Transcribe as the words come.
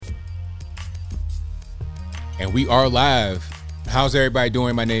And we are live. How's everybody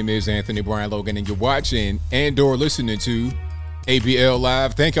doing? My name is Anthony Brian Logan, and you're watching and/or listening to ABL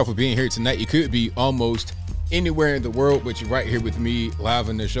Live. Thank y'all for being here tonight. You could be almost anywhere in the world, but you're right here with me live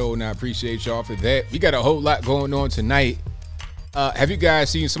on the show, and I appreciate y'all for that. We got a whole lot going on tonight. Have you guys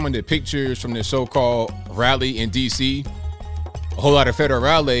seen some of the pictures from the so-called rally in D.C.? A whole lot of federal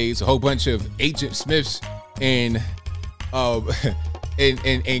rallies, a whole bunch of Agent Smiths in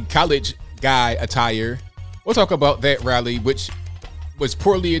college guy attire. We'll talk about that rally, which was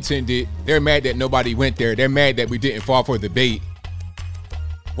poorly attended. They're mad that nobody went there. They're mad that we didn't fall for the bait.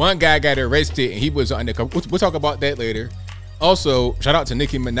 One guy got arrested and he was undercover. We'll talk about that later. Also, shout out to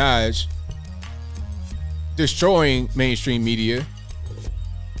Nicki Minaj destroying mainstream media.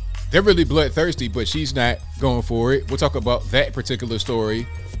 They're really bloodthirsty, but she's not going for it. We'll talk about that particular story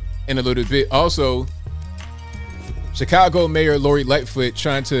in a little bit. Also, Chicago Mayor Lori Lightfoot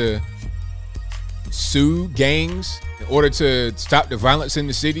trying to sue gangs in order to stop the violence in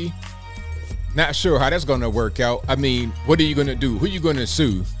the city. Not sure how that's going to work out. I mean, what are you going to do? Who are you going to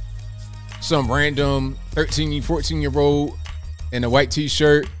sue? Some random 13, 14-year-old in a white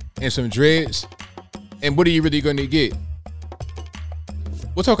t-shirt and some dreads? And what are you really going to get?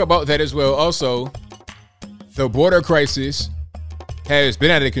 We'll talk about that as well. Also, the border crisis has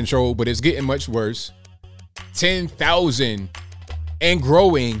been out of control, but it's getting much worse. 10,000 and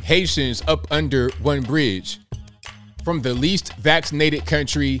growing Haitians up under one bridge from the least vaccinated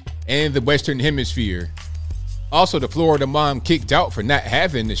country in the Western Hemisphere. Also, the Florida mom kicked out for not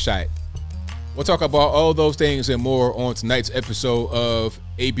having the shot. We'll talk about all those things and more on tonight's episode of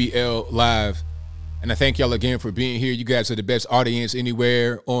ABL Live. And I thank y'all again for being here. You guys are the best audience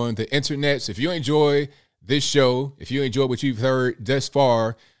anywhere on the internet. So if you enjoy this show, if you enjoy what you've heard thus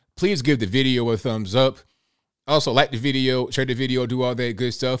far, please give the video a thumbs up. Also, like the video, share the video, do all that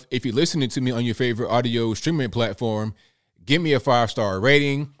good stuff. If you're listening to me on your favorite audio streaming platform, give me a 5-star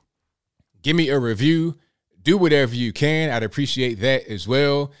rating. Give me a review. Do whatever you can. I'd appreciate that as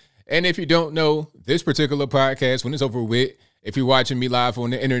well. And if you don't know, this particular podcast, when it's over with, if you're watching me live on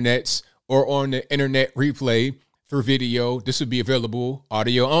the internets or on the internet replay through video, this will be available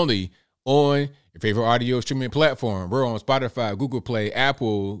audio only on your favorite audio streaming platform. We're on Spotify, Google Play,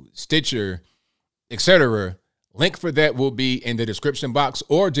 Apple, Stitcher, etc. Link for that will be in the description box,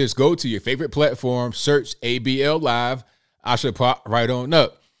 or just go to your favorite platform, search ABL Live. I should pop right on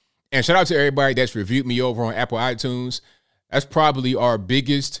up. And shout out to everybody that's reviewed me over on Apple iTunes. That's probably our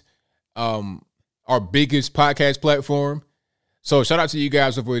biggest podcast platform. So shout out to you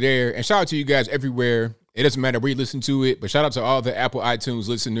guys over there, and shout out to you guys everywhere. It doesn't matter where you listen to it, but shout out to all the Apple iTunes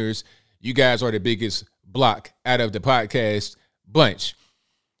listeners. You guys are the biggest block out of the podcast bunch.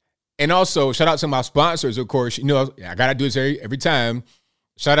 And also, shout out to my sponsors, of course. You know, I got to do this every time.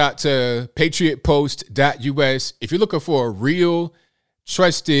 Shout out to patriotpost.us. If you're looking for a real,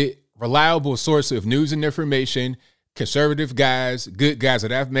 trusted, reliable source of news and information, conservative guys, good guys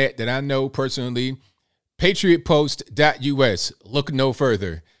that I've met, that I know personally, patriotpost.us. Look no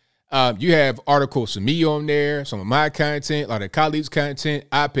further. You have articles from me on there, some of my content, a lot of colleagues' content,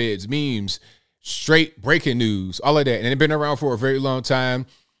 op-eds, memes, straight breaking news, all of that. And they've been around for a very long time.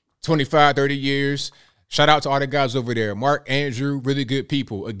 25, 30 years. Shout out to all the guys over there. Mark, Andrew, really good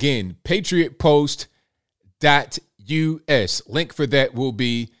people. Again, patriotpost.us. Link for that will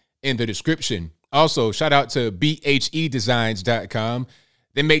be in the description. Also, shout out to bhedesigns.com.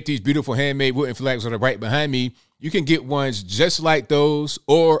 They make these beautiful handmade wooden flags that are right behind me. You can get ones just like those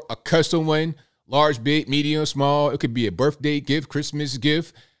or a custom one, large, big, medium, small. It could be a birthday gift, Christmas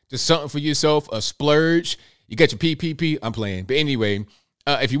gift, just something for yourself, a splurge. You got your PPP. I'm playing. But anyway,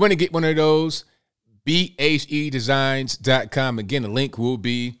 if you want to get one of those, bhedesigns.com. Again, the link will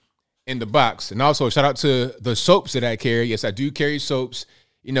be in the box. And also, shout out to the soaps that I carry. Yes, I do carry soaps.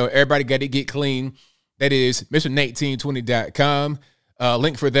 You know, everybody got to get clean. That is Mr1920.com.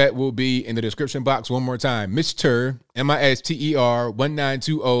 Link for that will be in the description box one more time. Mr. MISTER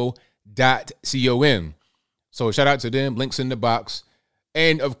 1920.com. So shout out to them. Links in the box.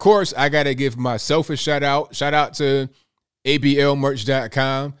 And, of course, I got to give myself a shout out. Shout out to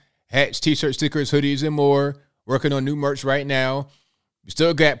ablmerch.com, hats, t-shirts, stickers, hoodies, and more. Working on new merch right now. We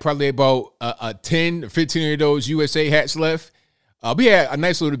still got probably about 10 or 15 of those USA hats left. We had a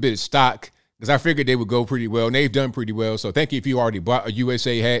nice little bit of stock because I figured they would go pretty well, and they've done pretty well. So thank you if you already bought a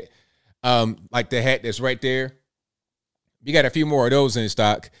USA hat, like the hat that's right there. We got a few more of those in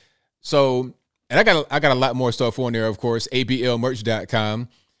stock. So, and I got a lot more stuff on there, of course, ablmerch.com,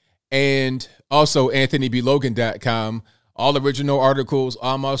 and also anthonyblogan.com. All original articles,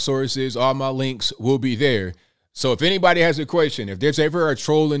 all my sources, all my links will be there. So if anybody has a question, if there's ever a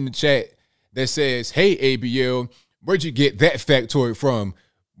troll in the chat that says, hey, ABL, where'd you get that factoid from?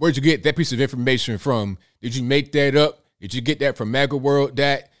 Where'd you get that piece of information from? Did you make that up? Did you get that from MAGAworld,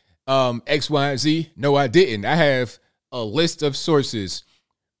 that X, Y, and Z? No, I didn't. I have a list of sources.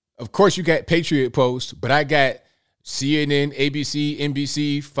 Of course, you got Patriot Post, but I got CNN, ABC,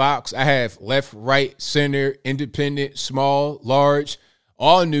 NBC, Fox. I have left, right, center, independent, small, large,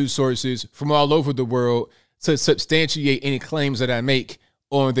 all news sources from all over the world to substantiate any claims that I make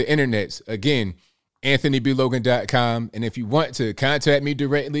on the internet. Again, AnthonyBLogan.com. And if you want to contact me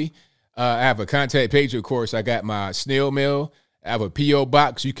directly, I have a contact page, of course. I got my snail mail. I have a P.O.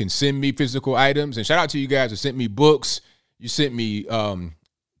 box. You can send me physical items. And shout out to you guys who sent me books. You sent me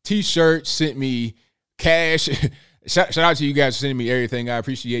T-shirts, sent me cash. Shout out to you guys for sending me everything. I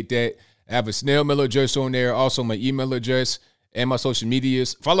appreciate that. I have a snail mail address on there. Also, my email address and my social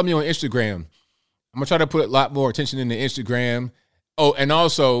medias. Follow me on Instagram. I'm going to try to put a lot more attention into Instagram. Oh, and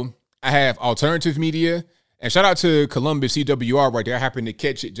also, I have alternative media. And shout out to Columbus CWR right there. I happened to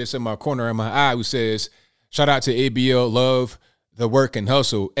catch it just in my corner of my eye, who says, shout out to ABL, love the work and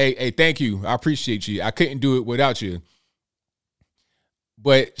hustle. Hey, thank you. I appreciate you. I couldn't do it without you.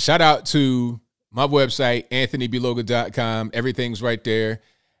 But shout out to my website, AnthonyBLogan.com. Everything's right there.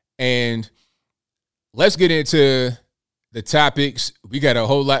 And let's get into the topics. We got a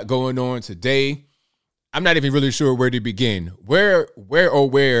whole lot going on today. I'm not even really sure where to begin. Where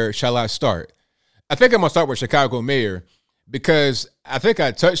shall I start? I think I'm going to start with Chicago mayor, because I think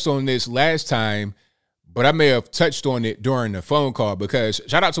I touched on this last time, but I may have touched on it during the phone call, because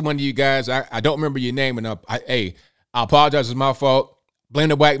shout out to one of you guys. I don't remember your name, and I apologize. It's my fault. Blame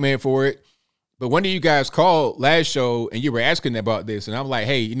the black man for it. But one of you guys called last show and you were asking about this. And I'm like,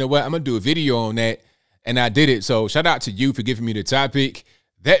 hey, you know what? I'm going to do a video on that. And I did it. So shout out to you for giving me the topic.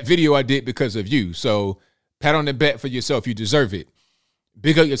 That video I did because of you. So pat on the back for yourself. You deserve it.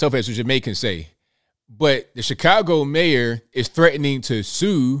 Big up yourself, as the Jamaicans say. But the Chicago mayor is threatening to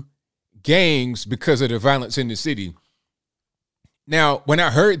sue gangs because of the violence in the city. Now, when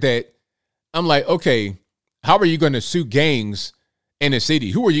I heard that, I'm like, okay, how are you going to sue gangs in the city?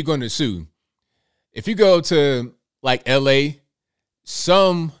 Who are you going to sue? If you go to like LA,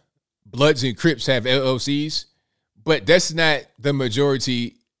 some Bloods and Crips have LLCs, but that's not the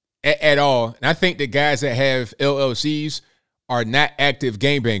majority at all. And I think the guys that have LLCs are not active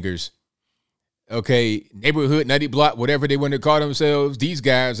gangbangers. Okay, neighborhood, nutty block, whatever they want to call themselves, these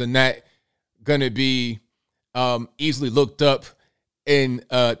guys are not going to be easily looked up in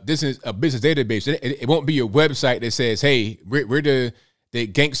this is a business database. It won't be a website that says, hey, we're the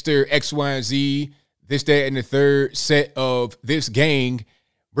gangster X, Y, and Z, this, that, and the third set of this gang.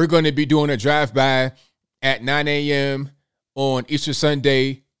 We're going to be doing a drive-by at 9 a.m. on Easter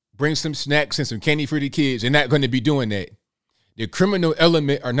Sunday. Bring some snacks and some candy for the kids. They're not going to be doing that. The criminal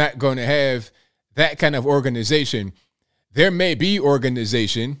element are not going to have that kind of organization. There may be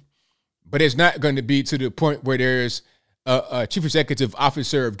organization, but it's not going to be to the point where there's a chief executive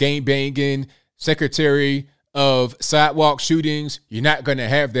officer of gang banging, secretary of sidewalk shootings. You're not going to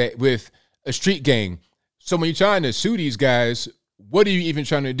have that with a street gang. So when you're trying to sue these guys, what are you even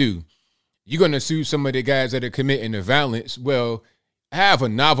trying to do? You're going to sue some of the guys that are committing the violence. Well, I have a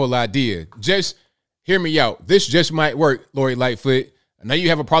novel idea. Just hear me out. This just might work, Lori Lightfoot. I know you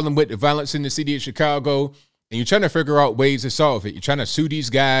have a problem with the violence in the city of Chicago, and you're trying to figure out ways to solve it. You're trying to sue these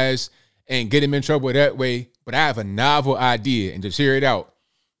guys and get them in trouble that way. But I have a novel idea, and just hear it out.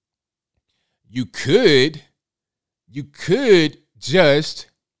 You could just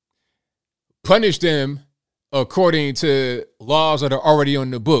punish them according to laws that are already on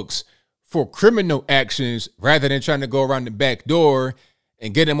the books for criminal actions, rather than trying to go around the back door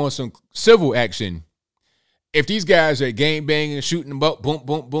and get them on some civil action. If these guys are gang banging, shooting them up, boom,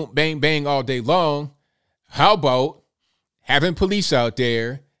 boom, boom, bang, bang all day long, how about having police out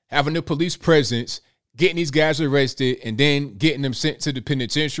there, having the police presence, getting these guys arrested, and then getting them sent to the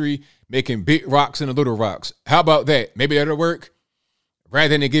penitentiary, making big rocks into little rocks? How about that? Maybe that'll work.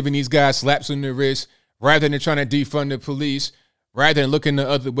 Rather than giving these guys slaps on the wrist, rather than trying to defund the police, rather than looking the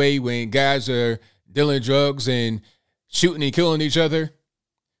other way when guys are dealing drugs and shooting and killing each other.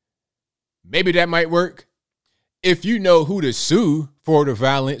 Maybe that might work. If you know who to sue for the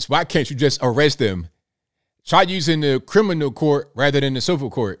violence, why can't you just arrest them? Try using the criminal court rather than the civil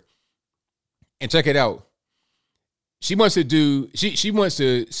court. And check it out. She wants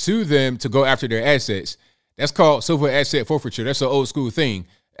to sue them to go after their assets. That's called civil asset forfeiture. That's an old school thing.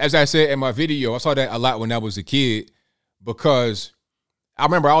 As I said in my video, I saw that a lot when I was a kid, because I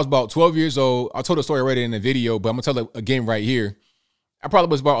remember I was about 12 years old. I told the story already in the video, but I'm going to tell it again right here. I probably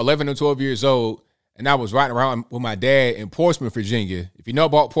was about 11 or 12 years old. and I was riding around with my dad in Portsmouth, Virginia. If you know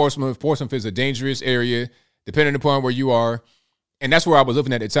about Portsmouth, Portsmouth is a dangerous area, depending upon where you are. And that's where I was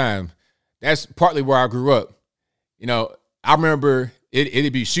living at the time. That's partly where I grew up. You know, I remember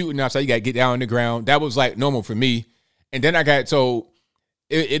it'd be shooting outside. You got to get down on the ground. That was like normal for me. And then I got told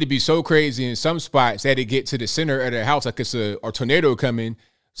it'd be so crazy in some spots that it get to the center of the house like it's a tornado coming,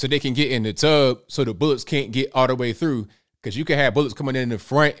 so they can get in the tub so the bullets can't get all the way through. Because you can have bullets coming in the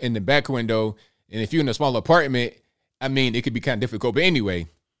front and the back window. And if you're in a small apartment, I mean, it could be kind of difficult. But anyway,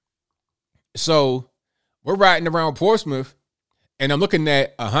 so we're riding around Portsmouth, and I'm looking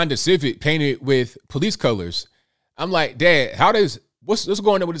at a Honda Civic painted with police colors. I'm like, Dad, what's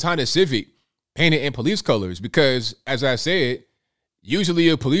going on with this Honda Civic painted in police colors? Because as I said, usually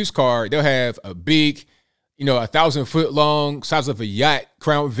a police car, they'll have a big, 1,000-foot long, size of a yacht,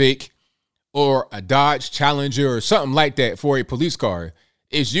 Crown Vic, or a Dodge Challenger or something like that for a police car.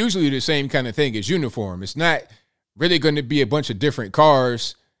 It's usually the same kind of thing as uniform. It's not really going to be a bunch of different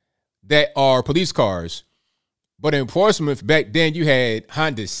cars that are police cars. But in Portsmouth back then, you had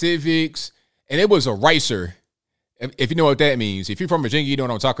Honda Civics, and it was a Ricer. If you know what that means. If you're from Virginia, you know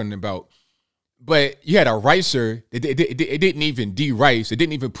what I'm talking about. But you had a Ricer. It didn't even de-rice. It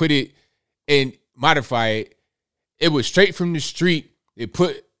didn't even put it and modify it. It was straight from the street. It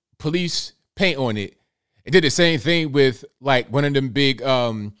put police paint on it. It did the same thing with like one of them big,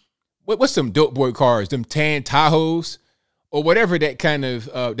 what's some dope boy cars? Them tan Tahoes or whatever that kind of,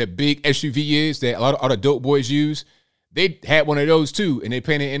 that big SUV is that a lot of the dope boys use. They had one of those too, and they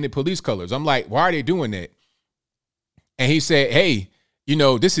painted in the police colors. I'm like, why are they doing that? And he said, hey,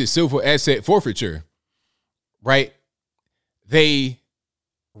 this is civil asset forfeiture, right? They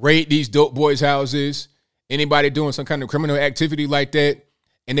raid these dope boys' houses, anybody doing some kind of criminal activity like that,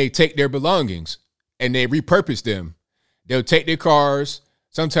 and they take their belongings and they repurpose them. They'll take their cars.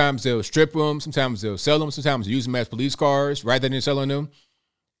 Sometimes they'll strip them. Sometimes they'll sell them. Sometimes they use them as police cars rather than selling them.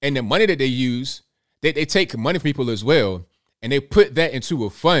 And the money that they use, they take money from people as well, and they put that into a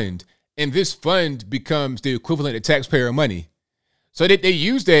fund. And this fund becomes the equivalent of taxpayer money. So they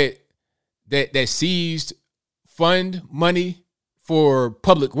use that seized fund money for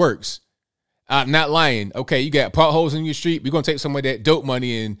public works. I'm not lying. Okay, you got potholes in your street. We're going to take some of that dope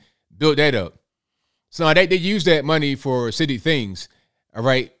money and build that up. So they use that money for city things. All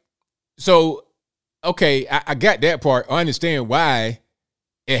right. So, okay, I got that part. I understand why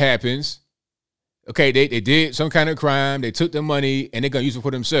it happens. Okay, they did some kind of crime. They took the money and they're going to use it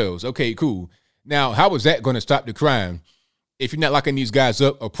for themselves. Okay, cool. Now, how is that going to stop the crime if you're not locking these guys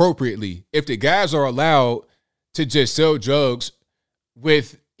up appropriately? If the guys are allowed to just sell drugs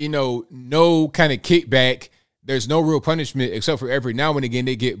with, no kind of kickback, there's no real punishment except for every now and again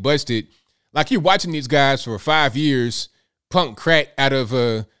they get busted. Like you're watching these guys for 5 years pump crack out of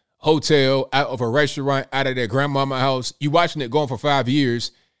a hotel, out of a restaurant, out of their grandmama house. You watching it going for 5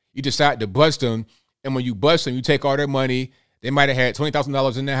 years. You decide to bust them. And when you bust them, you take all their money. They might have had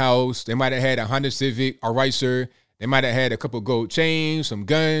 $20,000 in their house. They might have had a Honda Civic or Ricer. They might have had a couple gold chains, some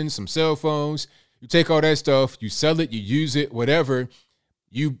guns, some cell phones. You take all that stuff, you sell it, you use it, whatever.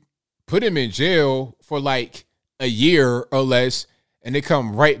 You put them in jail for like a year or less, and they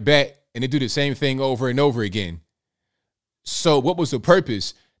come right back and they do the same thing over and over again. So what was the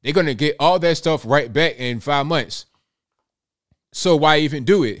purpose? They're going to get all that stuff right back in 5 months. So why even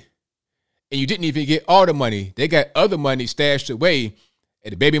do it? And you didn't even get all the money. They got other money stashed away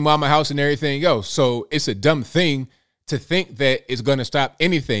at the baby mama house and everything else. So it's a dumb thing to think that it's going to stop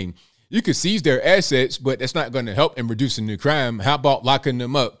anything. You could seize their assets, but that's not going to help in reducing the crime. How about locking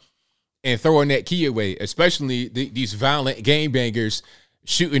them up and throwing that key away, especially these violent gangbangers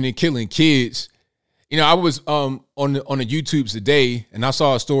shooting and killing kids? I was on the YouTubes today, and I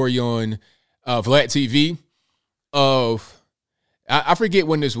saw a story on Vlad TV of, I forget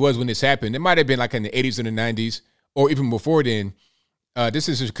when this happened. It might have been like in the 80s or the 90s, or even before then. This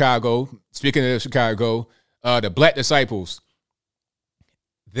is Chicago. Speaking of Chicago, the Black Disciples,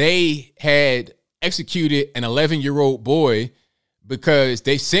 they had executed an 11-year-old boy because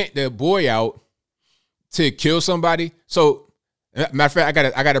they sent the boy out to kill somebody. So, matter of fact,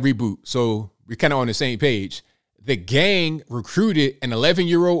 I got to reboot. So we're kind of on the same page. The gang recruited an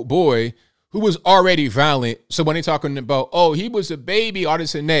 11-year-old boy who was already violent. So when they're talking about, oh, he was a baby, all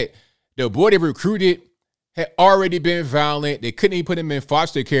this and that, the boy they recruited had already been violent. They couldn't even put him in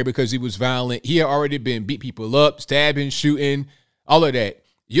foster care because he was violent. He had already been beat people up, stabbing, shooting, all of that.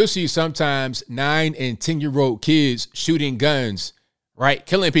 You'll see sometimes 9 and 10-year-old kids shooting guns, right?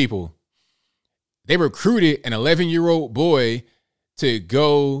 Killing people. They recruited an 11-year-old boy to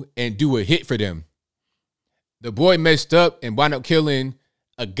go and do a hit for them. The boy messed up and wound up killing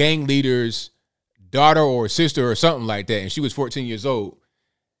a gang leader's daughter or sister or something like that, and she was 14 years old.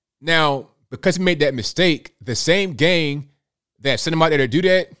 Now, because he made that mistake, the same gang that sent him out there to do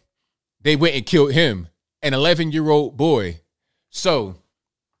that, they went and killed him, an 11-year-old boy. So,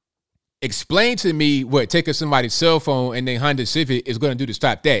 explain to me what taking somebody's cell phone and their Honda Civic is going to do to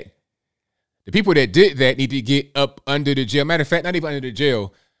stop that. The people that did that need to get up under the jail. Matter of fact, not even under the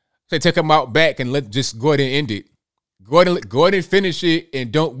jail. Say take them out back and just go ahead and end it. Go ahead and finish it,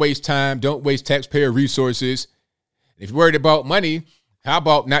 and don't waste time. Don't waste taxpayer resources. If you're worried about money, how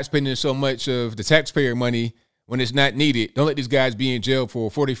about not spending so much of the taxpayer money when it's not needed? Don't let these guys be in jail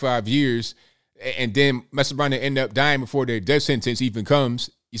for 45 years and then mess around and end up dying before their death sentence even comes.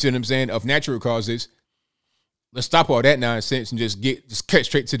 You see what I'm saying? Of natural causes. Let's stop all that nonsense and just cut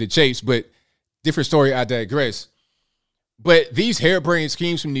straight to the chase. But different story, I digress. But these harebrained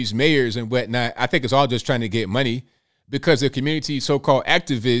schemes from these mayors and whatnot, I think it's all just trying to get money, because the community so-called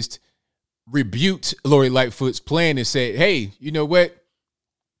activists rebuked Lori Lightfoot's plan and said, hey, you know what?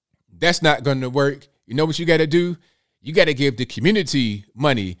 That's not going to work. You know what you got to do? You got to give the community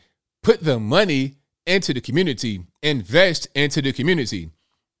money. Put the money into the community. Invest into the community.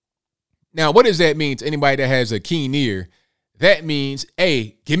 Now, what does that mean to anybody that has a keen ear? That means,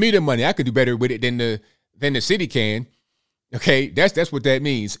 hey, give me the money. I could do better with it than the city can. Okay, that's what that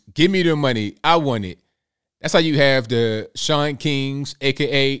means. Give me the money. I want it. That's how you have the Shaun Kings,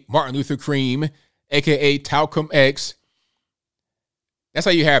 a.k.a. Martin Luther Cream, a.k.a. Talcum X. That's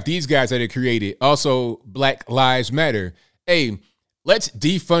how you have these guys that are created. Also, Black Lives Matter. Hey, let's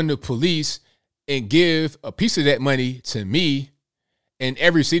defund the police and give a piece of that money to me in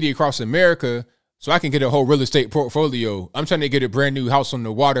every city across America so I can get a whole real estate portfolio. I'm trying to get a brand new house on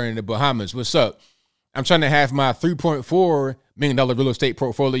the water in the Bahamas. What's up? I'm trying to have my $3.4 million real estate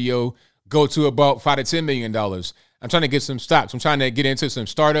portfolio go to about $5 to $10 million. I'm trying to get some stocks. I'm trying to get into some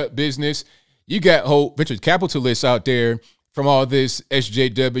startup business. You got whole venture capitalists out there from all this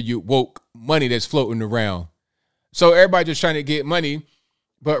SJW woke money that's floating around. So everybody just trying to get money,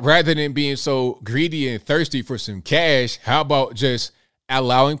 but rather than being so greedy and thirsty for some cash, how about just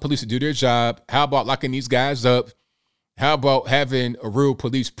allowing police to do their job? How about locking these guys up? How about having a real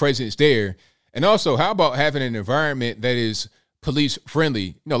police presence there? And also, how about having an environment that is police friendly?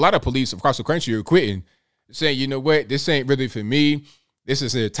 You know, a lot of police across the country are quitting, saying, you know what, this ain't really for me. This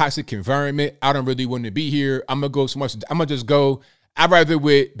is a toxic environment. I don't really want to be here. I'm going to go so much. I'm going to just go. I'd rather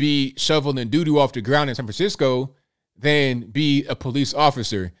be shoveling doo-doo off the ground in San Francisco than be a police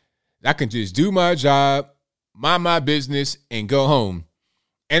officer. I can just do my job, mind my business, and go home.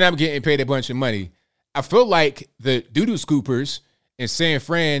 And I'm getting paid a bunch of money. I feel like the doo-doo scoopers in San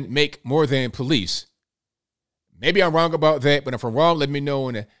Fran make more than police. Maybe I'm wrong about that, but if I'm wrong, let me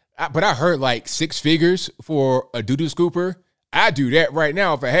know. But I heard like 6 figures for a doo-doo scooper. I'd do that right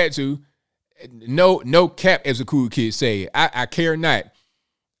now if I had to. No cap, as the cool kids say. I care not.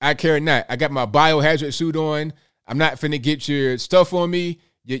 I care not. I got my biohazard suit on. I'm not finna get your stuff on me,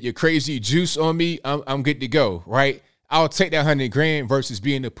 your crazy juice on me. I'm good to go, right? I'll take that $100,000 versus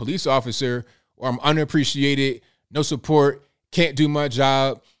being a police officer where I'm unappreciated, no support, can't do my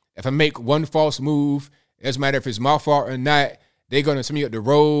job. If I make one false move, it doesn't matter if it's my fault or not, they're going to send me up the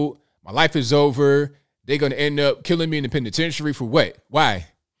road. My life is over. They're going to end up killing me in the penitentiary for what? Why?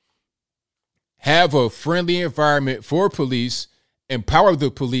 Have a friendly environment for police, empower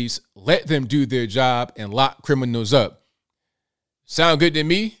the police, let them do their job, and lock criminals up. Sound good to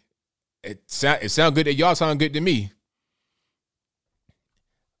me? It sound good to y'all. Sound good to me.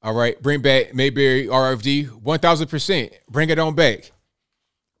 All right, bring back Mayberry RFD, 1,000%. Bring it on back.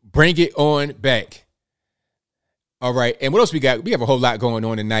 Bring it on back. All right, and what else we got? We have a whole lot going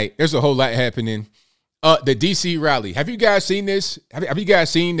on tonight. There's a whole lot happening. The DC rally. Have you guys seen this? Have you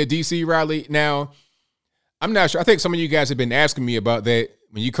guys seen the DC rally? Now, I'm not sure. I think some of you guys have been asking me about that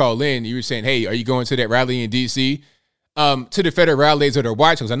when you call in. You were saying, hey, are you going to that rally in DC? To the federal rallies that are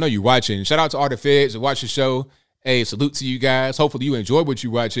watching, because I know you're watching. Shout out to all the feds that watch the show. Hey, salute to you guys. Hopefully you enjoy what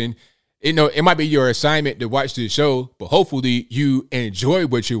you're watching. You know, it might be your assignment to watch this show, but hopefully you enjoy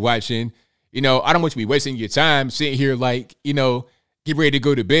what you're watching. You know, I don't want you to be wasting your time sitting here like, you know, get ready to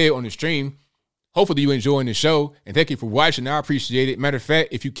go to bed on the stream. Hopefully you enjoying the show, and thank you for watching. I appreciate it. Matter of fact,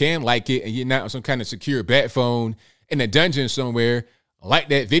 if you can like it and you're not on some kind of secure bat phone in a dungeon somewhere, like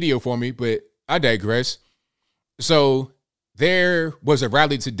that video for me, but I digress. So there was a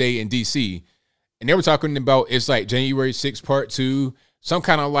rally today in D.C., and they were talking about it's like January 6th part 2, some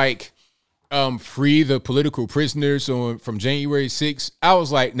kind of like free the political prisoners from January 6th. I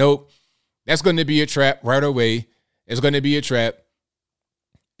was like, nope, that's going to be a trap right away. It's going to be a trap.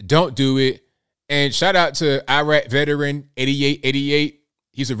 Don't do it. And shout out to Iraq veteran 8888.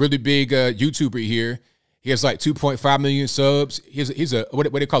 He's a really big YouTuber here. He has like 2.5 million subs. He's a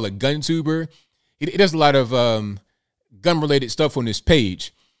what they call a gun tuber. He does a lot of gun-related stuff on his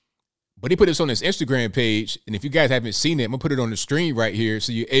page. But he put this on his Instagram page, and if you guys haven't seen it, I'm going to put it on the screen right here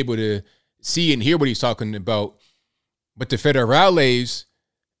so you're able to see and hear what he's talking about. But the federales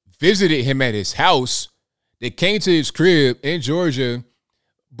visited him at his house. They came to his crib in Georgia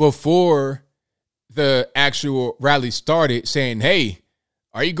before the actual rally started, saying, hey,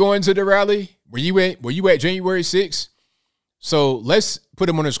 are you going to the rally? Were you at January 6th? So let's put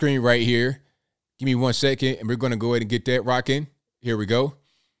him on the screen right here. Give me 1 second, and we're going to go ahead and get that rocking. Here we go.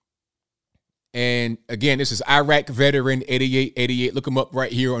 And again, this is Iraq Veteran 8888. Look him up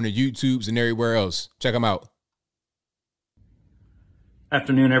right here on the YouTubes and everywhere else. Check him out.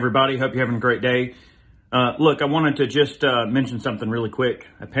 Afternoon, everybody. Hope you're having a great day. Look, I wanted to just mention something really quick.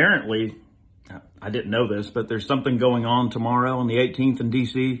 Apparently, I didn't know this, but there's something going on tomorrow on the 18th in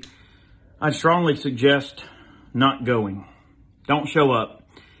D.C. I'd strongly suggest not going. Don't show up.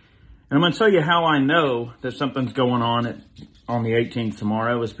 And I'm going to tell you how I know that something's going on the 18th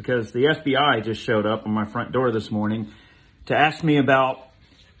tomorrow is because the FBI just showed up on my front door this morning to ask me about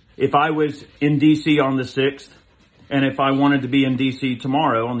if I was in D.C. on the 6th and if I wanted to be in D.C.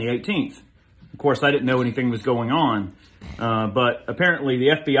 tomorrow on the 18th. Of course, I didn't know anything was going on, but apparently the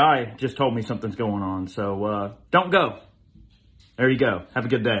FBI just told me something's going on, so don't go. There you go. Have a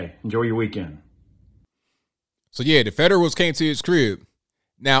good day. Enjoy your weekend. So, yeah, the federals came to his crib.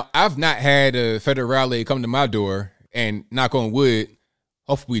 Now, I've not had a federale come to my door, and knock on wood,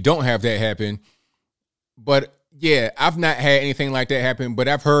 hopefully we don't have that happen. But, yeah, I've not had anything like that happen, but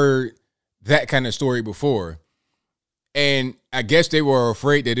I've heard that kind of story before. And I guess they were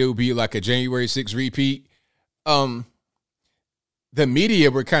afraid that it would be like a January 6th repeat. The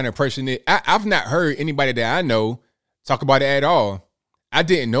media were kind of pushing it. I've not heard anybody that I know talk about it at all. I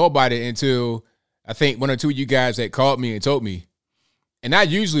didn't know about it until I think one or two of you guys that called me and told me. And I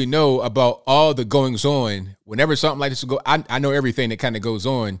usually know about all the goings on. Whenever something like this will go, I know everything that kind of goes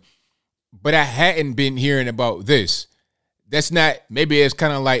on. But I hadn't been hearing about this. That's not, maybe it's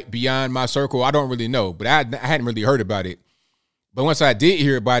kind of like beyond my circle. I don't really know, but I hadn't really heard about it. But once I did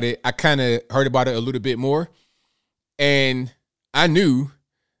hear about it, I kind of heard about it a little bit more. And I knew,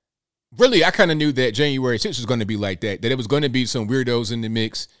 really, I kind of knew that January 6th was going to be like that it was going to be some weirdos in the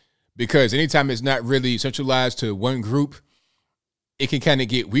mix, because anytime it's not really centralized to one group, it can kind of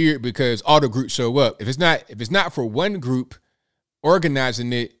get weird because all the groups show up. If it's not for one group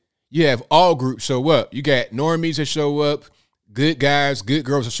organizing it, you have all groups show up. You got normies that show up, good guys, good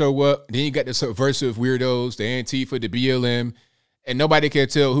girls that show up. Then you got the subversive weirdos, the Antifa, the BLM, and nobody can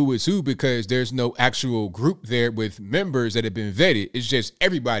tell who is who because there's no actual group there with members that have been vetted. It's just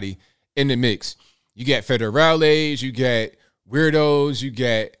everybody in the mix. You got federales, you got weirdos, you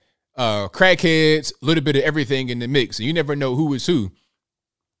got crackheads, a little bit of everything in the mix. And you never know who is who.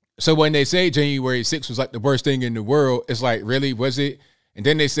 So when they say January 6th was like the worst thing in the world, it's like, really, was it? And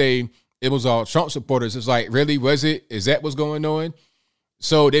then they say it was all Trump supporters. It's like, really, was it? Is that what's going on?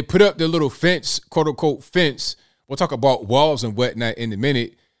 So they put up the little fence, quote unquote fence. We'll talk about walls and whatnot in a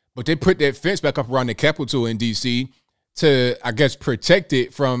minute. But they put that fence back up around the Capitol in D.C. to, I guess, protect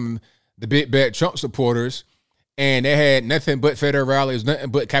it from the big bad Trump supporters. And they had nothing but federales, nothing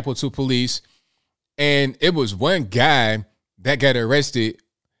but Capitol Police. And it was one guy that got arrested,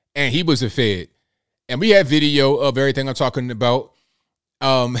 and he was a Fed. And we have video of everything I'm talking about.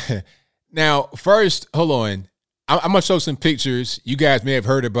 Now, first, hold on. I'm going to show some pictures you guys may have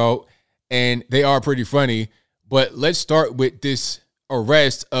heard about, and they are pretty funny. But let's start with this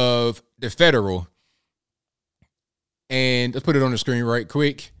arrest of the federal. And let's put it on the screen right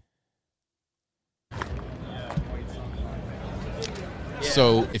quick.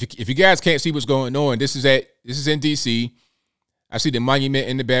 So if you guys can't see what's going on, this is in D.C. I see the monument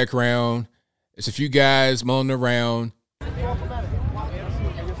in the background. It's a few guys mulling around.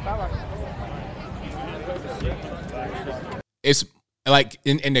 It's like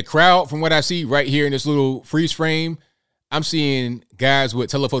in the crowd, from what I see right here in this little freeze frame, I'm seeing guys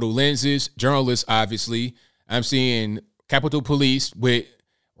with telephoto lenses, journalists, obviously. I'm seeing Capitol Police with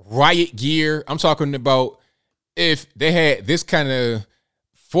riot gear. I'm talking about if they had this kind of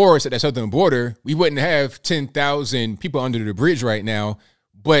force at the southern border, we wouldn't have 10,000 people under the bridge right now.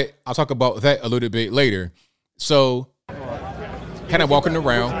 But I'll talk about that a little bit later. So, kind of walking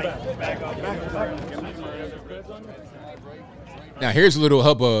around. Now, here's a little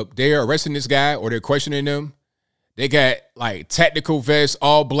hubbub. They are arresting this guy, or they're questioning him. They got like tactical vests,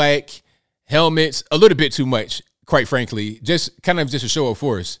 all black, helmets, a little bit too much, quite frankly. Just a show of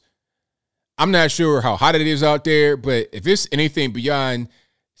force. I'm not sure how hot it is out there, but if it's anything beyond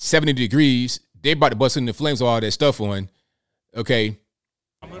 70 degrees. They about to bust into flames with all that stuff on. Okay.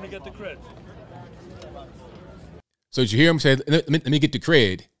 I'm going to get the cred. So did you hear him say, let me get the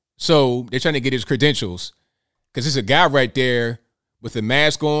cred. So they're trying to get his credentials. Because there's a guy right there with a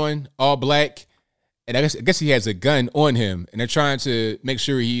mask on, all black. And I guess he has a gun on him. And they're trying to make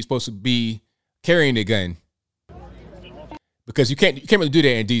sure he's supposed to be carrying the gun. Because you can't really do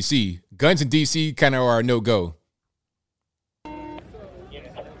that in D.C. Guns in D.C. kind of are a no-go.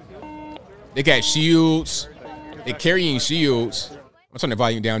 They got shields. They're carrying shields. I'm turning the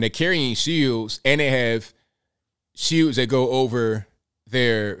volume down. They're carrying shields, and they have shields that go over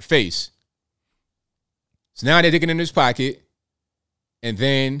their face. So now they're digging in his pocket, and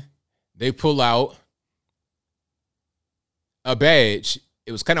then they pull out a badge.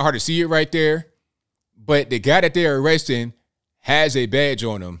 It was kind of hard to see it right there, but the guy that they're arresting has a badge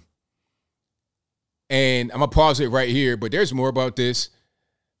on him. And I'm going to pause it right here, but there's more about this.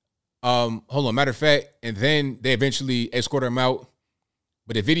 Hold on. Matter of fact, and then they eventually escort him out.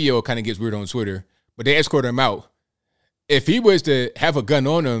 But the video kind of gets weird on Twitter. But they escort him out. If he was to have a gun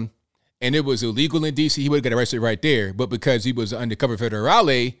on him and it was illegal in D.C., he would have got arrested right there. But because he was an undercover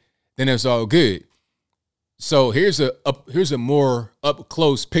federale, then it's all good. So here's a more up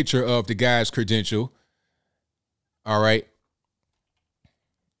close picture of the guy's credential. All right.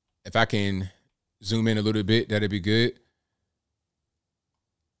 If I can zoom in a little bit, that'd be good.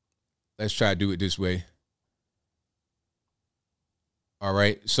 Let's try to do it this way. All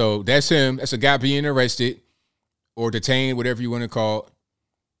right. So that's him. That's a guy being arrested or detained, whatever you want to call it.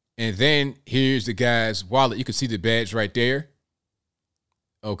 And then here's the guy's wallet. You can see the badge right there.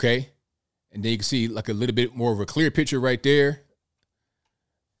 Okay. And then you can see like a little bit more of a clear picture right there.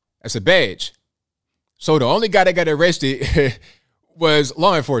 That's a badge. So the only guy that got arrested was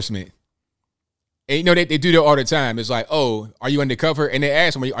law enforcement. And you know, they do that all the time. It's like, oh, are you undercover? And they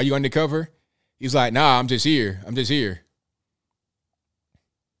ask him, are you undercover? He's like, nah, I'm just here. I'm just here.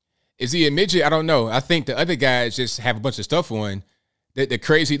 Is he a midget? I don't know. I think the other guys just have a bunch of stuff on. The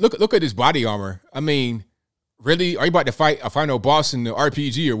crazy. Look at his body armor. I mean, really? Are you about to fight a final boss in the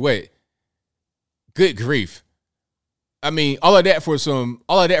RPG or what? Good grief. I mean, all of that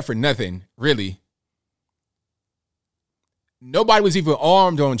for nothing, really. Nobody was even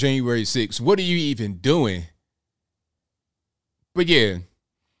armed on January 6th. What are you even doing? But yeah.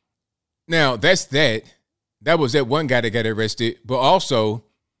 Now, that's that. That was that one guy that got arrested. But also,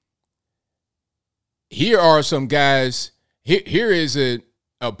 here are some guys. Here is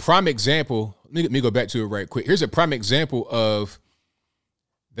a prime example. Let me go back to it right quick. Here's a prime example of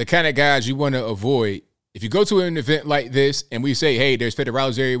the kind of guys you want to avoid. If you go to an event like this and we say, hey, there's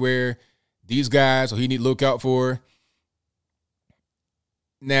federales everywhere, these guys, who you need to look out for.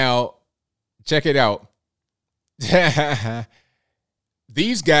 Now, check it out.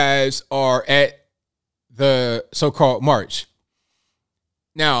 These guys are at the so-called march.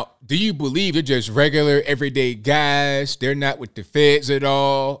 Now, do you believe they're just regular, everyday guys? They're not with the feds at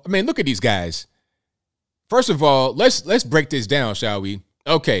all? I mean, look at these guys. First of all, let's break this down, shall we?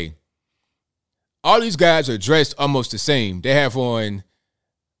 Okay. All these guys are dressed almost the same. They have on,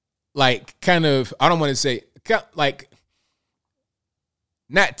 like, kind of, I don't want to say, like,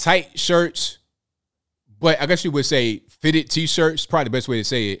 not tight shirts, but I guess you would say fitted T-shirts. Probably the best way to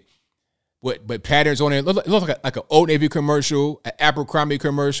say it. But patterns on it. It looks like an Old Navy commercial, an Abercrombie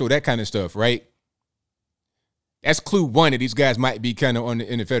commercial, that kind of stuff, right? That's clue one that these guys might be kind of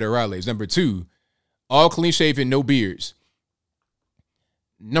in the federales. Number two, all clean shaven, no beards.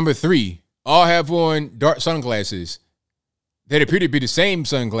 Number three, all have on dark sunglasses that appear to be the same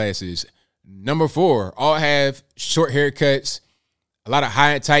sunglasses. Number four, all have short haircuts. A lot of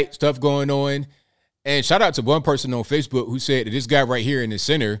high and tight stuff going on. And shout out to one person on Facebook who said that this guy right here in the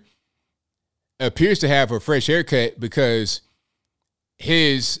center appears to have a fresh haircut because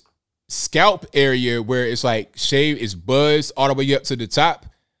his scalp area where it's like shaved is buzzed all the way up to the top,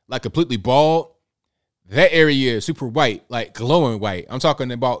 like completely bald. That area is super white, like glowing white. I'm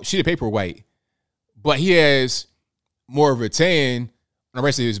talking about sheet of paper white. But he has more of a tan on the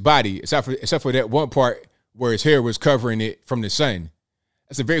rest of his body, except for that one part where his hair was covering it from the sun.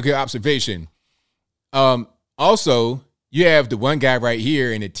 That's a very good observation. Also, you have the one guy right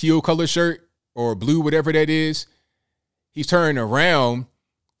here in a teal color shirt or blue, whatever that is. He's turning around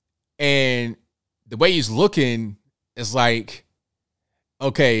and the way he's looking is like,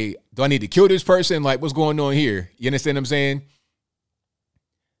 okay, do I need to kill this person? Like, what's going on here? You understand what I'm saying?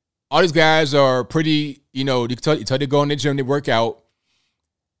 All these guys are pretty, you know, you tell they go in the gym, they work out.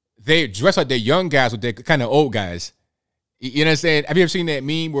 They dress like they're young guys, but they're kind of old guys. You know what I'm saying? Have you ever seen that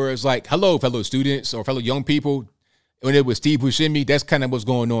meme where it's like, hello, fellow students or fellow young people? when it was Steve Buscemi, that's kind of what's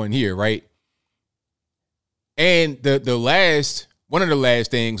going on here, right? And one of the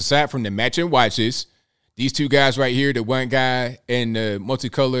last things, aside from the matching watches, these two guys right here, the one guy in the not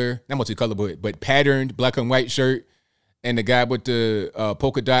multicolor, but patterned black and white shirt, and the guy with the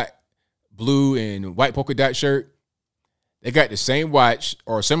polka dot blue and white polka dot shirt, they got the same watch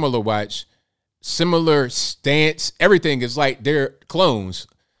or a similar watch, similar stance. Everything is like they're clones,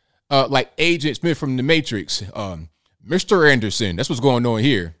 like Agent Smith from The Matrix, Mr. Anderson. That's what's going on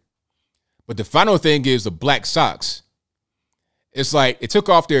here. But the final thing is the black socks. It's like it took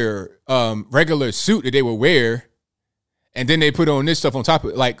off their regular suit that they would wear, and then they put on this stuff on top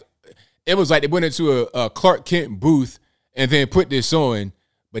of it. Like, it was like they went into a Clark Kent booth and then put this on,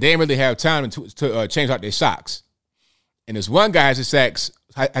 but they didn't really have time to change out their socks. And this one guy has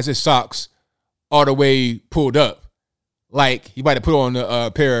his socks all the way pulled up. Like, he might have put on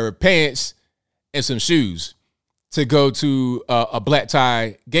a pair of pants and some shoes to go to a black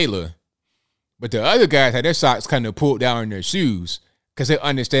tie gala. But the other guys had their socks kind of pulled down in their shoes because they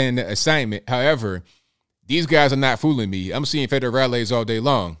understand the assignment. However, these guys are not fooling me. I'm seeing federales all day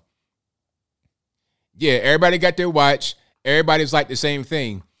long. Yeah, everybody got their watch. Everybody's like the same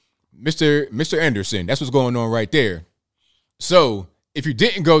thing. Mr. Anderson, that's what's going on right there. So if you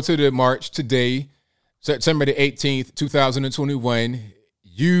didn't go to the march today, September the 18th, 2021,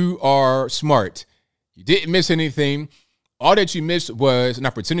 you are smart. You didn't miss anything. All that you missed was an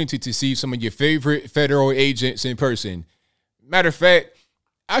opportunity to see some of your favorite federal agents in person. Matter of fact,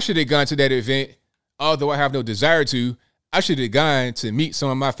 I should have gone to that event, although I have no desire to. I should have gone to meet some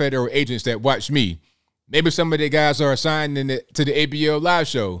of my federal agents that watch me. Maybe some of the guys are assigned to the ABL live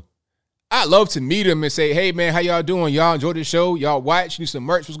show. I'd love to meet them and say, hey, man, how y'all doing? Y'all enjoy the show? Y'all watch? Need some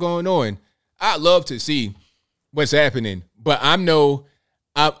merch? What's going on? I'd love to see what's happening. But I'm no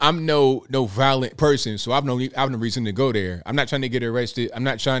violent person, so I have no reason to go there. I'm not trying to get arrested. I'm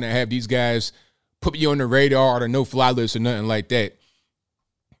not trying to have these guys put me on the radar or the no-fly list or nothing like that.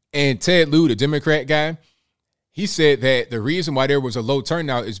 And Ted Lieu, the Democrat guy, he said that the reason why there was a low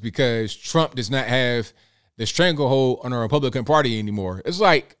turnout is because Trump does not have the stranglehold on the Republican Party anymore. It's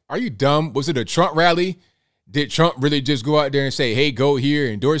like, are you dumb? Was it a Trump rally? Did Trump really just go out there and say, hey, go here,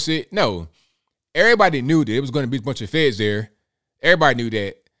 endorse it? No. Everybody knew that it was going to be a bunch of feds there. Everybody knew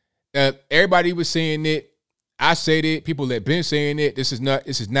that. Everybody was saying it. I said it. People that been saying it. This is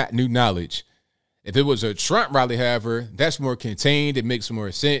not new knowledge. If it was a Trump rally, however, that's more contained. It makes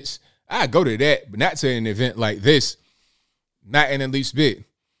more sense. I'd go to that, but not to an event like this. Not in the least bit.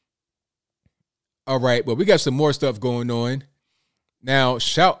 All right, well, we got some more stuff going on. Now,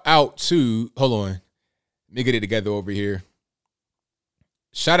 shout out to, hold on. Let me get it together over here.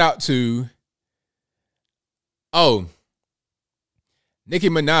 Shout out to, Nicki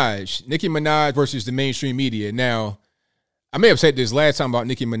Minaj. Nicki Minaj versus the mainstream media. Now, I may have said this last time about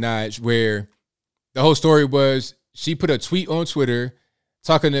Nicki Minaj, where the whole story was she put a tweet on Twitter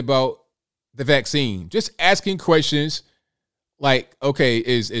talking about the vaccine, just asking questions like, okay,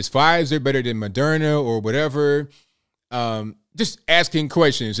 is Pfizer better than Moderna or whatever? Just asking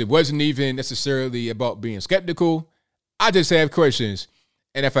questions. It wasn't even necessarily about being skeptical. I just have questions.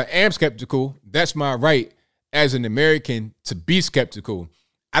 And if I am skeptical, that's my right as an American to be skeptical.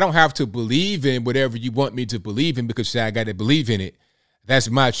 I don't have to believe in whatever you want me to believe in because I got to believe in it. That's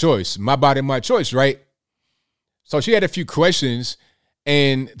my choice. My body, my choice, right? So she had a few questions,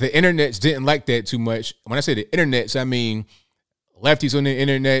 and the internets didn't like that too much. When I say the internets, I mean lefties on the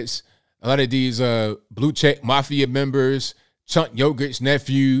internets, a lot of these blue check mafia members, Chunk Yogurt's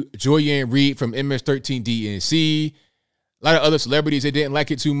nephew, Joyanne Reed from MS-13 DNC, a lot of other celebrities, they didn't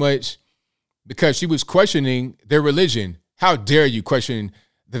like it too much because she was questioning their religion. How dare you question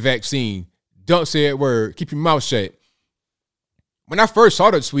the vaccine? Don't say a word. Keep your mouth shut. When I first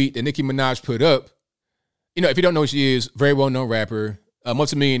saw the tweet that Nicki Minaj put up, you know, if you don't know who she is, very well-known rapper,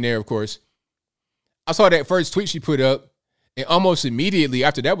 multimillionaire, of course. I saw that first tweet she put up, and almost immediately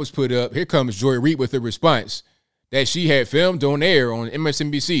after that was put up, here comes Joy Reid with a response that she had filmed on air on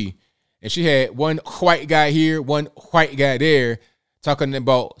MSNBC. And she had one white guy here, one white guy there, talking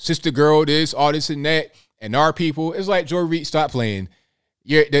about sister girl this, all this and that, and our people. It's like, Joy Reid, stop playing.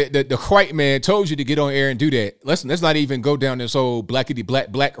 The white man told you to get on air and do that. Let's not even go down this whole blackity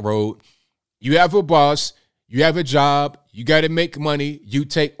black road. You have a boss. You have a job. You got to make money. You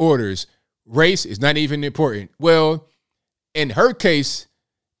take orders. Race is not even important. Well, in her case,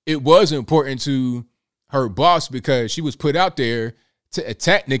 it was important to her boss because she was put out there to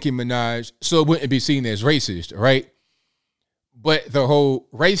attack Nicki Minaj so it wouldn't be seen as racist, right? But the whole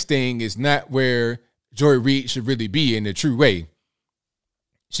race thing is not where Joy Reid should really be in the true way.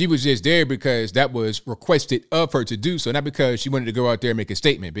 she was just there because that was requested of her to do so, not because she wanted to go out there and make a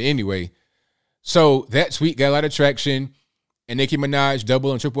statement. But anyway, so that tweet got a lot of traction, and Nicki Minaj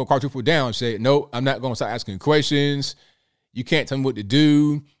double and triple, quadruple down, said, no, I'm not going to start asking questions. You can't tell me what to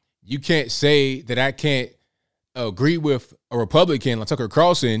do. You can't say that I can't agree with a Republican like Tucker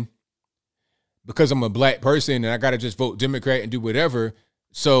Carlson because I'm a black person and I got to just vote Democrat and do whatever.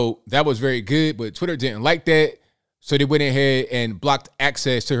 So that was very good, but Twitter didn't like that. So they went ahead and blocked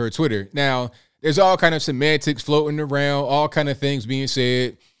access to her Twitter. Now, there's all kind of semantics floating around, all kind of things being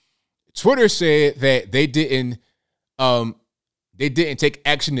said. Twitter said that they didn't take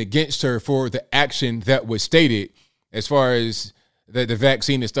action against her for the action that was stated as far as the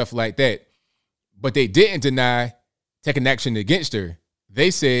vaccine and stuff like that. But they didn't deny taking action against her.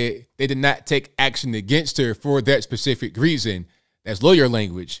 They said they did not take action against her for that specific reason. That's lawyer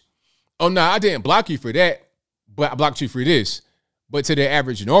language. Oh, no, I didn't block you for that, but I blocked you for this. But to the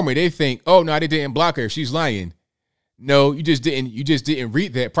average normie, they think, oh, no, they didn't block her. She's lying. No, you just didn't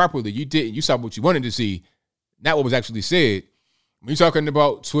read that properly. You saw what you wanted to see, not what was actually said. When you're talking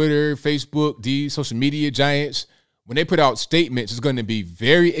about Twitter, Facebook, these social media giants, when they put out statements, it's going to be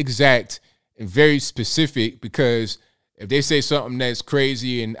very exact and very specific, because if they say something that's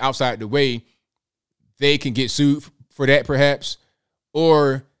crazy and outside the way, they can get sued for that perhaps.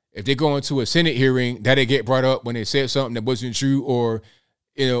 Or if they go into a Senate hearing, that they get brought up when they said something that wasn't true or,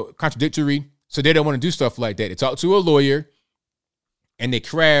 contradictory. So they don't want to do stuff like that. They talk to a lawyer and they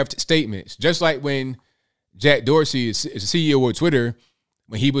craft statements. Just like when Jack Dorsey is the CEO of Twitter,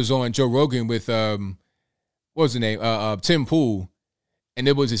 when he was on Joe Rogan with, what was the name? Tim Pool. And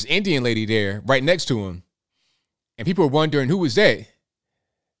there was this Indian lady there right next to him. And people were wondering, who was that?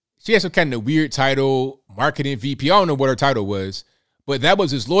 She had some kind of weird title, marketing VP. I don't know what her title was, but that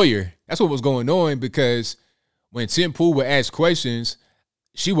was his lawyer. That's what was going on, because when Tim Pool would ask questions,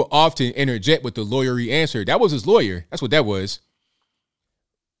 she would often interject with the lawyery answer. That was his lawyer. That's what that was.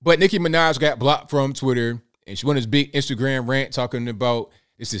 But Nicki Minaj got blocked from Twitter, and she went on this big Instagram rant talking about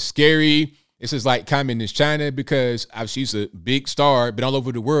this is scary. This is like communist China, because she's a big star, been all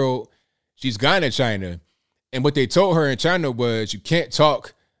over the world. She's gone to China. And what they told her in China was, you can't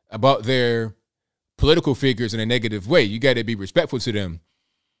talk about their political figures in a negative way. You got to be respectful to them.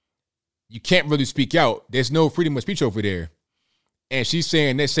 You can't really speak out. There's no freedom of speech over there. And she's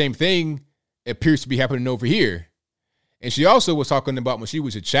saying that same thing appears to be happening over here. And she also was talking about when she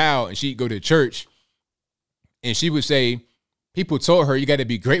was a child and she'd go to church, and she would say, people told her, you got to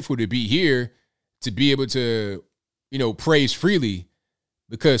be grateful to be here, to be able to, praise freely,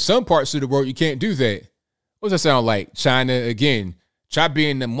 because some parts of the world you can't do that. What does that sound like? China again. Try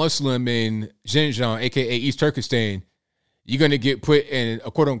being a Muslim in Xinjiang, aka East Turkestan. You're going to get put in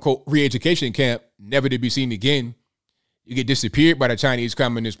a quote unquote re-education camp, never to be seen again. You get disappeared by the Chinese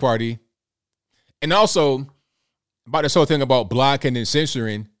Communist Party. And also, about this whole thing about blocking and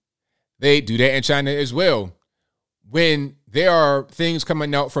censoring, they do that in China as well. When there are things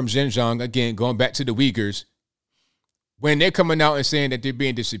coming out from Xinjiang, again, going back to the Uyghurs, when they're coming out and saying that they're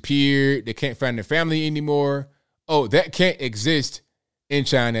being disappeared, they can't find their family anymore, oh, that can't exist in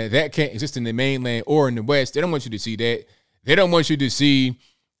China. That can't exist in the mainland or in the West. They don't want you to see that. They don't want you to see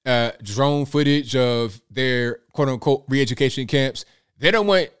drone footage of their quote-unquote re-education camps. They don't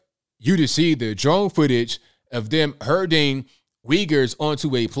want you to see the drone footage of them herding Uyghurs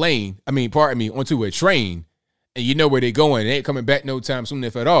onto a onto a train. And you know where they're going. They ain't coming back no time soon,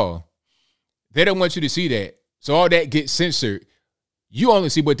 if at all. They don't want you to see that. So all that gets censored. You only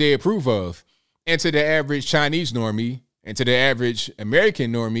see what they approve of. And to the average Chinese normie and to the average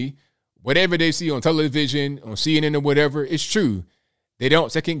American normie, whatever they see on television, on CNN or whatever, it's true. They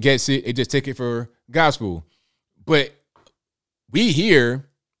don't second guess it. They just take it for gospel. But we here,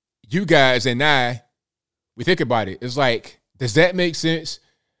 you guys and I, we think about it. It's like, does that make sense?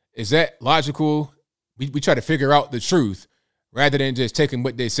 Is that logical? We try to figure out the truth rather than just taking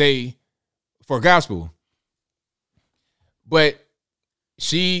what they say for gospel. But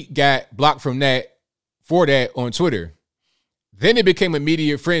she got blocked for that on Twitter. Then it became a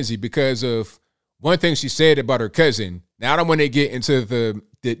media frenzy because of one thing she said about her cousin. Now, I don't want to get into the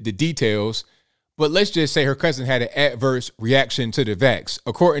details, but let's just say her cousin had an adverse reaction to the vax,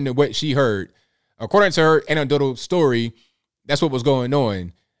 according to what she heard. According to her anecdotal story, that's what was going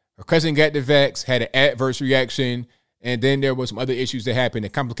on. Her cousin got the vax, had an adverse reaction, and then there was some other issues that happened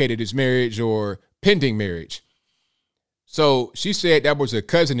that complicated his marriage or pending marriage. So she said that was a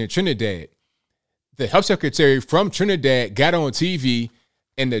cousin in Trinidad. The health secretary from Trinidad got on TV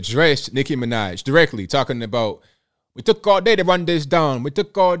and addressed Nicki Minaj directly, talking about, we took all day to run this down. We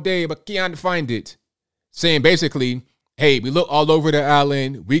took all day, but can't find it. Saying basically, hey, we look all over the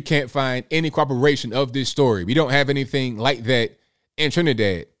island. We can't find any corroboration of this story. We don't have anything like that in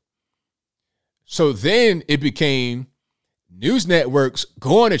Trinidad. So then it became news networks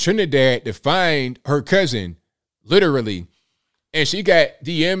going to Trinidad to find her cousin, literally. And she got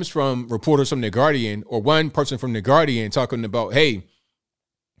DMs from reporters from The Guardian, or one person from The Guardian talking about, hey,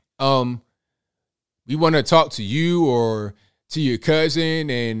 we want to talk to you or to your cousin.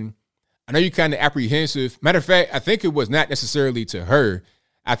 And I know you're kind of apprehensive. Matter of fact, I think it was not necessarily to her.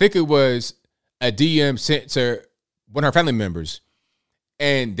 I think it was a DM sent to one of her family members.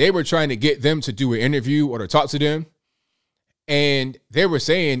 And they were trying to get them to do an interview or to talk to them. And they were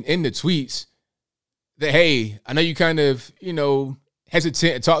saying in the tweets that, hey, I know you kind of, hesitant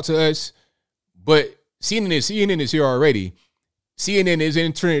to talk to us, but CNN is here already. CNN is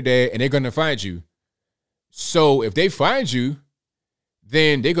in Trinidad and they're going to find you. So if they find you,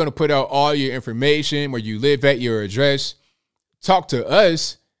 then they're going to put out all your information, where you live at, your address. Talk to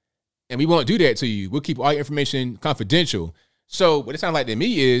us, and we won't do that to you. We'll keep all your information confidential. So what it sounds like to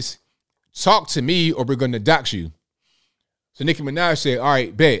me is, talk to me or we're going to dox you. So Nicki Minaj said, all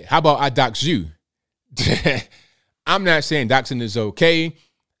right, bet. How about I dox you? I'm not saying doxing is okay.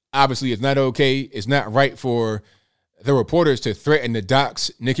 Obviously, it's not okay. It's not right for the reporters to threaten to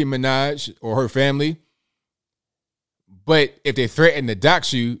dox Nicki Minaj or her family. But if they threaten to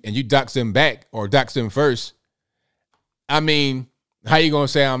dox you and you dox them back or dox them first, I mean, how you going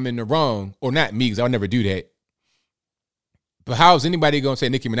to say I'm in the wrong? Or not me, because I'll never do that. But how is anybody going to say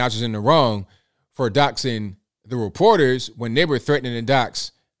Nicki Minaj is in the wrong for doxing the reporters when they were threatening to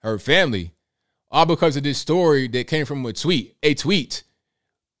dox her family? All because of this story that came from a tweet. It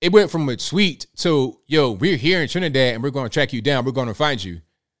went from a tweet to, yo, we're here in Trinidad and we're going to track you down. We're going to find you.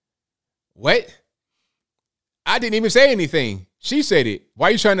 What? I didn't even say anything. She said it. Why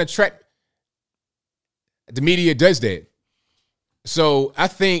are you trying to track? The media does that. So I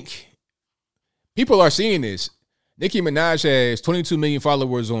think people are seeing this. Nicki Minaj has 22 million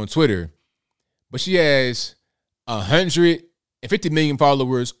followers on Twitter, but she has 150 million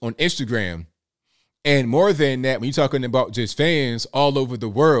followers on Instagram. And more than that, when you're talking about just fans all over the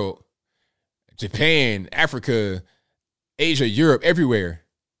world, Japan, Africa, Asia, Europe, everywhere.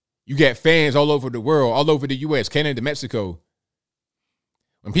 You got fans all over the world, all over the U.S., Canada, Mexico.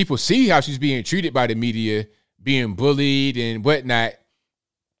 When people see how she's being treated by the media, being bullied and whatnot,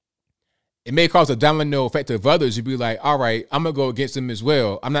 it may cause a domino effect of others to be like, all right, I'm going to go against them as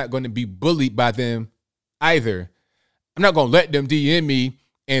well. I'm not going to be bullied by them either. I'm not going to let them DM me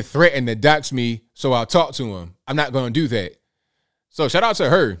and threaten to dox me, so I'll talk to them. I'm not going to do that. So shout out to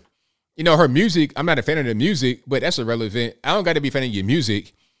her. Her music, I'm not a fan of the music, but that's irrelevant. I don't got to be a fan of your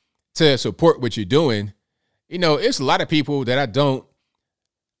music to support what you're doing. It's a lot of people that I don't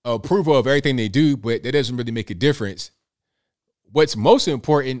approve of everything they do, but that doesn't really make a difference. What's most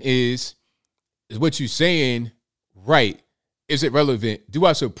important is what you're saying right. Is it relevant? Do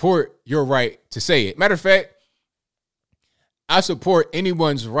I support your right to say it? Matter of fact, I support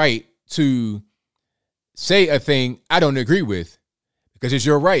anyone's right to say a thing I don't agree with, because it's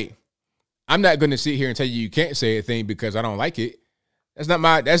your right. I'm not going to sit here and tell you can't say a thing because I don't like it.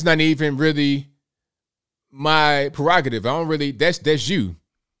 That's not even really my prerogative. That's you.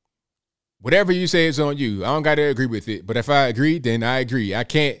 Whatever you say is on you. I don't got to agree with it. But if I agree, then I agree.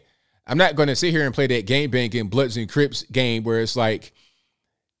 I'm not going to sit here and play that game banging Bloods and Crips game where it's like,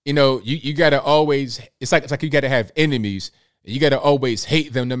 you got to always, it's like you got to have enemies. You got to always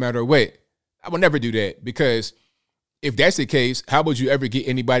hate them no matter what. I will never do that, because if that's the case, how would you ever get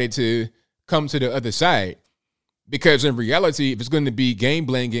anybody to come to the other side? Because in reality, if it's going to be game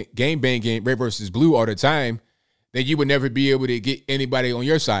banging, red versus blue all the time, then you would never be able to get anybody on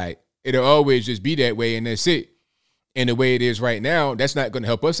your side. It'll always just be that way, and that's it. And the way it is right now, that's not going to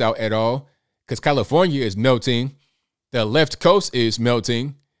help us out at all, because California is melting. The left coast is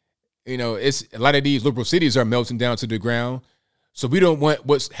melting. It's a lot of these liberal cities are melting down to the ground. So we don't want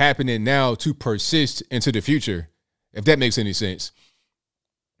what's happening now to persist into the future, if that makes any sense.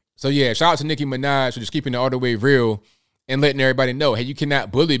 So yeah, shout out to Nicki Minaj for just keeping it all the way real and letting everybody know, hey, you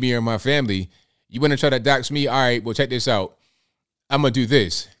cannot bully me or my family. You want to try to dox me? All right, well, check this out. I'm going to do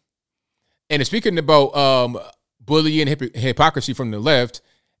this. And speaking about bullying and hypocrisy from the left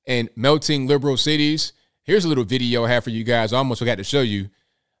and melting liberal cities, here's a little video I have for you guys. I almost forgot to show you.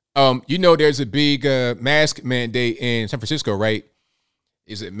 There's a big mask mandate in San Francisco, right?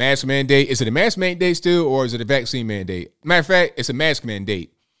 Is it mask mandate? Is it a mask mandate still, or is it a vaccine mandate? Matter of fact, it's a mask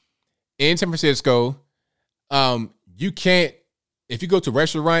mandate. In San Francisco, you can't, if you go to a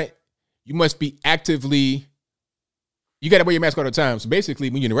restaurant, you must be actively, you got to wear your mask all the time. So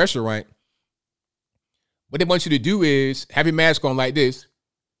basically, when you're in a restaurant, What they want you to do is have your mask on like this,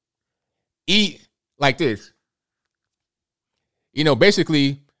 eat like this. You know,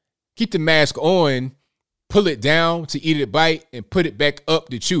 basically keep the mask on, pull it down to eat it, bite, and put it back up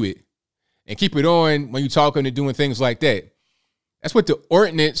to chew it. And keep it on when you're talking and doing things like that. That's what the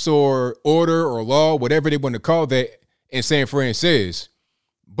ordinance or order or law, whatever they want to call that, in San Fran says.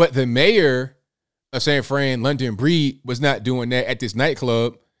 But the mayor of San Fran, London Breed, was not doing that at this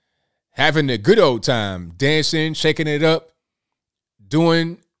nightclub, having a good old time, dancing, shaking it up,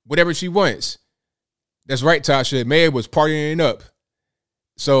 doing whatever she wants. That's right, Tasha. The mayor was partying up.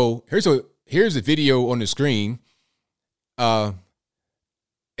 So here's a video on the screen.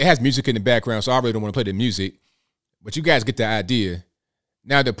 It has music in the background, so I really don't want to play the music. But you guys get the idea.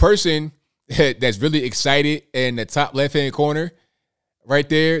 Now, the person that's really excited in the top left-hand corner, right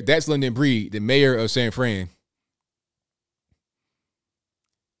there, that's London Breed, the mayor of San Fran.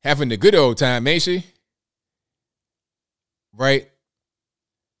 Having a good old time, ain't she? Right?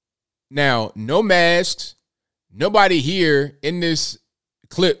 Now, no masks. Nobody here in this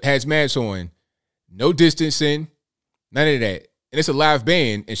clip has masks on. No distancing. None of that. And it's a live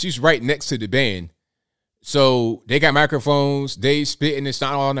band, and she's right next to the band. So they got microphones. They spitting and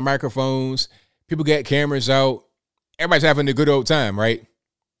snot on the microphones. People got cameras out. Everybody's having a good old time, right?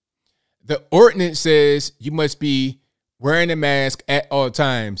 The ordinance says you must be wearing a mask at all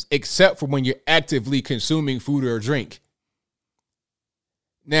times, except for when you're actively consuming food or drink.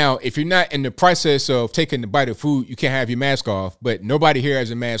 Now, if you're not in the process of taking the bite of food, you can't have your mask off, but nobody here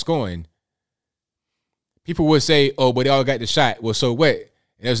has a mask on. People would say, oh, but they all got the shot. Well, so what?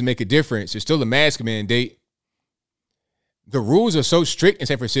 It doesn't make a difference. It's still a mask mandate. The rules are so strict in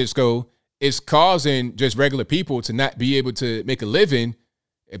San Francisco, it's causing just regular people to not be able to make a living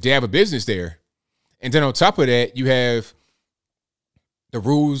if they have a business there. And then on top of that, you have the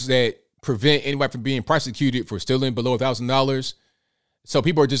rules that prevent anybody from being prosecuted for stealing below $1,000. So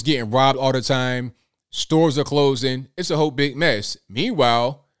people are just getting robbed all the time. Stores are closing. It's a whole big mess.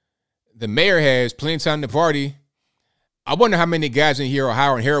 Meanwhile, the mayor has plenty of time to party. I wonder how many guys in here are high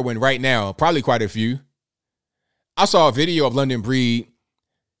on heroin right now. Probably quite a few. I saw a video of London Breed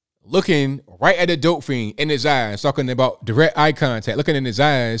looking right at the dope fiend in his eyes, talking about direct eye contact, looking in his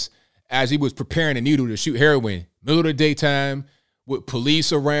eyes as he was preparing a needle to shoot heroin. Middle of the daytime, with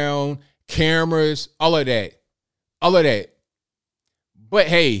police around, cameras, all of that. All of that. But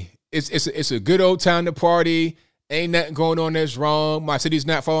hey, it's a good old time to party. Ain't nothing going on that's wrong. My city's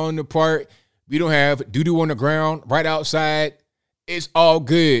not falling apart. We don't have doo-doo on the ground right outside. It's all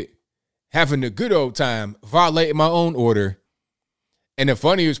good. Having a good old time, violating my own order. And the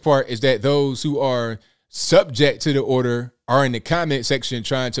funniest part is that those who are subject to the order are in the comment section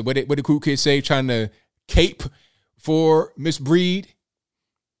trying to, what the cool kids say, trying to cape for Miss Breed.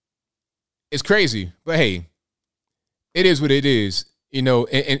 It's crazy. But hey, it is what it is. You know,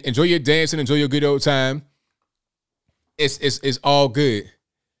 and enjoy your dance and enjoy your good old time. It's all good.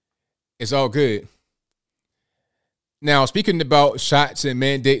 It's all good. Now, speaking about shots and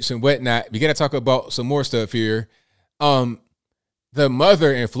mandates and whatnot, we got to talk about some more stuff here. The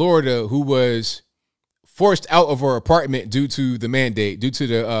mother in Florida who was forced out of her apartment due to the mandate, due to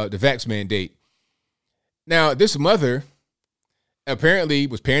the vax mandate. Now, this mother apparently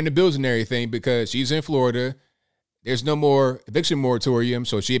was paying the bills and everything because she's in Florida. There's no more eviction moratorium,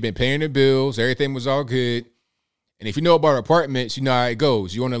 so she had been paying the bills. Everything was all good. And if you know about apartments, you know how it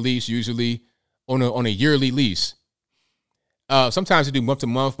goes. You're on a lease, usually on a yearly lease. Sometimes they do month to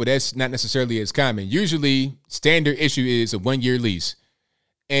month, but that's not necessarily as common. Usually, standard issue is a 1-year lease.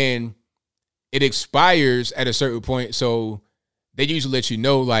 And it expires at a certain point, so they usually let you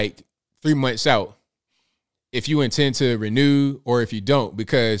know like 3 months out if you intend to renew or if you don't.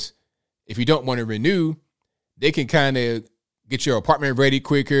 Because if you don't want to renew, they can kind of get your apartment ready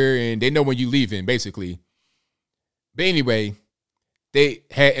quicker, and they know when you're leaving, basically. But anyway, they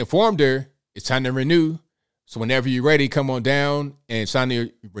had informed her it's time to renew. So whenever you're ready, come on down and sign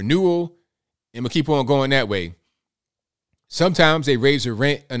the renewal, and we'll keep on going that way. Sometimes they raise the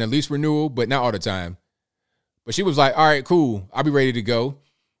rent on a lease renewal, but not all the time. But she was like, all right, cool. I'll be ready to go.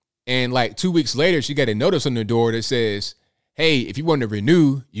 And like 2 weeks later, she got a notice on the door that says, hey, if you want to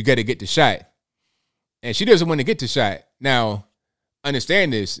renew, you got to get the shot. And she doesn't want to get the shot. Now,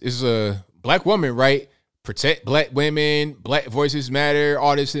 understand this. This is a black woman, right? Protect black women, black voices matter,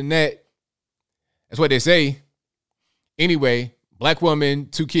 all this and that. That's what they say. Anyway, black woman,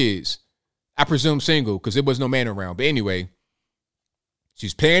 2 kids. I presume single because there was no man around. But anyway,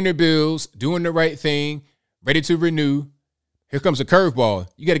 she's paying her bills, doing the right thing, ready to renew. Here comes a curveball.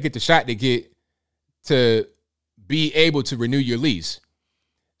 You got to get the shot to be able to renew your lease.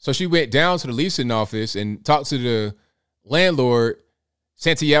 So she went down to the leasing office and talked to the landlord,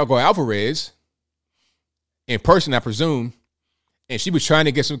 Santiago Alvarez, in person, I presume. And she was trying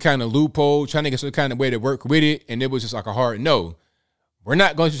to get some kind of loophole, trying to get some kind of way to work with it. And it was just like a hard no. We're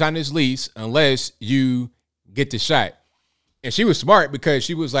not going to sign this lease unless you get the shot. And she was smart because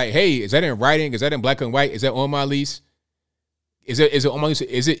she was like, hey, is that in writing? Is that in black and white? Is that on my lease? Is it on my lease?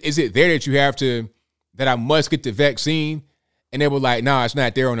 Is it there that you have to, that I must get the vaccine? And they were like, nah, it's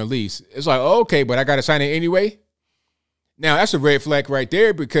not there on the lease. It's like, oh, okay, but I got to sign it anyway. Now, that's a red flag right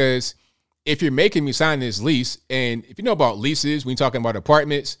there, because if you're making me sign this lease, and if you know about leases, when you're talking about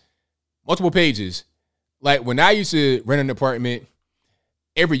apartments, multiple pages. Like when I used to rent an apartment,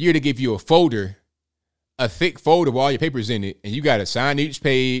 every year they give you a folder, a thick folder with all your papers in it, and you got to sign each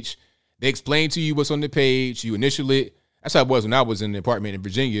page. They explain to you what's on the page. You initial it. That's how it was when I was in the apartment in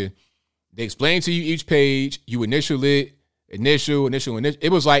Virginia. They explain to you each page. You initial it. Initial.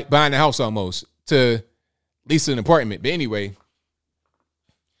 It was like buying a house almost to lease an apartment. But anyway,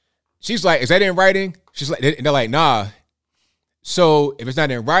 she's like, is that in writing? She's like, and they're like, nah. So if it's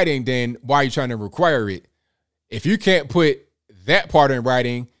not in writing, then why are you trying to require it? If you can't put that part in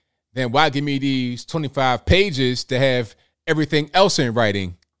writing, then why give me these 25 pages to have everything else in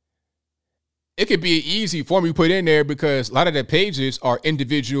writing? It could be an easy form you put in there, because a lot of the pages are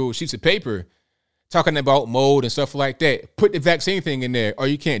individual sheets of paper talking about mold and stuff like that. Put the vaccine thing in there, or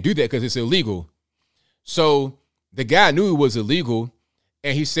you can't do that because it's illegal. So the guy knew it was illegal,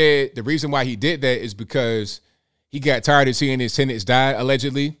 and he said the reason why he did that is because he got tired of seeing his tenants die,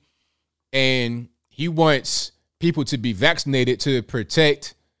 allegedly, and he wants people to be vaccinated to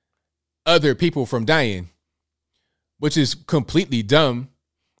protect other people from dying, which is completely dumb.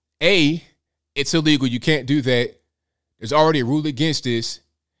 It's illegal. You can't do that. There's already a rule against this.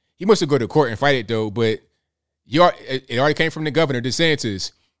 He must have go to court and fight it, though, but it already came from the governor,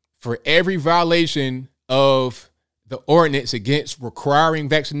 DeSantis. For every violation of the ordinance against requiring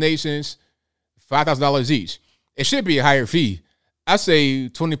vaccinations, $5,000 each. It should be a higher fee. I say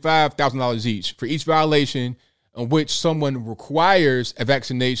 $25,000 each for each violation on which someone requires a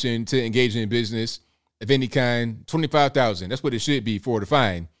vaccination to engage in business of any kind. $25,000. That's what it should be for the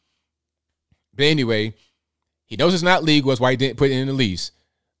fine. But anyway, he knows it's not legal. That's why he didn't put it in the lease.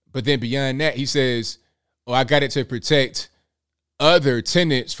 But then beyond that, he says, oh, I got it to protect other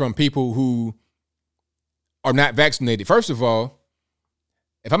tenants from people who are not vaccinated. First of all,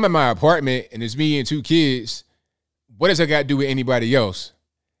 if I'm in my apartment and it's me and two kids, what does that got to do with anybody else?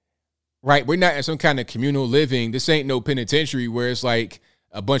 Right? We're not in some kind of communal living. This ain't no penitentiary where it's like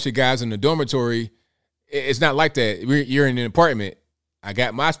a bunch of guys in the dormitory. It's not like that. You're in an apartment. I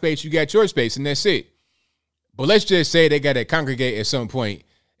got my space, you got your space, and that's it. But let's just say they got to congregate at some point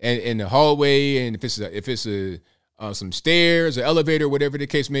in the hallway, and if it's some stairs or elevator, whatever the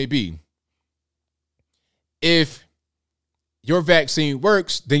case may be. If your vaccine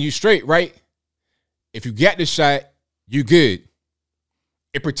works, then you straight, right? If you got the shot, you good.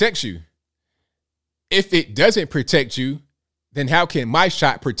 It protects you. If it doesn't protect you, then how can my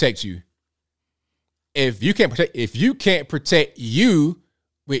shot protect you? If you can't protect you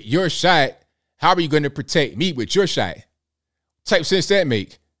with your shot, how are you going to protect me with your shot? What type of sense that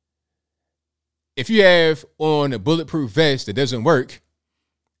make? If you have on a bulletproof vest that doesn't work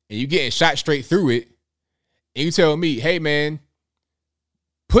and you getting shot straight through it, and you tell me, hey man,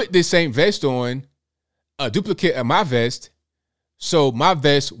 put this same vest on, a duplicate of my vest, so my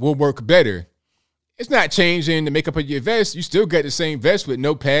vest will work better. It's not changing the makeup of your vest. You still got the same vest with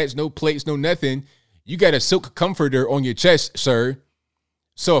no pads, no plates, no nothing. You got a silk comforter on your chest, sir.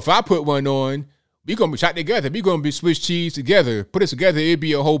 So if I put one on, we're going to be shot together. We're going to be Swiss cheese together. Put it together, it'd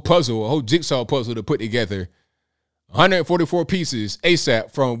be a whole puzzle, a whole jigsaw puzzle to put together. 144 pieces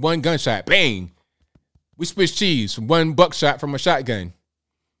ASAP from one gunshot. Bang. We Swiss cheese from one buckshot from a shotgun.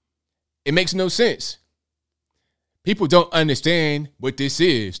 It makes no sense. People don't understand what this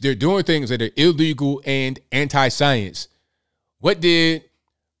is. They're doing things that are illegal and anti-science. What did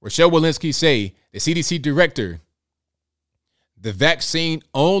Rochelle Walensky say, the CDC director? The vaccine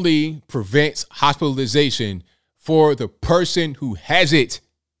only prevents hospitalization for the person who has it.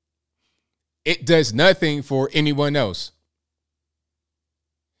 It does nothing for anyone else.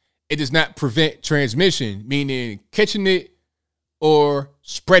 It does not prevent transmission, meaning catching it or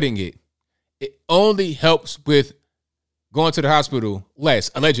spreading it. It only helps with going to the hospital less,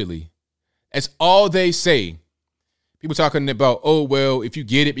 allegedly. That's all they say. People talking about, oh, well, if you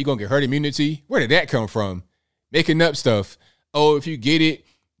get it, you're going to get herd immunity. Where did that come from? Making up stuff. Oh, if you get it,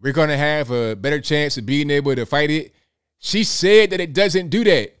 we're going to have a better chance of being able to fight it. She said that it doesn't do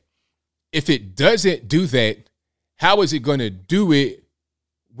that. If it doesn't do that, how is it going to do it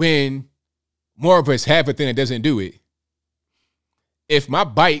when more of us have a thing that doesn't do it. If my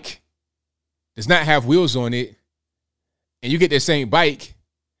bike does not have wheels on it and you get the same bike,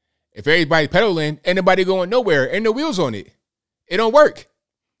 if everybody's pedaling, ain't nobody going nowhere, ain't no wheels on it. It don't work.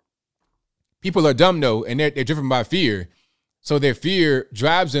 People are dumb though, and they're driven by fear. So their fear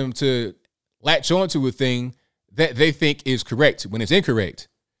drives them to latch onto a thing that they think is correct when it's incorrect.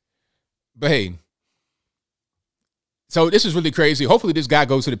 But hey, so this is really crazy. Hopefully this guy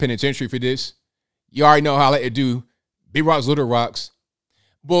goes to the penitentiary for this. You already know how I like to do. Big rocks, little rocks.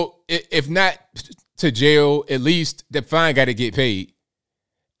 Well, if not to jail, at least the fine got to get paid.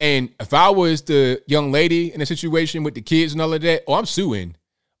 And if I was the young lady in a situation with the kids and all of that, I'm suing.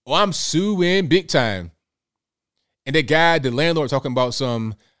 I'm suing big time. And that guy, the landlord, talking about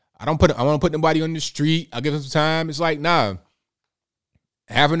I want to put nobody on the street. I'll give them some time. It's like, nah.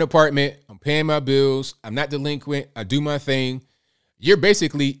 I have an apartment. I'm paying my bills. I'm not delinquent. I do my thing. You're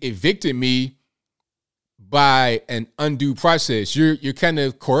basically evicting me by an undue process. You're kind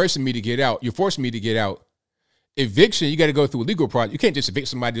of coercing me to get out. You're forcing me to get out. Eviction, you got to go through a legal process. You can't just evict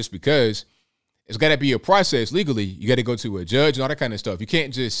somebody just because. It's got to be a process legally. You got to go to a judge and all that kind of stuff. You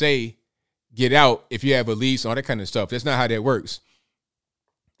can't just say get out if you have a lease and all that kind of stuff. That's not how that works.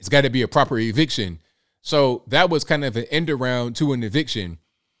 It's got to be a proper eviction. So that was kind of an end around to an eviction.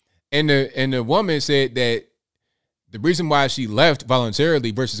 And the woman said that the reason why she left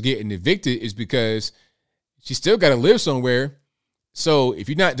voluntarily versus getting evicted is because she still got to live somewhere. So if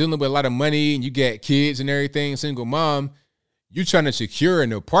you're not dealing with a lot of money and you got kids and everything, single mom, you're trying to secure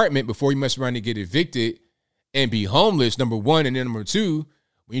an apartment before you mess around and get evicted and be homeless, number one. And then number two,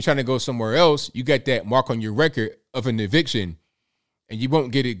 when you're trying to go somewhere else, you got that mark on your record of an eviction, and you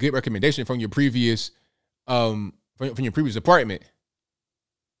won't get a good recommendation from your previous from your previous apartment.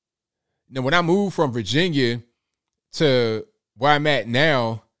 Now, when I moved from Virginia to where I'm at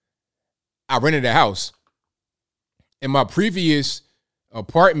now, I rented a house. In my previous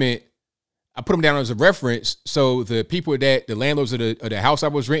apartment, I put them down as a reference, so the people the landlords of the house I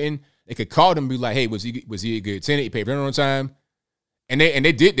was renting, they could call them and be like, "Hey, was he a good tenant? He paid rent on time?" And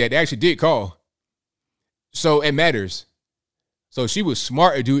they did that. They actually did call. So it matters. So she was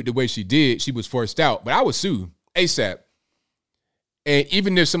smart to do it the way she did. She was forced out, but I would sue ASAP. And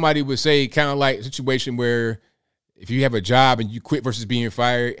even if somebody would say kind of like a situation where if you have a job and you quit versus being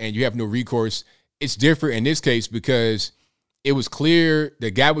fired and you have no recourse, it's different in this case because it was clear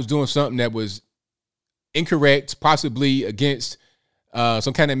the guy was doing something that was incorrect, possibly against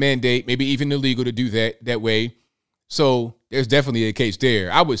some kind of mandate, maybe even illegal to do that way. So there's definitely a case there.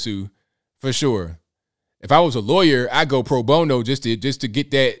 I would sue for sure. If I was a lawyer, I'd go pro bono just to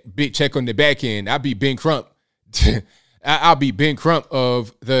get that big check on the back end. I'd be Ben Crump. I'll be Ben Crump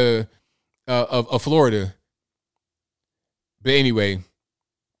of of Florida. But anyway,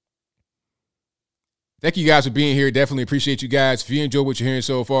 thank you guys for being here. Definitely appreciate you guys. If you enjoy what you're hearing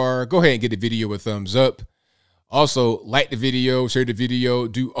so far, go ahead and give the video a thumbs up. Also, like the video, share the video,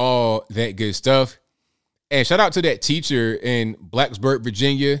 do all that good stuff. And shout out to that teacher in Blacksburg,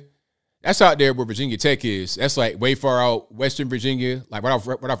 Virginia. That's out there where Virginia Tech is. That's like way far out, Western Virginia, like right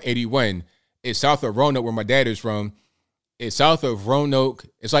off 81. It's south of Roanoke, where my dad is from. It's south of Roanoke.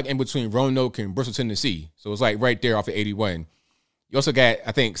 It's like in between Roanoke and Bristol, Tennessee. So it's like right there off of 81. You also got,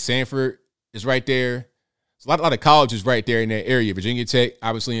 I think, Sanford is right there. It's a lot of colleges right there in that area. Virginia Tech,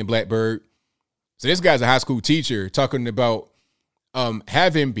 obviously in Blacksburg. So this guy's a high school teacher talking about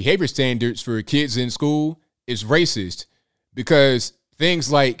having behavior standards for kids in school is racist because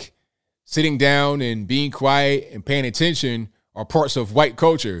things like sitting down and being quiet and paying attention are parts of white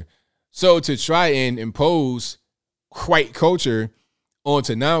culture. So to try and impose white culture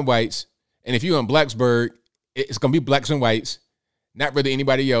onto non-whites, and if you're in Blacksburg, it's going to be blacks and whites, not really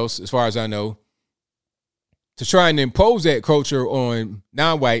anybody else, as far as I know. To try and impose that culture on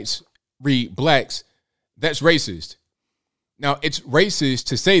non-whites, read blacks, that's racist. Now, it's racist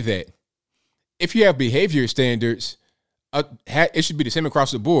to say that. If you have behavior standards, it should be the same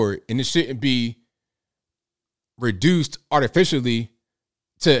across the board, and it shouldn't be reduced artificially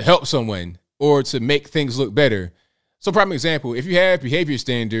to help someone or to make things look better. So, prime example, if you have behavior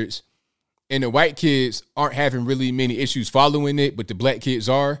standards and the white kids aren't having really many issues following it, but the black kids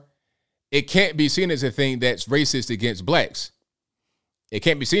are, it can't be seen as a thing that's racist against blacks. It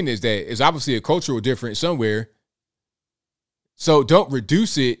can't be seen as that. It's obviously a cultural difference somewhere. So don't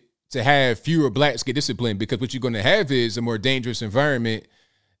reduce it to have fewer blacks get disciplined, because what you're going to have is a more dangerous environment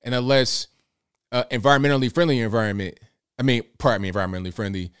and a less environmentally friendly environment. Environmentally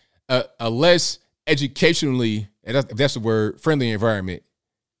friendly, a less educationally, if that's the word, friendly environment.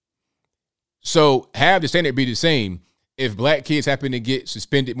 So have the standard be the same. If black kids happen to get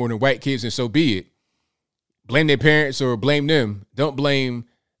suspended more than white kids, then so be it. Blame their parents or blame them. Don't blame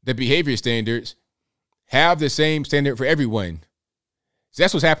the behavior standards. Have the same standard for everyone. So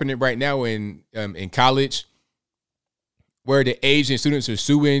that's what's happening right now in college, where the Asian students are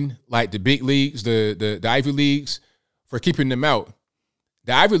suing like the big leagues, the Ivy Leagues, for keeping them out.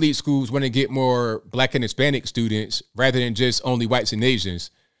 The Ivy League schools want to get more black and Hispanic students rather than just only whites and Asians.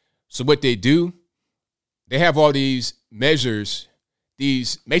 So what they do, they have all these measures,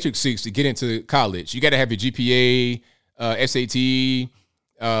 these matrices to get into college. You got to have your GPA, SAT,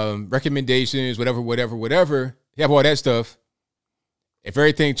 recommendations, whatever. You have all that stuff. If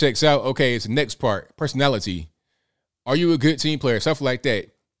everything checks out, okay, it's the next part, personality. Are you a good team player? Stuff like that.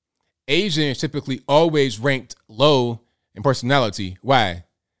 Asians typically always ranked low in personality. Why?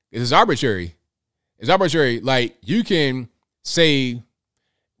 It's arbitrary. It's arbitrary. Like, you can say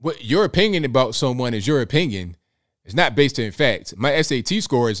what your opinion about someone is your opinion. It's not based in fact. My SAT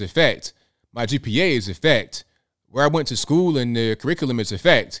score is a fact. My GPA is a fact. Where I went to school and the curriculum is a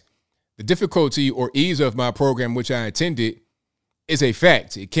fact. The difficulty or ease of my program, which I attended, is a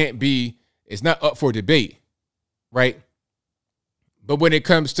fact. It can't be, it's not up for debate, right? But when it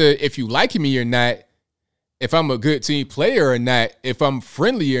comes to if you like me or not, if I'm a good team player or not, if I'm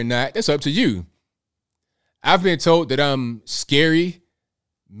friendly or not, that's up to you. I've been told that I'm scary,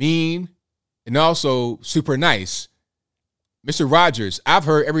 mean, and also super nice. Mr. Rogers, I've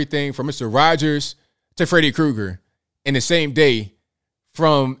heard everything from Mr. Rogers to Freddy Krueger in the same day,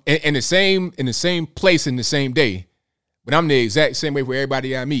 from in the same place in the same day. But I'm the exact same way for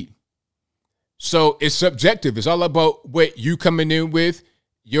everybody I meet. So it's subjective. It's all about what you coming in with,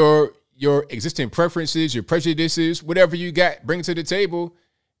 your existing preferences, your prejudices, whatever you got, bring to the table.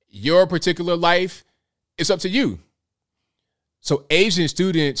 Your particular life, it's up to you. So Asian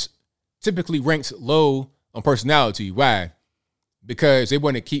students typically ranks low on personality. Why? Because they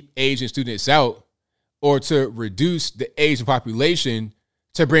want to keep Asian students out or to reduce the Asian population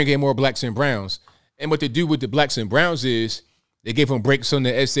to bring in more blacks and browns. And what they do with the blacks and browns is they give them breaks on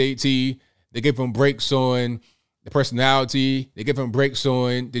the SAT. They give them breaks on the personality. They give them breaks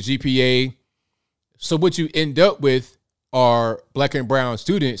on the GPA. So what you end up with are black and brown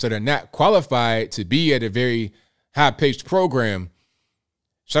students that are not qualified to be at a very high-paced program.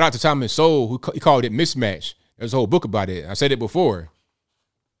 Shout out to Thomas Sowell, who he called it mismatch. There's a whole book about it. I said it before.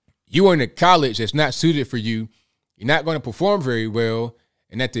 You are in a college that's not suited for you. You're not going to perform very well.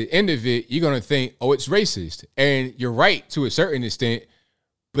 And at the end of it, you're going to think, oh, it's racist. And you're right to a certain extent,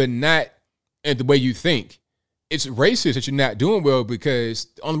 but not in the way you think. It's racist that you're not doing well because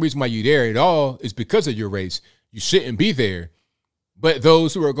the only reason why you're there at all is because of your race. You shouldn't be there. But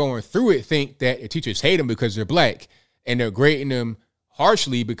those who are going through it think that the teachers hate them because they're black, and they're grading them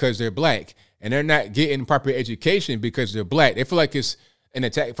harshly because they're black, and they're not getting proper education because they're black. They feel like it's an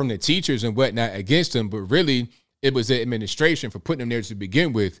attack from the teachers and whatnot against them, but really it was the administration for putting them there to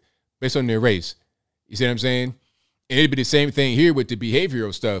begin with based on their race. You see what I'm saying? And it'd be the same thing here with the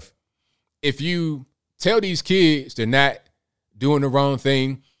behavioral stuff. If you tell these kids they're not doing the wrong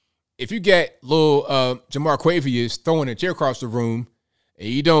thing, if you get little Jamar Quavius throwing a chair across the room and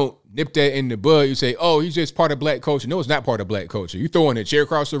you don't nip that in the bud, you say, oh, he's just part of black culture. No, it's not part of black culture. You throwing a chair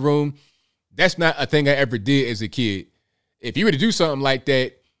across the room, that's not a thing I ever did as a kid. If you were to do something like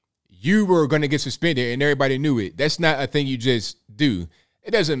that, you were going to get suspended and everybody knew it. That's not a thing you just do.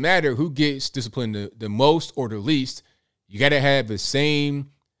 It doesn't matter who gets disciplined the most or the least. You got to have the same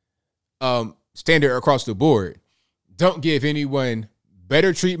standard across the board. Don't give anyone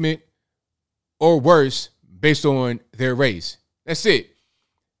better treatment or worse based on their race. That's it.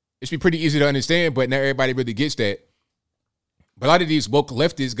 It should be pretty easy to understand, but not everybody really gets that. But a lot of these woke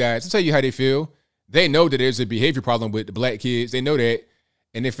leftist guys, I'll tell you how they feel. They know that there's a behavior problem with the black kids. They know that.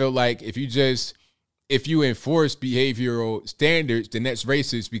 And they feel like if you enforce behavioral standards, then that's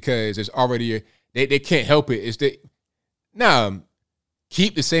racist because there's already they can't help it.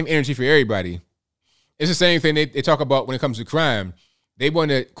 Keep the same energy for everybody. It's the same thing they talk about when it comes to crime. They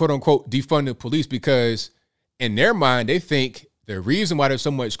want to, quote unquote, defund the police because in their mind, they think the reason why there's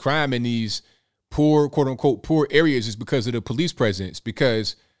so much crime in these poor, quote unquote, poor areas is because of the police presence.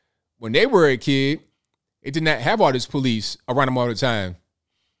 Because when they were a kid, they did not have all this police around them all the time.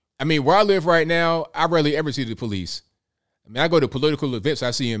 I mean, where I live right now, I rarely ever see the police. I mean, I go to political events, I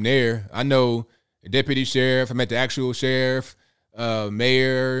see them there. I know the deputy sheriff, I met the actual sheriff,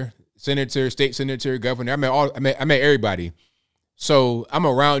 mayor, senator, state senator, governor. I met everybody. So I'm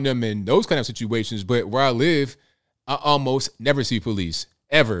around them in those kind of situations. But where I live, I almost never see police,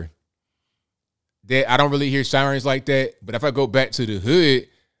 ever. I don't really hear sirens like that. But if I go back to the hood,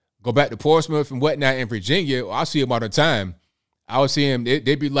 Go back to Portsmouth and whatnot in Virginia, I see them all the time. I would see them,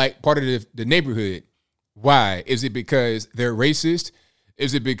 they'd be like part of the neighborhood. Why? Is it because they're racist?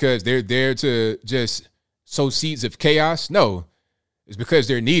 Is it because they're there to just sow seeds of chaos? No, it's because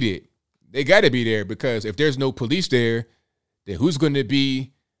they're needed. They got to be there, because if there's no police there, then who's going to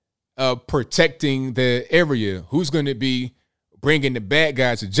be protecting the area? Who's going to be bringing the bad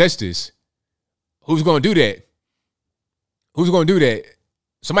guys to justice? Who's going to do that? Who's going to do that?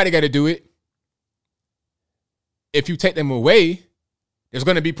 Somebody got to do it. If you take them away, there's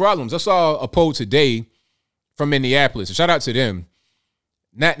going to be problems. I saw a poll today from Minneapolis. Shout out to them.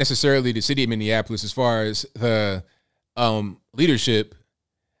 Not necessarily the city of Minneapolis as far as the leadership.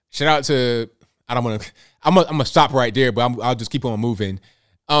 Shout out to, I'm gonna stop right there, but I'll just keep on moving.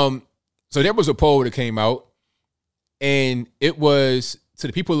 So there was a poll that came out, and it was to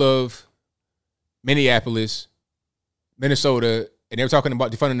the people of Minneapolis, Minnesota, and they were talking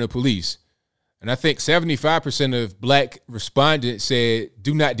about defunding the police. And I think 75% of black respondents said,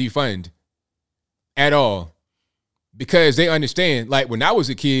 do not defund at all. Because they understand, like when I was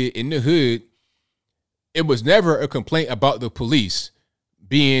a kid in the hood, it was never a complaint about the police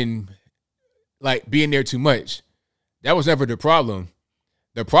being there too much. That was never the problem.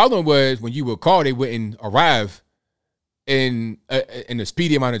 The problem was when you would call, they wouldn't arrive in a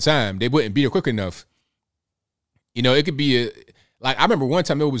speedy amount of time. They wouldn't be there quick enough. You know, it could be I remember one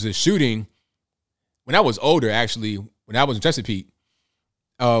time there was a shooting when I was older, actually, when I was in Chesapeake.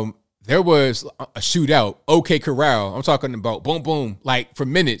 There was a shootout, OK Corral. I'm talking about boom, boom, like for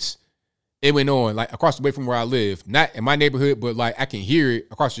minutes. It went on, like across the way from where I live. Not in my neighborhood, but like I can hear it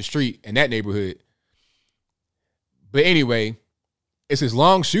across the street in that neighborhood. But anyway, it's this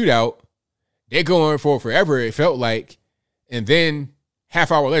long shootout. They're going for forever, it felt like. And then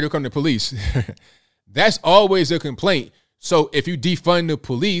half hour later come the police. That's always a complaint. So if you defund the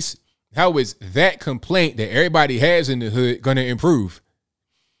police, how is that complaint that everybody has in the hood going to improve?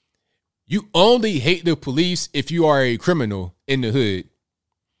 You only hate the police if you are a criminal in the hood.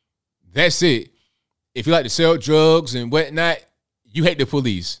 That's it. If you like to sell drugs and whatnot, you hate the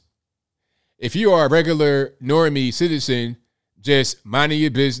police. If you are a regular normie citizen, just minding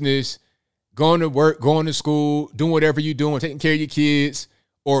your business, going to work, going to school, doing whatever you're doing, taking care of your kids,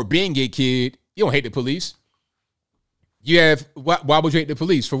 or being a kid, you don't hate the police. Why would you hate the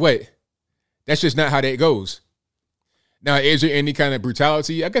police? For what? That's just not how that goes. Now, is there any kind of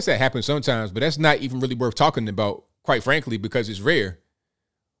brutality? I guess that happens sometimes, but that's not even really worth talking about, quite frankly, because it's rare.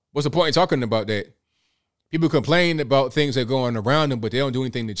 What's the point in talking about that? People complain about things that are going around them, but they don't do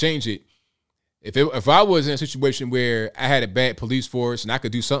anything to change it. If I was in a situation where I had a bad police force and I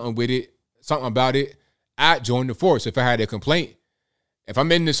could do something with it, something about it, I'd join the force if I had a complaint. If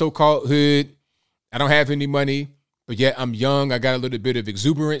I'm in the so-called hood, I don't have any money, but yet I'm young, I got a little bit of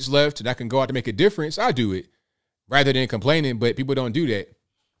exuberance left, and I can go out to make a difference, I'll do it. Rather than complaining, but people don't do that.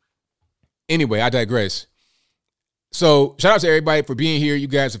 Anyway, I digress. So shout out to everybody for being here. You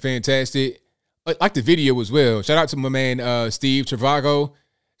guys are fantastic. I like the video as well. Shout out to my man, Steve Travago.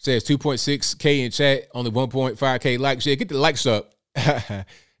 Says 2.6K in chat, only 1.5K likes. Yeah, get the likes up. Get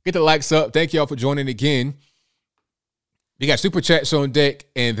the likes up. Thank y'all for joining again. We got super chats on deck,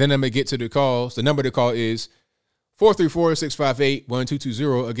 and then I'm going to get to the calls. The number to call is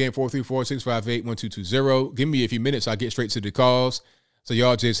 434-658-1220. Again, 434-658-1220. Give me a few minutes. I'll get straight to the calls. So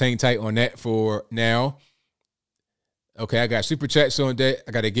y'all just hang tight on that for now. Okay, I got super chats on deck.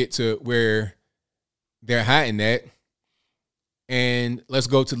 I got to get to where they're hiding at. And let's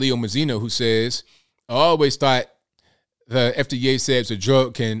go to Leo Mazzino, who says, I always thought the FDA says a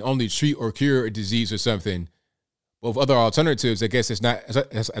drug can only treat or cure a disease or something. Well, with other alternatives, I guess it's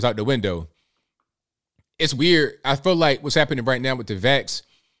out the window. It's weird. I feel like what's happening right now with the vax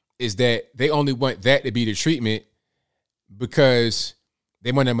is that they only want that to be the treatment because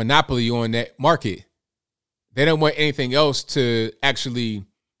they want a monopoly on that market. They don't want anything else to actually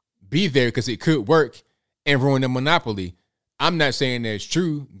be there because it could work and ruin the monopoly. I'm not saying that's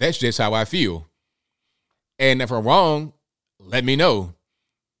true. That's just how I feel. And if I'm wrong, let me know.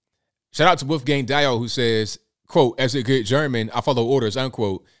 Shout out to Wolfgang Dial, who says, quote, as a good German, I follow orders,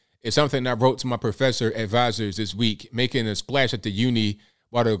 unquote. It's something I wrote to my professor advisors this week, making a splash at the uni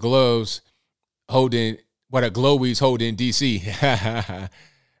while the glowies hold in DC.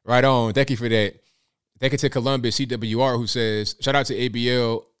 Right on. Thank you for that. Thank you to Columbus CWR, who says, shout out to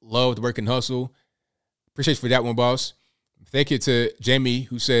ABL, love the work and hustle. Appreciate you for that one, boss. Thank you to Jamie,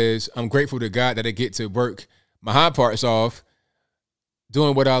 who says, I'm grateful to God that I get to work my hard parts off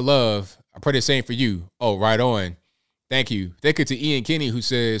doing what I love. I pray the same for you. Oh, right on. Thank you. Thank you to Ian Kinney, who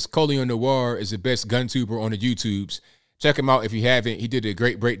says, Colion Noir is the best gun tuber on the YouTubes. Check him out if you haven't. He did a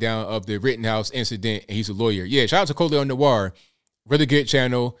great breakdown of the Rittenhouse incident, and he's a lawyer. Yeah, shout out to Corleone Noir. Really good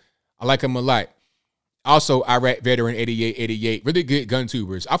channel. I like him a lot. Also, Iraq Veteran 8888. Really good gun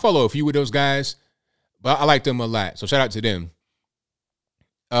tubers. I follow a few of those guys, but I like them a lot. So shout out to them.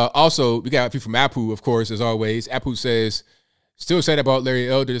 Also, we got a few from Apu, of course, as always. Apu says, still sad about Larry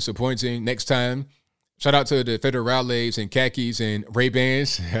Elder, disappointing. Next time. Shout out to the Federales and khakis and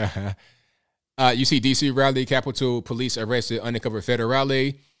Ray-Bans. You see DC Raleigh, Capitol Police arrested undercover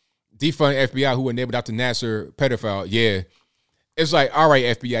Federale. Defund FBI who enabled Dr. Nasser pedophile. Yeah. It's like, all right,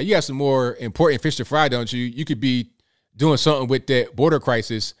 FBI, you got some more important fish to fry, don't you? You could be doing something with that border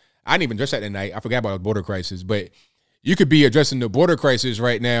crisis. I didn't even address that tonight. I forgot about the border crisis. But you could be addressing the border crisis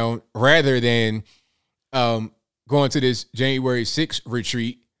right now rather than going to this January 6th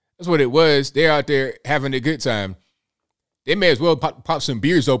retreat. That's what it was. They're out there having a good time. They may as well pop some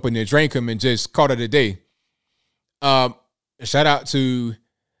beers open and drink them and just call it a day. Shout out to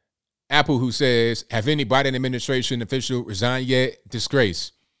Apple, who says, have any Biden administration official resigned yet?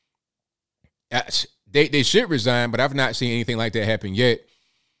 Disgrace. They should resign, but I've not seen anything like that happen yet.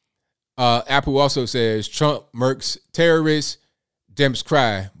 Apple also says, Trump murks terrorists, Dems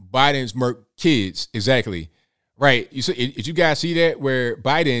cry. Biden's murk kids. Exactly. Right. Did you guys see that where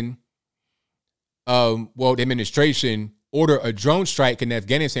Biden, the administration ordered a drone strike in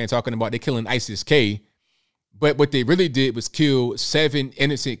Afghanistan talking about they're killing ISIS-K. But what they really did was kill 7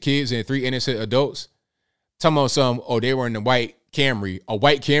 innocent kids and 3 innocent adults. Talking about they were in a white Camry. A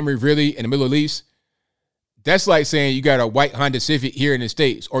white Camry, really, in the Middle East? That's like saying you got a white Honda Civic here in the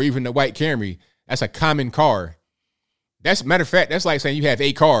States, or even a white Camry. That's a common car. Matter of fact, that's like saying you have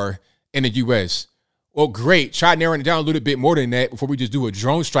a car in the U.S. Well, great. Try narrowing it down a little bit more than that before we just do a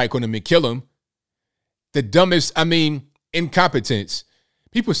drone strike on them and kill them. The dumbest, incompetence.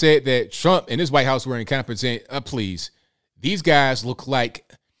 People said that Trump and his White House were incompetent. Please. These guys look like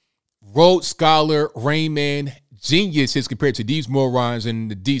Rhodes Scholar, Rain Man, geniuses compared to these morons in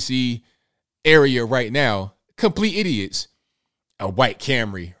the D.C. area right now. Complete idiots. A white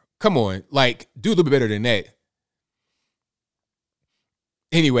Camry. Come on. Do a little bit better than that.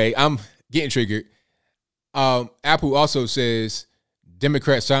 Anyway, I'm getting triggered. Apple also says,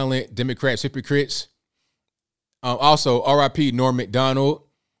 Democrats silent, Democrats hypocrites. Also, R.I.P. Norm Macdonald,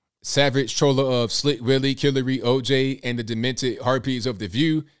 savage troller of Slick Willie, Hillary, OJ, and the demented harpies of The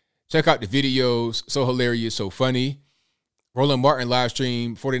View. Check out the videos. So hilarious, so funny. Roland Martin live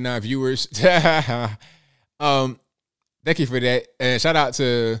stream, 49 viewers. Thank you for that. And shout out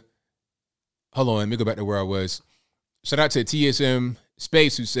to, hold on, let me go back to where I was. Shout out to TSM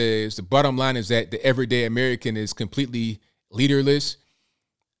Space, who says, the bottom line is that the everyday American is completely leaderless.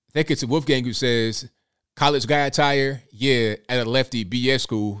 Thank you to Wolfgang, who says, college guy attire, yeah, at a lefty BS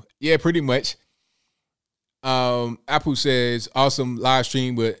school. Yeah, pretty much. Apple says, awesome live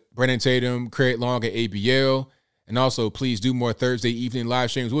stream with Brennan Tatum, Craig Long at ABL. And also, please do more Thursday evening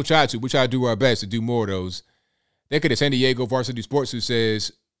live streams. We'll try to do our best to do more of those. Thank you to San Diego Varsity Sports, who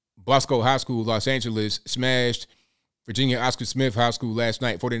says, Bosco High School, Los Angeles, smashed Virginia Oscar Smith High School last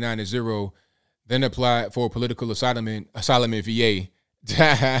night, 49-0. Then applied for political asylum in VA.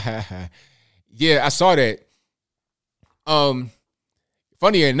 Yeah, I saw that.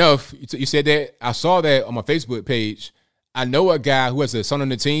 Funny enough, you said that. I saw that on my Facebook page. I know a guy who has a son on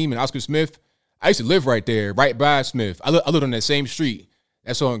the team, and Oscar Smith. I used to live right there, right by Smith. I lived on that same street.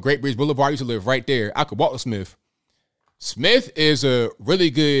 That's on Great Bridge Boulevard. I used to live right there. I could walk to Smith. Smith is a really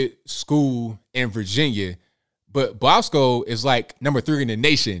good school in Virginia, but Bosco is like number 3 in the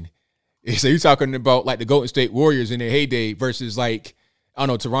nation. So you're talking about like the Golden State Warriors in their heyday versus like, I don't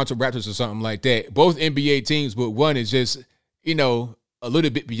know, Toronto Raptors or something like that. Both NBA teams, but one is just, a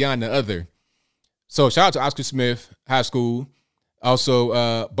little bit beyond the other. So shout out to Oscar Smith High School.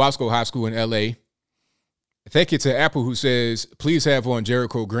 Also, Bosco High School in L.A. Thank you to Apple, who says, please have on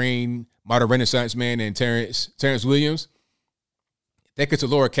Jericho Green, Modern Renaissance Man, and Terrence Williams. Thank you to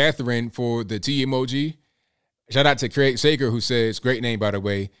Laura Catherine for the T emoji. Shout out to Craig Sager, who says, great name, by the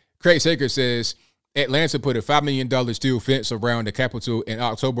way. Craig Sager says, Atlanta put a $5 million steel fence around the Capitol in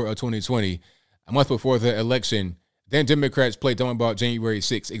October of 2020, a month before the election. Then Democrats played dumb about January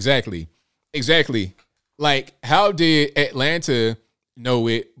 6th. Exactly. Like, how did Atlanta know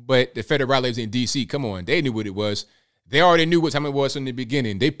it, but the federales in D.C., come on, they knew what it was. They already knew what time it was from the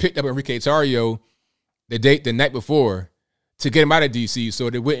beginning. They picked up Enrique Tarrio the night before to get him out of D.C. so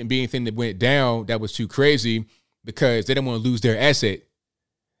there wouldn't be anything that went down that was too crazy because they didn't want to lose their asset.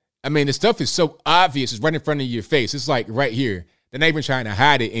 The stuff is so obvious. It's right in front of your face. It's like right here. They're not even trying to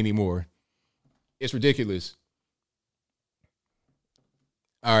hide it anymore. It's ridiculous.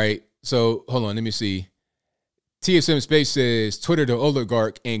 All right. So hold on. Let me see. TSM Space says Twitter the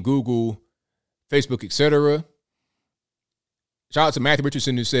oligarch and Google, Facebook, etc. Shout out to Matthew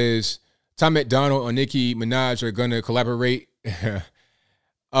Richardson who says Tom McDonald and Nicki Minaj are gonna collaborate.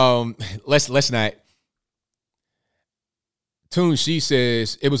 Let's not. Toon She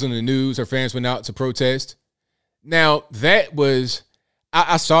says it was on the news. Her fans went out to protest. Now that was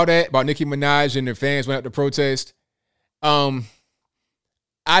I saw that about Nicki Minaj and her fans went out to protest. I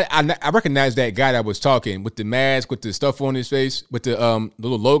recognize that guy that was talking with the mask, with the stuff on his face, with the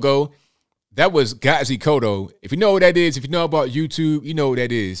little logo. That was Gazi Kodo. If you know what that is, if you know about YouTube, you know what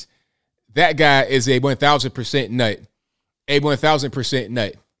that is. That guy is a 1,000% nut. A 1,000%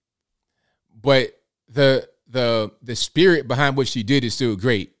 nut. But the spirit behind what she did is still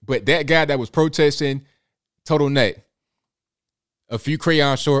great. But that guy that was protesting, total nut. A few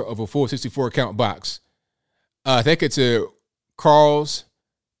crayons short of a full 64 count box. Thank you to Carl's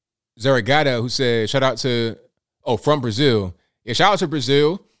Zaragata who said, shout out to, from Brazil. Yeah, shout out to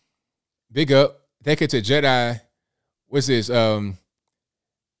Brazil. Big up. Thank you to Jedi. What's this?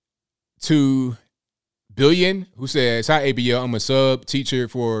 2 billion who says, hi ABL, I'm a sub teacher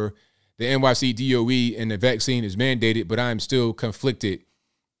for the NYC DOE and the vaccine is mandated, but I'm still conflicted.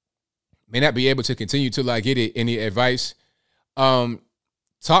 May not be able to continue till I get it. Any advice?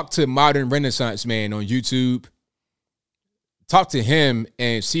 Talk to Modern Renaissance Man on YouTube. Talk to him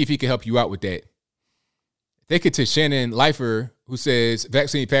and see if he can help you out with that. Thank you to Shannon Leifer, who says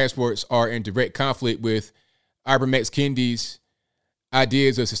vaccine passports are in direct conflict with Ivermectin Kendi's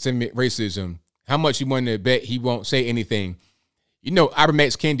ideas of systemic racism. How much you want to bet he won't say anything? You know,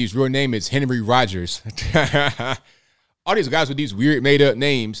 Ivermectin Kendi's real name is Henry Rogers. All these guys with these weird made up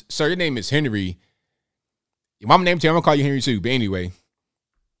names. Sir, your name is Henry. Your mama named you, I'm going to call you Henry too. But anyway.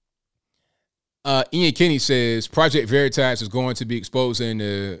 Ian Kinney says Project Veritas is going to be exposing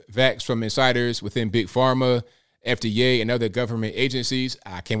the vax from insiders within Big Pharma, FDA, and other government agencies.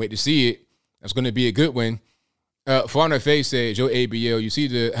 I can't wait to see it. That's going to be a good one. Fauna Faye said, Joe ABL, you see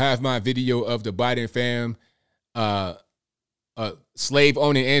the Hive Mind video of the Biden fam slave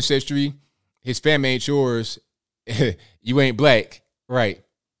owning ancestry? His fam ain't yours. You ain't black. Right.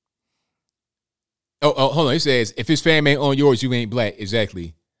 Oh, hold on. He says, if his fam ain't on yours, you ain't black.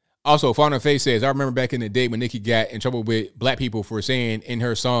 Exactly. Also, Fauna Faye says, I remember back in the day when Nicki got in trouble with black people for saying in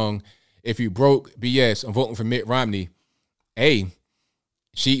her song, if you broke BS, I'm voting for Mitt Romney. Hey,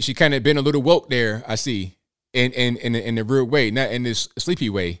 she kind of been a little woke there, I see, in the real way, not in this sleepy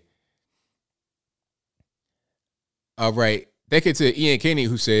way. All right. Thank you to Ian Kinney,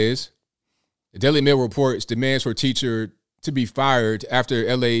 who says, the Daily Mail reports demands for teacher to be fired after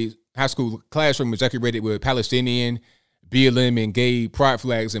LA high school classroom was decorated with Palestinian, BLM, and gay pride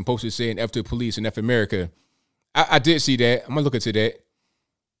flags and posters saying F to police and F America. I did see that. I'm going to look into that.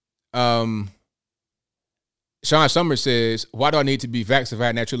 Sean Summers says, why do I need to be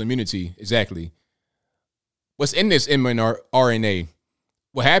vaccinated natural immunity? Exactly. What's in this mRNA?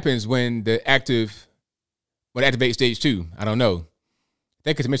 What happens when the activate stage 2? I don't know.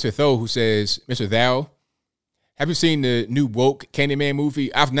 Thank you to Mr. Tho, who says, Mr. Thou, have you seen the new woke Candyman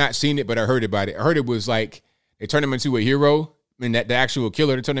movie? I've not seen it, but I heard about it. I heard it was like they turned him into a hero. I mean, that the actual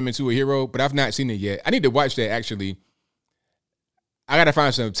killer, they turned him into a hero, but I've not seen it yet. I need to watch that, actually. I got to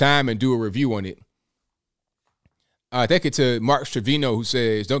find some time and do a review on it. Thank you to Mark Stravino, who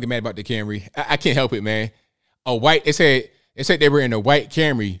says, don't get mad about the Camry. I can't help it, man. It said they were in a white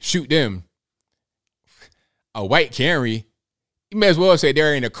Camry. Shoot them. A white Camry? You may as well say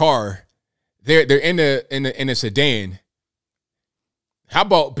they're in a car. They're in a sedan. How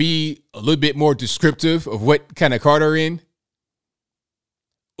about be a little bit more descriptive of what kind of car they're in?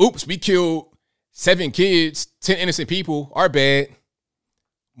 Oops, we killed 7 kids, 10 innocent people. Our bad.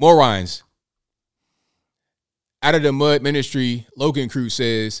 Morons. Out of the Mud Ministry, Logan Cruz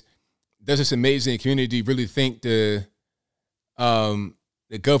says, does this amazing community really think the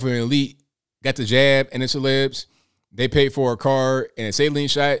government elite got the jab and the celebs? They paid for a car and a saline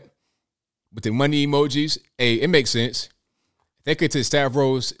shot with the money emojis. Hey, it makes sense. Thank you to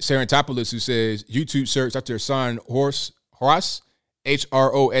Stavros Serentopoulos, who says, YouTube search Dr. Son Horace, Hross,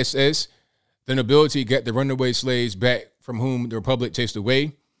 the nobility got the runaway slaves back from whom the Republic chased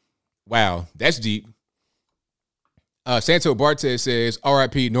away. Wow, that's deep. Santo Bartes says,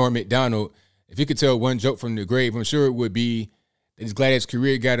 R.I.P. Norm MacDonald. If you could tell one joke from the grave, I'm sure it would be that he's glad his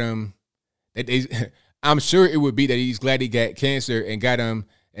career got him. I'm sure it would be that he's glad he got cancer and got him,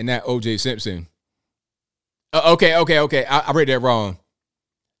 and not O.J. Simpson. Okay. I read that wrong.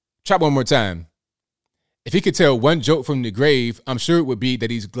 Try one more time. If he could tell one joke from the grave, I'm sure it would be that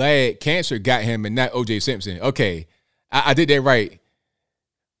he's glad cancer got him and not O.J. Simpson. Okay, I did that right.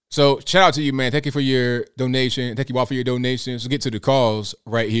 So shout out to you, man. Thank you for your donation. Thank you all for your donations. Let's get to the calls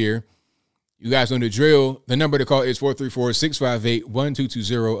right here. You guys know the drill. The number to call is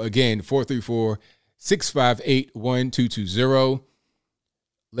 434-658-1220. Again, 434-658-1220.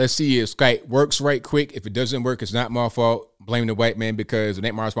 Let's see if Skype works right quick. If it doesn't work, it's not my fault. Blame the white man because it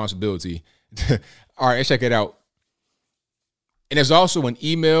ain't my responsibility. All right, let's check it out. And there's also an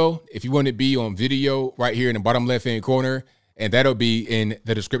email if you want to be on video right here in the bottom left-hand corner, and that'll be in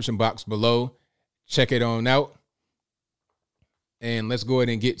the description box below. Check it on out. And let's go ahead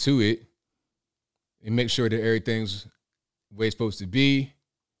and get to it and make sure that everything's the way it's supposed to be.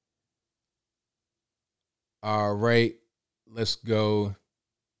 All right, let's go.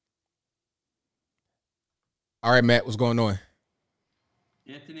 All right, Matt, what's going on?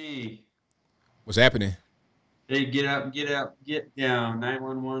 Anthony. What's happening? Hey, get up, get down.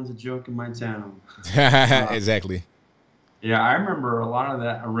 911's a joke in my town. Exactly. Yeah, I remember a lot of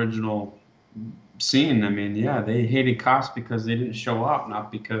that original scene. I mean, yeah, they hated cops because they didn't show up,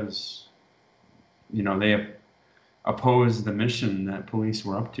 not because, they opposed the mission that police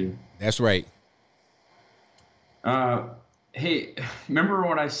were up to. That's right. Hey, remember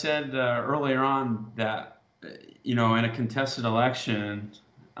what I said earlier on that, in a contested election,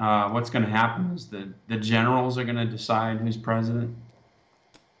 what's going to happen is the generals are going to decide who's president.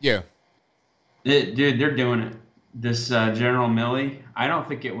 Yeah. Dude, they're doing it. This General Milley, I don't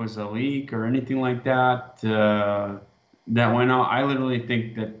think it was a leak or anything like that that went out. I literally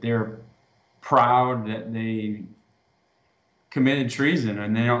think that they're proud that they committed treason,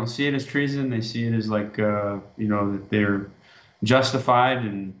 and they don't see it as treason. They see it as like, that they're justified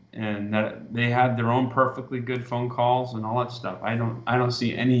and that they had their own perfectly good phone calls and all that stuff. I don't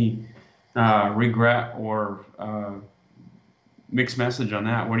see any regret or mixed message on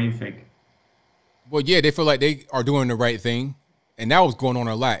that. What do you think? Well, yeah, they feel like they are doing the right thing, and that was going on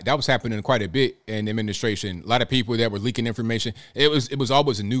a lot. That was happening quite a bit in the administration. A lot of people that were leaking information. It was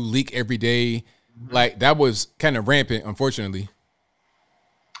always a new leak every day. Like that was kind of rampant, unfortunately.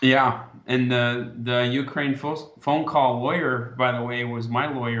 Yeah, and the Ukraine phone call lawyer, by the way, was my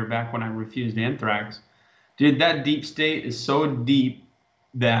lawyer back when I refused anthrax. Dude, that deep state is so deep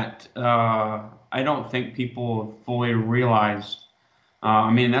that I don't think people fully realize.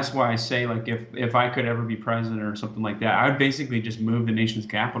 That's why I say, like, if I could ever be president or something like that, I would basically just move the nation's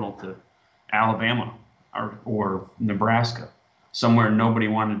capital to Alabama or Nebraska, somewhere nobody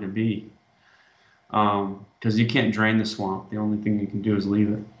wanted to be. Because you can't drain the swamp. The only thing you can do is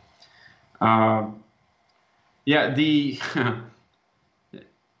leave it.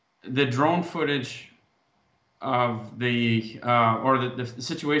 The drone footage of the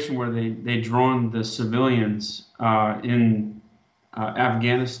situation where they droned the civilians in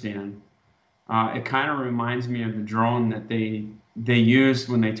Afghanistan, it kind of reminds me of the drone that they used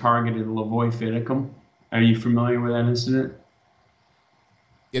when they targeted Lavoy Fiticum. Are you familiar with that incident?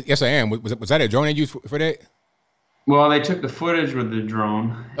 Yes, I am. Was that a drone they used for that? Well, they took the footage with the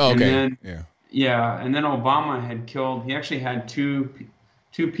drone. Oh, okay. And then, and then Obama had killed. He actually had two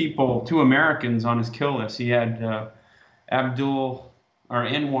Americans on his kill list. He had Anwar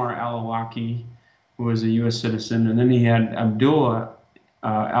al-Awlaki, who was a U.S. citizen, and then he had Abdullah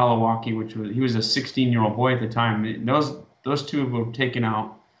al-Awlaki, he was a 16-year-old boy at the time. Those two were taken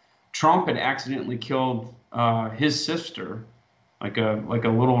out. Trump had accidentally killed his sister, like a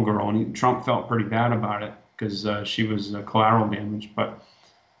little girl, and Trump felt pretty bad about it because she was collateral damage. But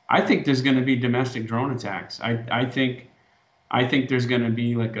I think there's going to be domestic drone attacks. I think there's going to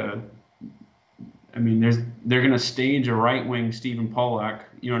be they're going to stage a right-wing Stephen Pollack.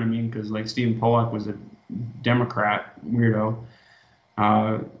 You know what I mean? Because like Stephen Pollack was a Democrat weirdo.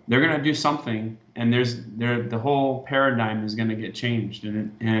 They're going to do something, and the whole paradigm is going to get changed.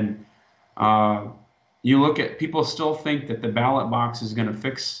 And you look at, people still think that the ballot box is going to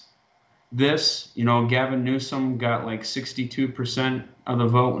fix this. Gavin Newsom got like 62% of the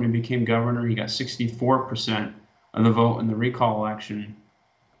vote when he became governor. He got 64% of the vote in the recall election.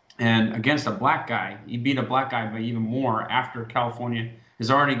 And against a black guy, he beat a black guy by even more after California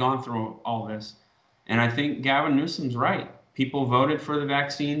has already gone through all this. And I think Gavin Newsom's right. People voted for the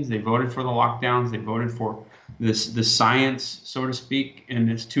vaccines. They voted for the lockdowns. They voted for the science, so to speak,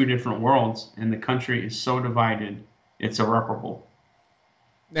 and it's two different worlds. And the country is so divided, it's irreparable.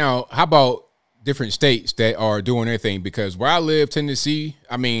 Now, how about different states that are doing their thing? Because where I live, Tennessee,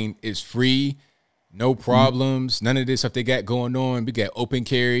 it's free, no problems, none of this stuff they got going on. We got open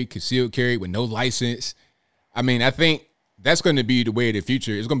carry, concealed carry with no license. I think that's going to be the way of the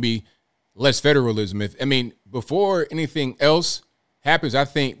future. It's going to be less federalism. Before anything else happens, I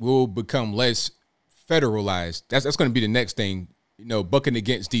think we'll become less federalized. That's going to be the next thing, bucking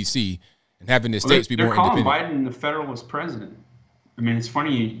against D.C. and having the states be more independent. They're calling Biden the Federalist president. I mean, it's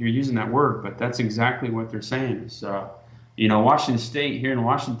funny you're using that word, but that's exactly what they're saying. So, Washington State, here in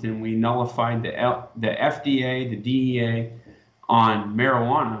Washington, we nullified the FDA, the DEA on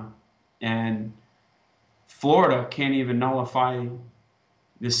marijuana, and Florida can't even nullify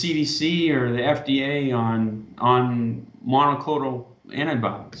the CDC or the FDA on monoclonal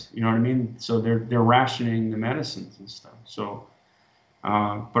antibodies. You know what I mean? So they're rationing the medicines and stuff. So,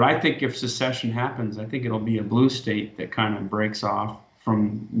 but I think if secession happens, I think it'll be a blue state that kind of breaks off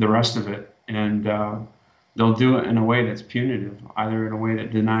from the rest of it, and they'll do it in a way that's punitive, either in a way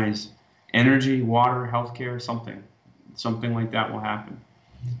that denies energy, water, healthcare, something like that will happen.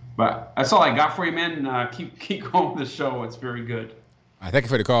 But that's all I got for you, man. Keep going with the show. It's very good. Thank you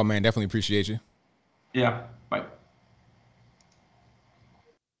for the call, man. Definitely appreciate you. Yeah. Bye.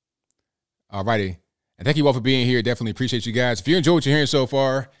 All righty. And thank you all for being here. Definitely appreciate you guys. If you enjoyed what you're hearing so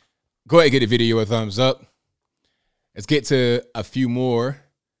far, go ahead and give the video a thumbs up. Let's get to a few more.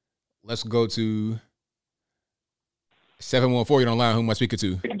 Let's go to 714. You're online. Who am I speaking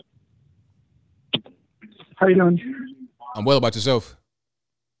to? How you doing? I'm well. About yourself?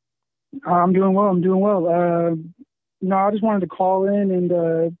 I'm doing well. I just wanted to call in and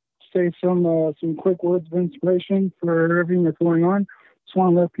say some quick words of inspiration for everything that's going on. Just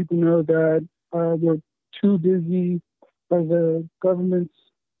want to let people know that we're too busy, or the government's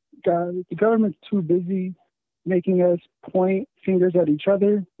too busy making us point fingers at each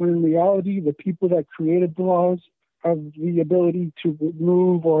other, when in reality, the people that created the laws have the ability to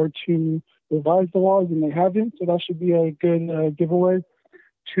remove or to revise the laws, and they haven't. So that should be a good giveaway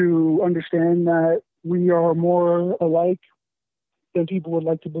to understand that we are more alike than people would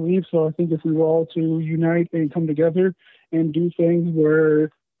like to believe. So I think if we were all to unite and come together and do things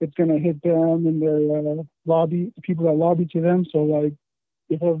where it's going to hit them and their lobby, the people that lobby to them. So like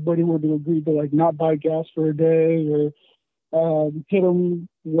if everybody were to agree to like not buy gas for a day, or hit them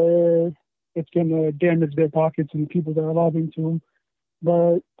where it's going to damage their pockets and the people that are lobbying to them.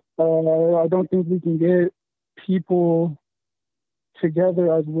 But I don't think we can get people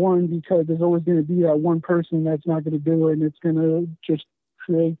together as one, because there's always going to be that one person that's not going to do it, and it's going to just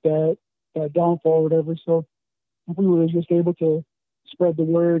create that downfall or whatever. So if we were just able to spread the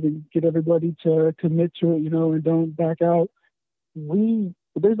word and get everybody to commit to it, and don't back out,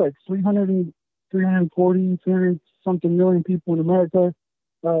 there's like 340, 300 something million people in America.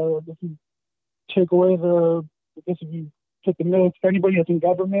 If you take away if you put the military, anybody that's in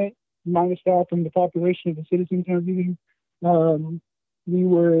government, minus that from the population of the citizens and everything, we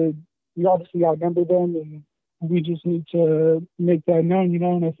obviously outnumber them, and we just need to make that known,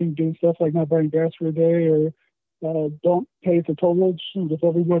 and I think doing stuff like not buying gas for a day, or don't pay for tollage. If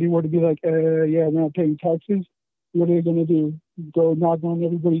everybody were to be like, yeah, we're not paying taxes, what are they going to do? Go knock on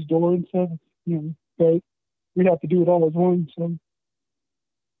everybody's door and stuff? But we'd have to do it all as one. So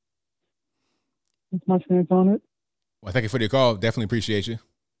that's my stance on it. Well, thank you for the call. Definitely appreciate you.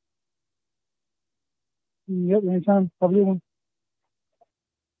 Yep, anytime. Have a good one.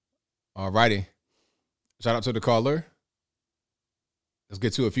 All righty. Shout out to the caller. Let's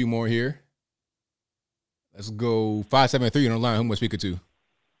get to a few more here. Let's go 573 on the line. Who am I speaking to?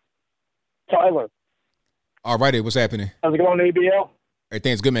 Tyler. All righty. What's happening? How's it going, ABL?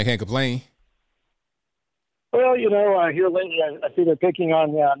 Everything's good, man. Can't complain. Well, here lately I see they're picking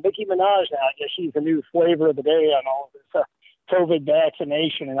on Nicki Minaj now. I guess she's the new flavor of the day on all of this COVID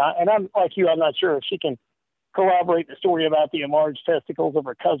vaccination. And I'm like you, I'm not sure if she can corroborate the story about the enlarged testicles of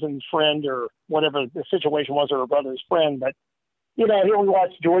her cousin's friend or whatever the situation was, or her brother's friend. But, here we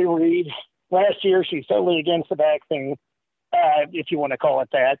watch Joy Reid. Last year, she's totally against the vaccine, if you want to call it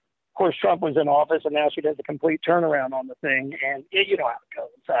that. Of course, Trump was in office, and now she does a complete turnaround on the thing. And you know how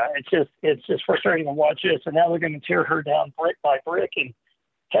it goes. It's just frustrating to watch this. And now they're going to tear her down brick by brick. And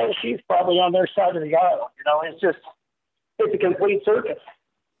hell, she's probably on their side of the aisle. It's a complete circus.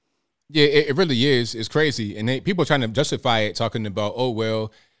 Yeah, it really is. It's crazy. And people are trying to justify it, talking about,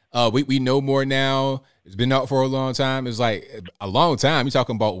 we know more now. It's been out for a long time. It's like a long time. You're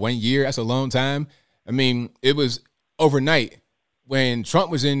talking about 1 year. That's a long time. I mean, it was overnight when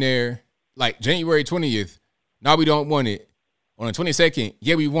Trump was in there, like January 20th. Now we don't want it. On the 22nd,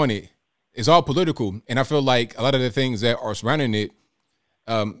 yeah, we want it. It's all political. And I feel like a lot of the things that are surrounding it,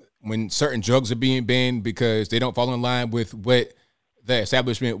 when certain drugs are being banned because they don't fall in line with what the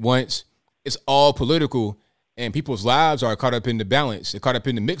establishment wants, it's all political, and people's lives are caught up in the balance. They're caught up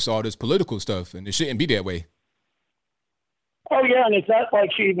in the mix of all this political stuff, and it shouldn't be that way. Oh, yeah, and it's not like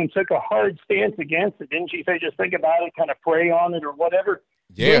she even took a hard stance against it. Didn't she say just think about it, kind of pray on it or whatever?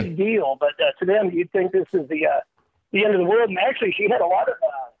 Yeah. Big deal. But to them, you'd think this is the the end of the world. And actually, she had a lot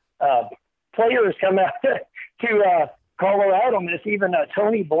of players come out to call her out on this. Even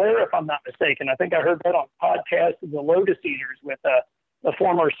Tony Blair, if I'm not mistaken. I think I heard that on a podcast of the Lotus Eaters with the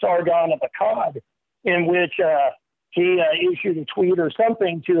former Sargon of Akkad, in which he issued a tweet or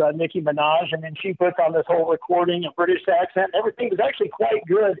something to Nicki Minaj, and then she puts on this whole recording, a British accent, and everything was actually quite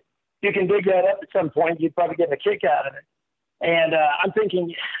good. You can dig that up at some point. You'd probably get a kick out of it. And I'm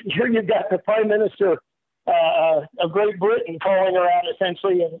thinking, here you've got the Prime Minister of Great Britain calling her out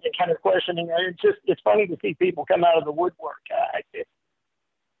essentially and kind of questioning her. It's funny to see people come out of the woodwork.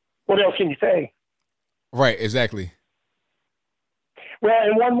 What else can you say? Right, exactly. Well,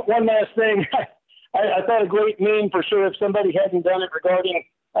 and one last thing. I thought a great meme for sure, if somebody hadn't done it, regarding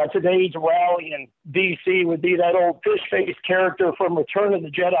today's rally in D.C. would be that old fish-faced character from Return of the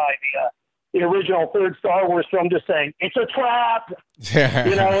Jedi, the original third Star Wars film, just saying, "It's a trap."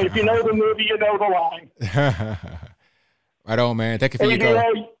 You know, if you know the movie, you know the line. Right on, man. Thank you for your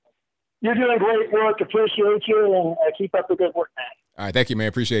call. You're doing great work. Appreciate you, and keep up the good work, man. All right, thank you, man.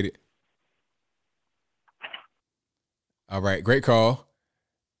 Appreciate it. All right, great call.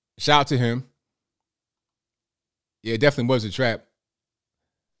 Shout out to him. Yeah, it definitely was a trap.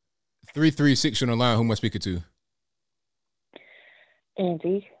 336 on the line. Who am I speaking to?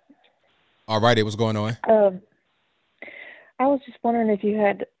 Angie. All righty, what's going on? I was just wondering if you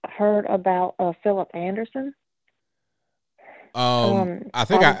had heard about Philip Anderson. I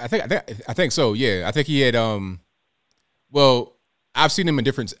think so. Yeah, I think he had. Well, I've seen him a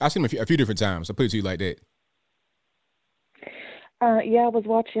few different times. I'll put it to you like that. Yeah, I was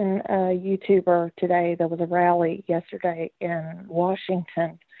watching a YouTuber today. There was a rally yesterday in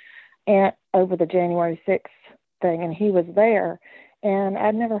Washington over the January 6th thing, and he was there. And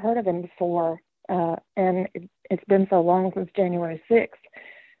I'd never heard of him before, and it's been so long since January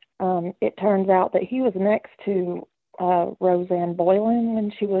 6th. It turns out that he was next to Rosanne Boyland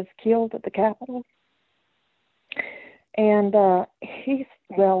when she was killed at the Capitol. And the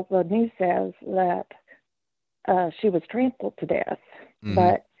news says that she was trampled to death,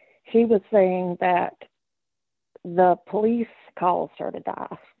 but he was saying that the police caused her to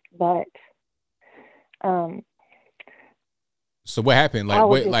die. But so what happened?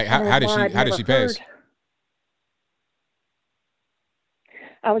 Like, how did she pass?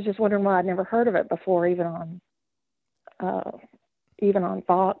 I was just wondering why I'd never heard of it before, even on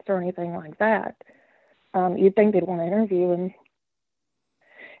Fox or anything like that. You'd think they'd want to interview him,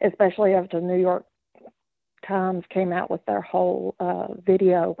 especially after the New York Times came out with their whole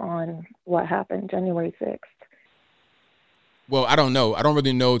video on what happened January 6th. Well, I don't know. I don't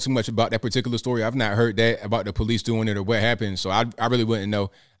really know too much about that particular story. I've not heard that about the police doing it or what happened, so I really wouldn't know.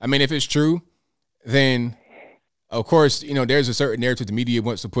 I mean, if it's true, then of course, you know, there's a certain narrative the media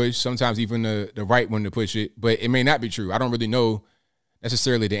wants to push, sometimes even the right one to push it, but it may not be true. I don't really know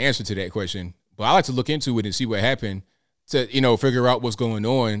necessarily the answer to that question, but I like to look into it and see what happened to, you know, figure out what's going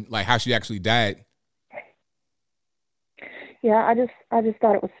on, like how she actually died. Yeah, I just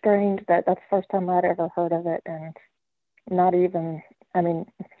thought it was strange that that's the first time I'd ever heard of it, and not even, I mean,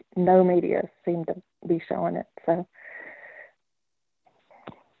 no media seemed to be showing it. So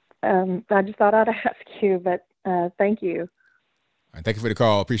I just thought I'd ask you, but thank you. All right, thank you for the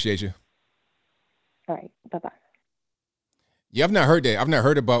call. Appreciate you. All right, bye-bye. Yeah, I've not heard that. I've not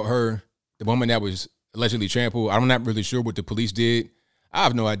heard about her, the woman that was allegedly trampled. I'm not really sure what the police did. I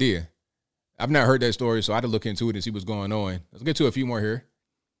have no idea. I've not heard that story, so I had to look into it and see what's going on. Let's get to a few more here.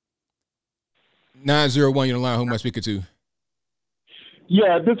 901, you're on the line. Who am I speaking to?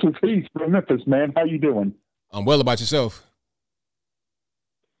 Yeah, this is Heath from Memphis, man. How you doing? I'm well. About yourself?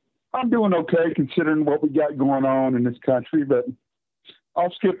 I'm doing okay considering what we got going on in this country, but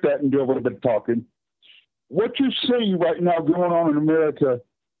I'll skip that and do a little bit of talking. What you see right now going on in America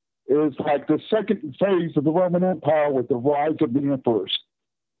is like the second phase of the Roman Empire with the rise of the emperors.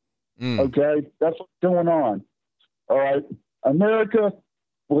 Okay, that's what's going on. All right, America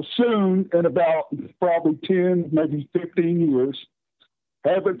will soon, in about probably 10, maybe 15 years,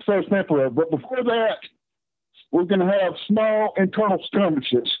 have its first emperor. But before that, we're going to have small internal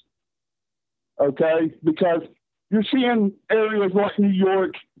skirmishes. Okay, because you're seeing areas like New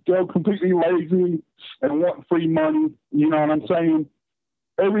York go completely lazy and want free money. You know what I'm saying?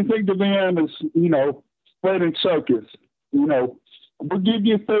 Everything to them is, you know, bread and circus. You know, we'll give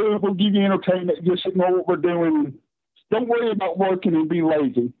you food, we'll give you entertainment, just ignore what we're doing. Don't worry about working and be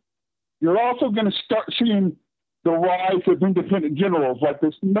lazy. You're also going to start seeing the rise of independent generals like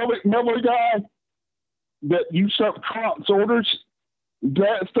this Miller guy that usurped Trump's orders.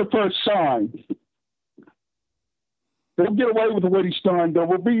 That's the first sign. They'll get away with what he's done. There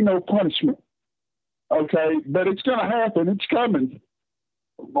will be no punishment. Okay, but it's going to happen. It's coming.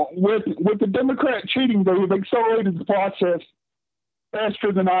 With the Democrat cheating, they've accelerated the process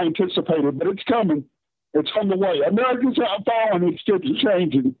faster than I anticipated, but it's coming. It's on the way. America's not falling. It's just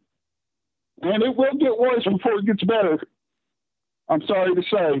changing. And it will get worse before it gets better. I'm sorry to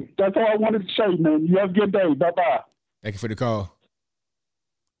say. That's all I wanted to say, man. You have a good day. Bye-bye. Thank you for the call.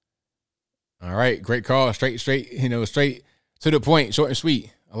 All right, great call. Straight to the point, short and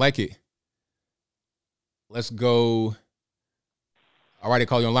sweet. I like it. Let's go. All right, they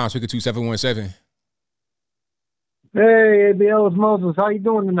call you online. Speaker 2717. Hey, ABL, it's Moses. How you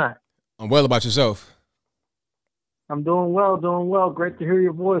doing tonight? I'm well. About yourself? I'm doing well. Great to hear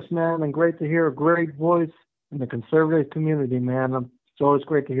your voice, man, and great to hear a great voice in the conservative community, man. It's always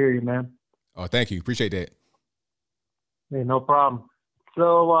great to hear you, man. Oh, thank you. Appreciate that. Hey, no problem.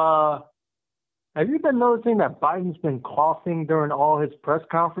 So, have you been noticing that Biden's been coughing during all his press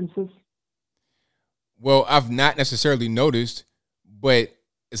conferences? Well, I've not necessarily noticed, but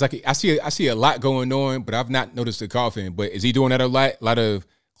it's like I see a lot going on, but I've not noticed the coughing. But is he doing that a lot? A lot of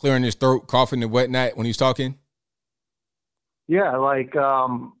clearing his throat, coughing and whatnot when he's talking? Yeah, like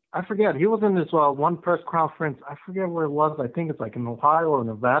I forget. He was in this one press conference. I forget where it was. I think it's like in Ohio or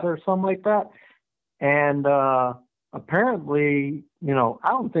Nevada or something like that. And apparently, I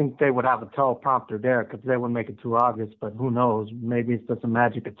don't think they would have a teleprompter there because they would make it too obvious. But who knows? Maybe it's just the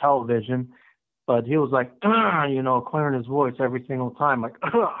magic of television. But he was like, clearing his voice every single time, like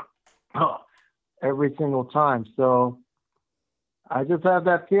every single time. So I just have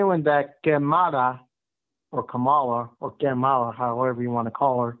that feeling that Kamala, however you want to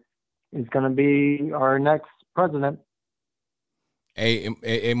call her, is going to be our next president. Hey,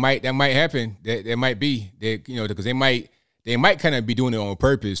 that might happen. That might be because they might kind of be doing it on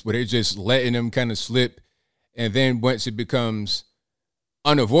purpose, but they're just letting them kind of slip, and then once it becomes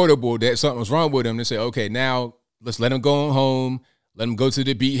unavoidable that something's wrong with them, they say, okay, now let's let them go home, let them go to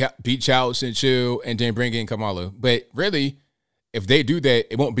the beach house and chill, and then bring in Kamala. But really, if they do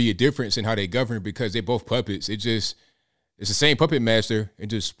that, it won't be a difference in how they govern because they're both puppets. It's the same puppet master and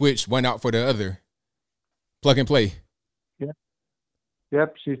just switch one out for the other. Plug and play. Yeah.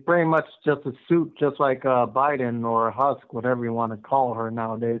 Yep, she's pretty much just a suit, just like Biden or Husk, whatever you want to call her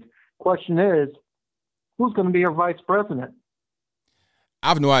nowadays. Question is, who's going to be her vice president? I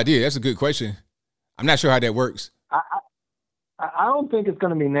have no idea. That's a good question. I'm not sure how that works. I don't think it's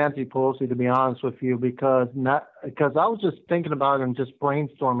going to be Nancy Pelosi, to be honest with you, because I was just thinking about it and just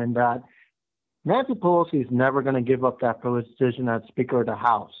brainstorming that Nancy Pelosi is never going to give up that position as Speaker of the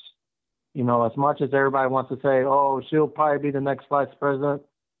House. As much as everybody wants to say, oh, she'll probably be the next vice president,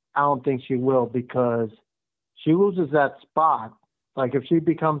 I don't think she will because she loses that spot. Like if she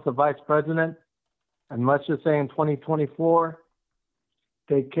becomes the vice president, and let's just say in 2024,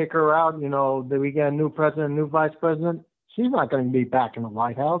 they kick her out, that we get a new president, new vice president, she's not going to be back in the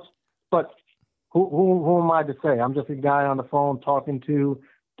White House. But who am I to say? I'm just a guy on the phone talking to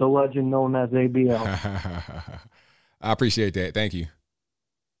the legend known as ABL. I appreciate that. Thank you.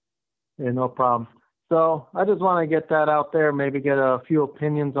 Yeah, no problem. So I just want to get that out there, maybe get a few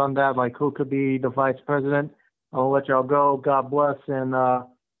opinions on that, like who could be the vice president. I'll let y'all go. God bless, and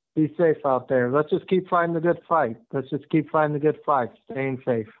be safe out there. Let's just keep fighting the good fight. Staying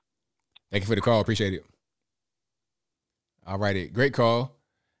safe. Thank you for the call. Appreciate it. All righty. Great call.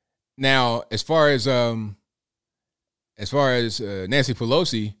 Now, as far as Nancy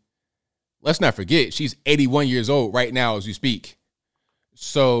Pelosi, let's not forget, she's 81 years old right now as we speak.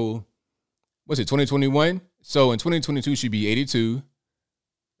 So, what's it, 2021? So, in 2022, she'd be 82.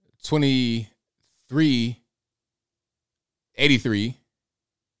 23, 83.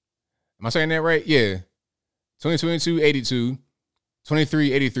 Am I saying that right? Yeah. 2022, 82.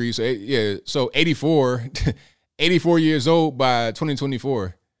 23, 83. So, yeah. So, 84. 84 years old by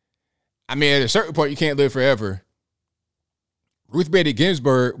 2024. I mean, at a certain point, you can't live forever. Ruth Bader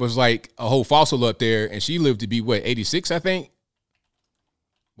Ginsburg was like a whole fossil up there, and she lived to be, 86, I think?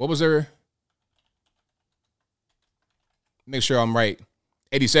 What was her? Make sure I'm right.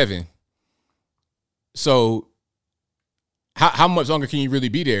 87. So, how much longer can you really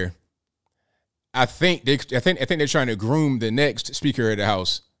be there? I think they're trying to groom the next Speaker of the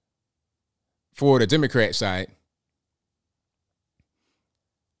House for the Democrat side.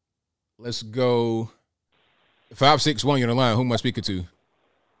 Let's go 561. You're on the line. Who am I speaking to?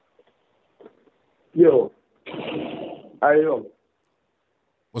 Yo, how you doing?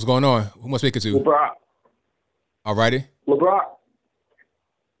 What's going on? Who am I speaking to? LeBron. All righty. LeBron.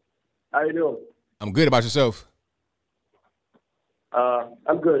 How you doing? I'm good. About yourself?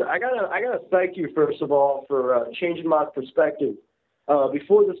 I'm good. I gotta thank you first of all for changing my perspective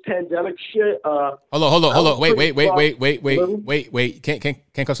before this pandemic shit. Hold on. Wait.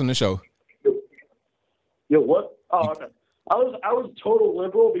 Can't cuss on the show. Yo, what? Oh, okay. I was total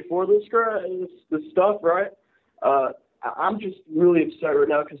liberal before this stuff, right? I'm just really upset right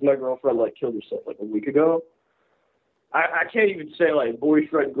now because my girlfriend like killed herself like a week ago. I can't even say like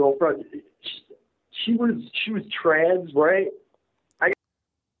boyfriend, girlfriend. She was trans, right?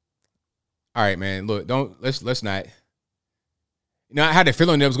 All right, man. Look, let's not. You know, I had a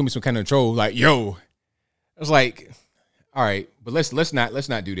feeling there was gonna be some kind of troll. Like, yo, I was like, all right, but let's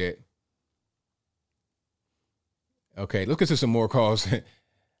not do that. Okay, let's get to some more calls.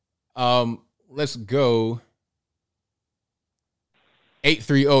 Let's go.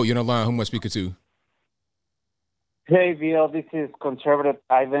 830. You're on the line. Who am I speaking to? Hey, VL. This is Conservative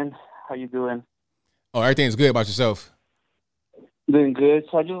Ivan. How you doing? Oh, everything's good. About yourself? Doing good.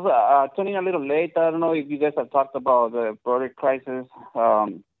 So I just turning a little late. I don't know if you guys have talked about the border crisis.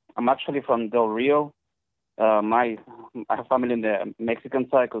 I'm actually from Del Rio. I have family in the Mexican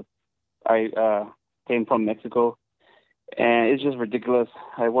side because I came from Mexico, and it's just ridiculous.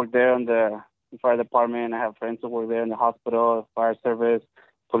 I work there in the fire department. I have friends who work there in the hospital, fire service,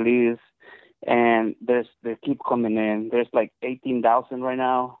 police, and they keep coming in. There's like 18,000 right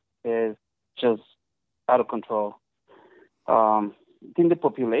now. It's just out of control. I think the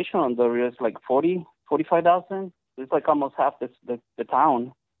population on Del Rio is like 45,000. It's like almost half the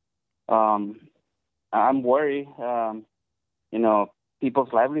town. I'm worried.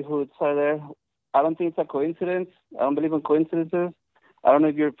 People's livelihoods are there. I don't think it's a coincidence. I don't believe in coincidences. I don't know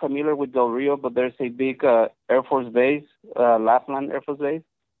if you're familiar with Del Rio, but there's a big Air Force base, Lapland Air Force Base,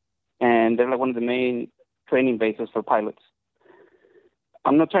 and they're like one of the main training bases for pilots.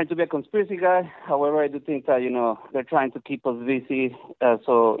 I'm not trying to be a conspiracy guy. However, I do think that, they're trying to keep us busy.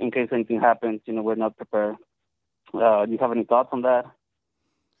 So in case anything happens, we're not prepared. Do you have any thoughts on that?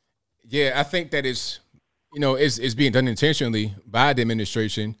 Yeah, I think that it's being done intentionally by the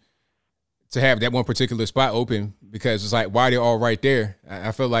administration to have that one particular spot open, because it's like, why they're all right there?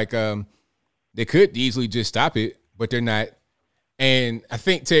 I feel like they could easily just stop it, but they're not. And I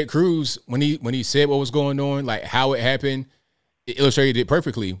think Ted Cruz, when he said what was going on, like how it happened, it illustrated it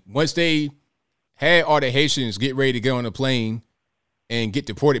perfectly. Once they had all the Haitians get ready to get on a plane and get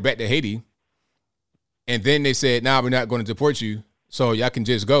deported back to Haiti, and then they said, nah, we're not going to deport you, so y'all can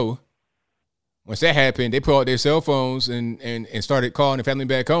just go. Once that happened, they pulled out their cell phones and started calling the family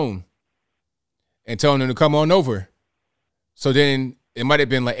back home and telling them to come on over. So then it might have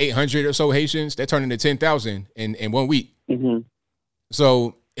been like 800 or so Haitians that turned into 10,000 in 1 week. Mm-hmm.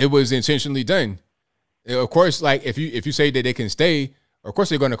 So it was intentionally done. Of course, like if you say that they can stay, of course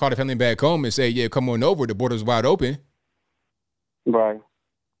they're going to call the family back home and say, yeah, come on over. The border's wide open. Right.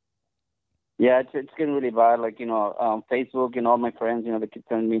 Yeah, it's getting really bad. Like, Facebook and all my friends, they keep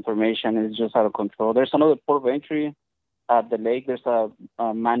sending me information. It's just out of control. There's another port of entry at the lake. There's a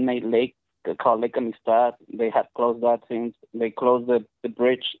man-made lake called Lake Amistad. They had closed that since they closed the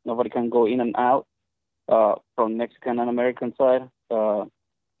bridge. Nobody can go in and out from Mexican and American side. So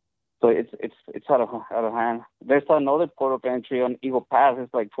it's out of hand. There's another port of entry on Eagle Pass.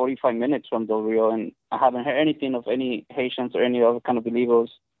 It's like 45 minutes from Del Rio, and I haven't heard anything of any Haitians or any other kind of illegals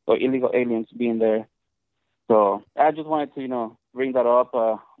or illegal aliens being there. So I just wanted to, bring that up.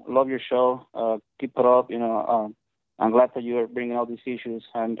 Love your show. Keep it up. I'm glad that you are bringing all these issues.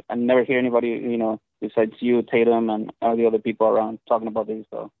 And I never hear anybody, besides you, Tatum, and all the other people around talking about this.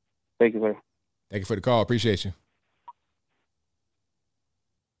 So thank you, sir. Thank you for the call. Appreciate you.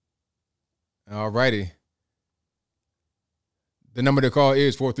 All righty. The number to call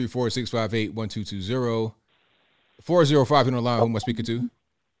is 434-658-1220. 405 on the line. Who am I speaking to?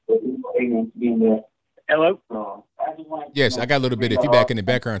 Hello? Yes, I got a little bit of feedback in the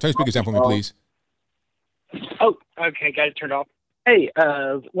background. Turn your speakers down for me, please. Oh, okay. Got it turned off. Hey,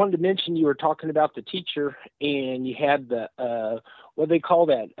 wanted to mention you were talking about the teacher, and you had the, what do they call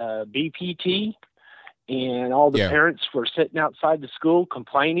that, BPT, and all the parents were sitting outside the school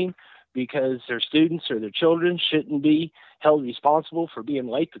complaining because their students or their children shouldn't be held responsible for being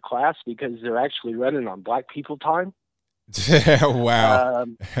late to class because they're actually running on black people time. Wow.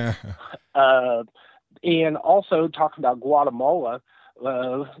 And also talking about Guatemala,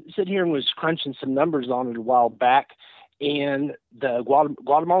 sitting here and was crunching some numbers on it a while back, and the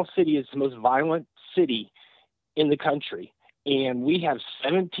Guatemala City is the most violent city in the country. And we have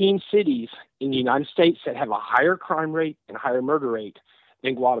 17 cities in the United States that have a higher crime rate and higher murder rate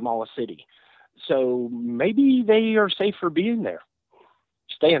than Guatemala City. So maybe they are safer being there,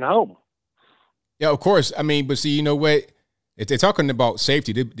 staying home. Yeah, of course. I mean, but see, you know what? If they're talking about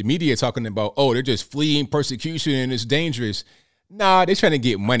safety, the media are talking about, they're just fleeing persecution and it's dangerous. Nah, they're trying to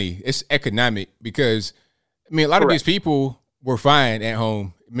get money. It's economic because, I mean, a lot of these people were fine at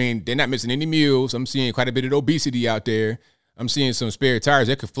home. I mean, they're not missing any meals. I'm seeing quite a bit of obesity out there. I'm seeing some spare tires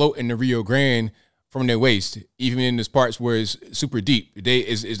that could float in the Rio Grande from their waist, even in those parts where it's super deep.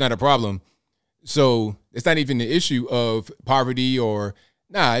 It's not a problem. So it's not even the issue of poverty or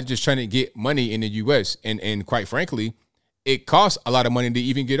it's just trying to get money in the U.S. And quite frankly, it costs a lot of money to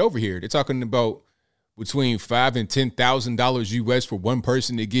even get over here. They're talking about between $5,000 and $10,000 U.S. for one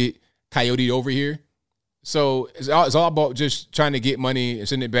person to get coyoted over here. So it's all about just trying to get money and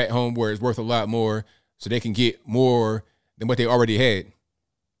send it back home where it's worth a lot more so they can get more than what they already had.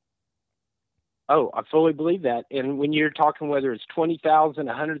 Oh, I fully believe that. And when you're talking whether it's 20,000,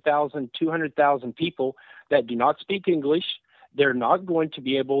 100,000, 200,000 people that do not speak English, they're not going to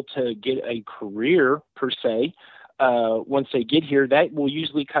be able to get a career per se. Once they get here, that will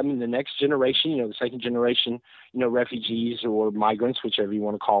usually come in the next generation, the second generation, refugees or migrants, whichever you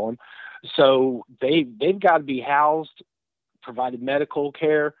want to call them. So they've got to be housed, provided medical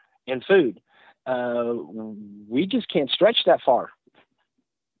care and food. We just can't stretch that far.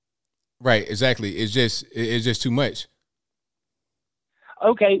 Right, exactly. It's just too much.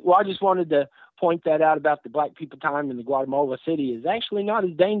 Okay, well, I just wanted to point that out about the Black People Time in the Guatemala City is actually not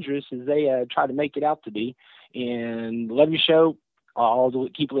as dangerous as they try to make it out to be. And love your show. I'll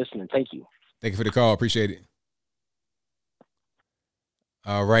keep listening. Thank you. Thank you for the call. Appreciate it.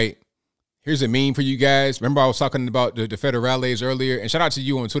 All right. Here's a meme for you guys. Remember I was talking about the federales earlier? And shout out to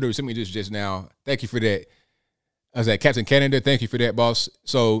you on Twitter who sent me this just now. Thank you for that. I was at Captain Canada. Thank you for that, boss.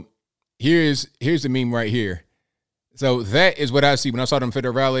 So here's the meme right here. So that is what I see when I saw them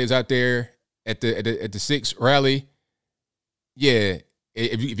federales out there at the 6th rally. Yeah.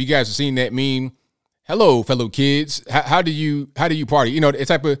 If you guys have seen that meme, hello, fellow kids. How do you party? The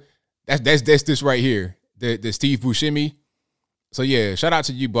type of that's this right here. The Steve Buscemi. So yeah, shout out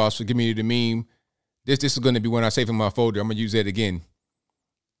to you, boss, for giving me the meme. This is going to be one I save in my folder. I'm gonna use that again.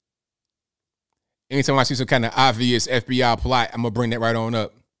 Anytime I see some kind of obvious FBI plot, I'm gonna bring that right on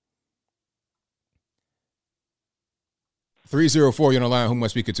up. 304, you're on the line. Who am I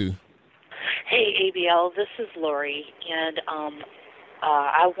speaking to? Hey, ABL, this is Lori, and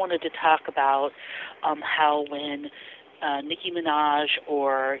I wanted to talk about how when Nicki Minaj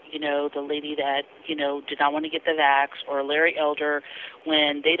or, the lady that, did not want to get the vax, or Larry Elder,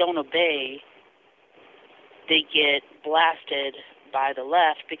 when they don't obey, they get blasted by the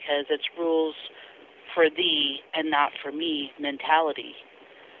left because it's rules for thee and not for me mentality.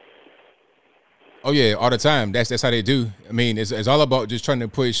 Oh yeah, all the time. That's how they do. I mean, it's all about just trying to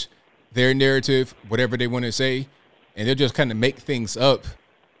push their narrative, whatever they want to say, and they'll just kind of make things up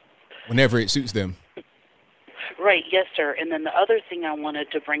whenever it suits them. Right, yes, sir. And then the other thing I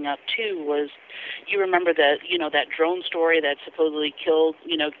wanted to bring up too was, you remember that that drone story that supposedly killed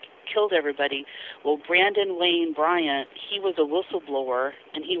everybody. Well, Brandon Wayne Bryant, he was a whistleblower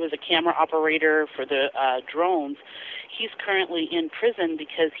and he was a camera operator for the drones. He's currently in prison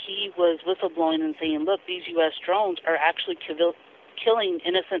because he was whistleblowing and saying, look, these U.S. drones are actually killing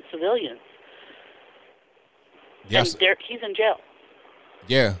innocent civilians. Yes. And he's in jail.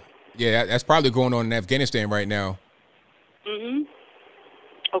 Yeah, that's probably going on in Afghanistan right now. Mm-hmm.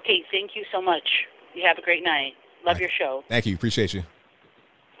 Okay, thank you so much. You have a great night. Love your show. Thank you. Appreciate you.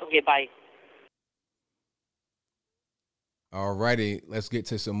 Okay, bye. All righty, let's get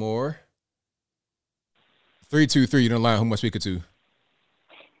to some more. 323, you're on the line. Who am I speaking to?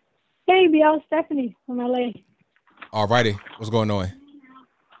 Hey, BL, Stephanie from LA. All righty, what's going on?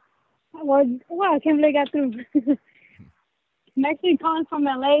 Well, I can't believe I got through. I'm actually calling from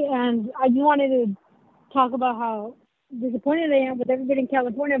LA, and I just wanted to talk about how disappointed I am with everybody in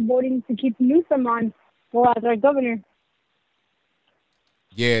California voting to keep Newsom on as our governor.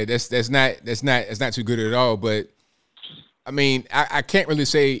 Yeah, that's not too good at all. But I mean, I can't really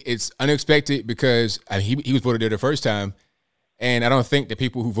say it's unexpected because he was voted there the first time, and I don't think the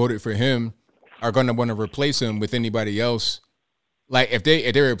people who voted for him are going to want to replace him with anybody else. Like if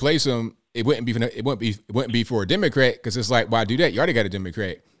they replace him, it wouldn't be for a Democrat because it's like, why do that? You already got a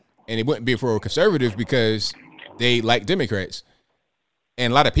Democrat, and it wouldn't be for a conservative because they like Democrats,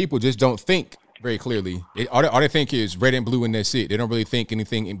 and a lot of people just don't think very clearly. All they think is red and blue, and that's it. They don't really think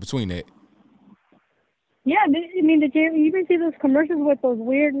anything in between that. Yeah, I mean, did you even see those commercials with those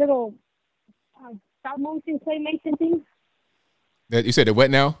weird little stop motion claymation things? That you said the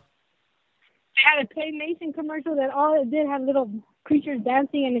what now? They had a claymation commercial that all it did had little creatures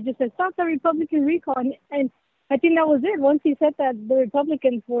dancing, and it just said "Stop the Republican recall." And I think that was it. Once he said that the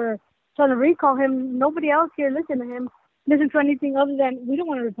Republicans were trying to recall him, nobody else here listened to him, listened to anything other than we don't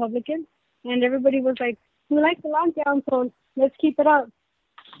want a Republican. And everybody was like, we like the lockdown, so let's keep it up.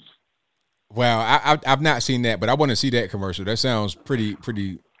 Wow, I've not seen that, but I want to see that commercial. That sounds pretty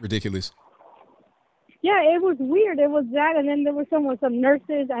ridiculous. Yeah, it was weird. It was that, and then there were some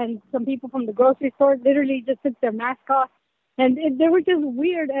nurses and some people from the grocery store literally just took their mask off, and they were just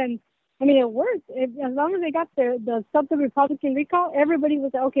weird. And I mean, it worked. As long as they got the Stop the Republican Recall, everybody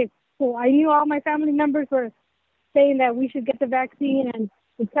was like, okay. So I knew all my family members were saying that we should get the vaccine, and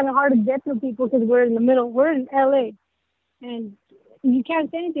it's kind of hard to get to people because we're in the middle. We're in LA, and you can't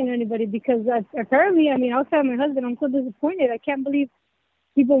say anything to anybody because apparently, I mean, outside my husband, I'm so disappointed. I can't believe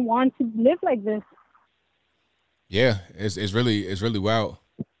people want to live like this. Yeah, it's really wild.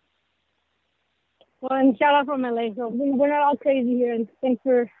 Well, and shout out from LA. So we're not all crazy here, and thanks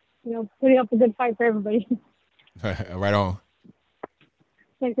for putting up a good fight for everybody. Right on.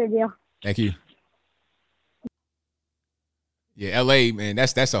 Thanks, Adriel. Thank you. Yeah, LA, man,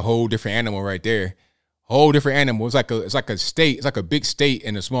 that's a whole different animal right there. Whole different animal. It's like a state. It's like a big state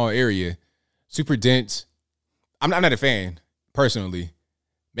in a small area. Super dense. I'm not a fan personally.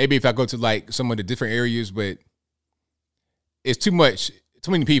 Maybe if I go to like some of the different areas, but it's too much.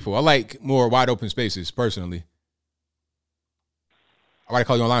 Too many people. I like more wide open spaces personally. I want to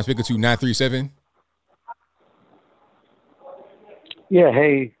call you online. Speaker to 937. Yeah.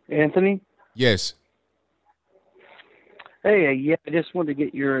 Hey, Anthony. Yes. Hey, yeah, I just wanted to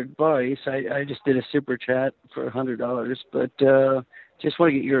get your advice. I just did a super chat for $100, but just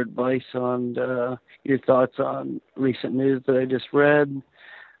want to get your advice on your thoughts on recent news that I just read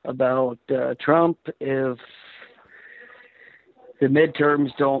about Trump. If the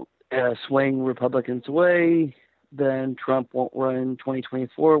midterms don't swing Republicans' way, then Trump won't run in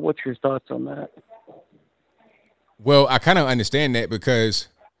 2024. What's your thoughts on that? Well, I kind of understand that because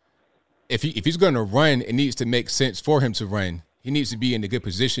if he's going to run, it needs to make sense for him to run. He needs to be in a good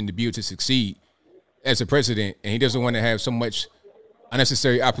position to be able to succeed as a president, and he doesn't want to have so much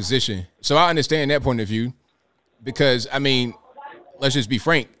unnecessary opposition. So I understand that point of view because, I mean, let's just be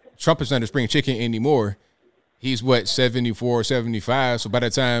frank. Trump is not a spring chicken anymore. He's, 74, 75. So by the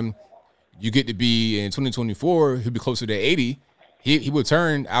time you get to be in 2024, he'll be closer to 80. He will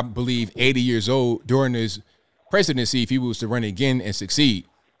turn, I believe, 80 years old during his presidency if he was to run again and succeed.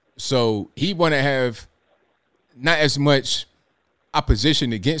 So he want to have not as much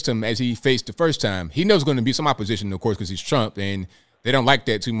opposition against him as he faced the first time. He knows going to be some opposition, of course, because he's Trump, and they don't like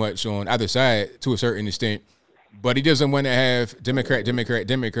that too much on either side to a certain extent. But he doesn't want to have Democrat,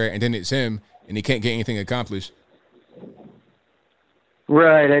 and then it's him, and he can't get anything accomplished.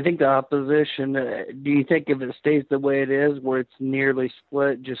 Right. I think the opposition, do you think if it stays the way it is, where it's nearly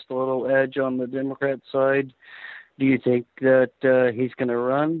split, just a little edge on the Democrat side, do you think that he's going to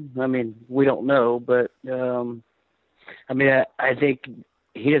run? I mean, we don't know, but I think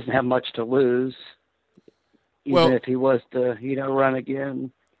he doesn't have much to lose, even if he was to, run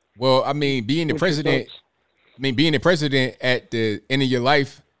again. Well, I mean, being the president at the end of your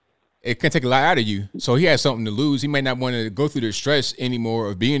life, it can take a lot out of you. So he has something to lose. He might not want to go through the stress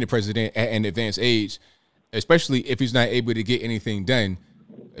anymore of being the president at an advanced age, especially if he's not able to get anything done.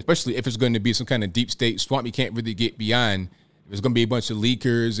 Especially if it's going to be some kind of deep state swamp you can't really get beyond. If there's going to be a bunch of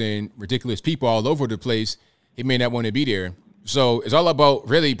leakers and ridiculous people all over the place, he may not want to be there. So it's all about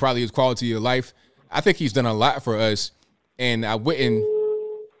really probably his quality of life. I think he's done a lot for us, and I wouldn't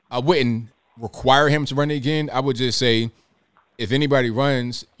require him to run again. I would just say if anybody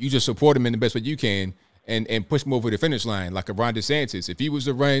runs, you just support him in the best way you can and push him over the finish line, like a Ron DeSantis. If he was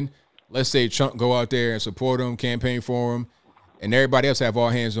to run, let's say Trump go out there and support him, campaign for him, and everybody else have all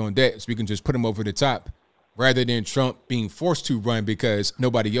hands on deck so we can just put him over the top rather than Trump being forced to run because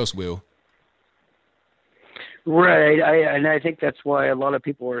nobody else will. Right. And I think that's why a lot of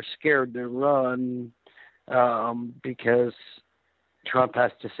people are scared to run because Trump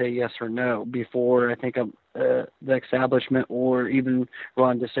has to say yes or no before I think the establishment or even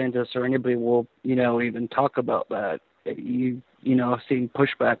Ron DeSantis or anybody will, even talk about that. Seeing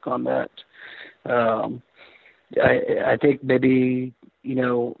pushback on that. I think maybe,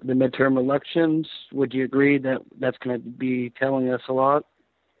 the midterm elections, would you agree that that's going to be telling us a lot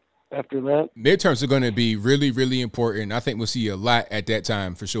after that? Midterms are going to be really, really important. I think we'll see a lot at that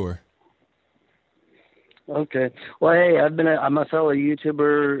time for sure. Okay. Well, hey, I'm a fellow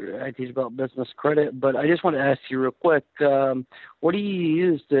YouTuber. I teach about business credit, but I just want to ask you real quick, what do you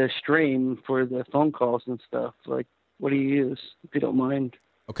use to stream for the phone calls and stuff? Like, what do you use, if you don't mind?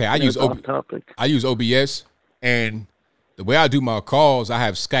 Okay, I use OBS. And the way I do my calls, I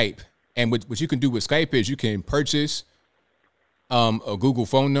have Skype. And what you can do with Skype is you can purchase a Google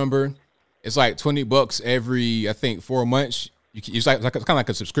phone number. It's like $20 every, I think, 4 months. It's kind of like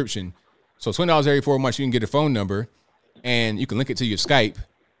a subscription. So $20 every 4 months, you can get a phone number, and you can link it to your Skype.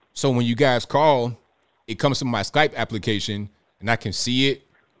 So when you guys call, it comes to my Skype application, and I can see it,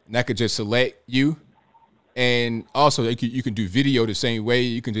 and I could just select you. And also, you can do video the same way.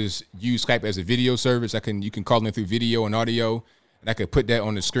 You can just use Skype as a video service. You can call in through video and audio, and I could put that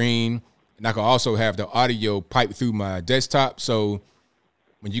on the screen. And I can also have the audio pipe through my desktop, so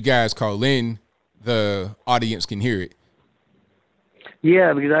when you guys call in, the audience can hear it.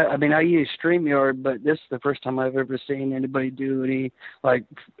 Yeah, because I use StreamYard, but this is the first time I've ever seen anybody do any like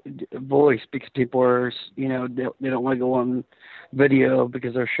voice, because people are, they don't want to go on video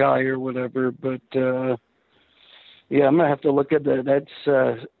because they're shy or whatever. But yeah, I'm gonna have to look at that. That's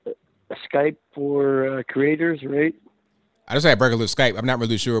Skype for creators, right? I just have regular Skype. I'm not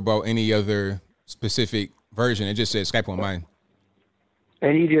really sure about any other specific version. It just says Skype on mine.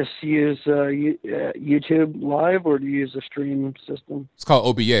 And you just use YouTube Live, or do you use a stream system? It's called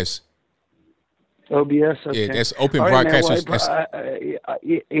OBS. OBS, okay. Yeah, that's Open Broadcast. I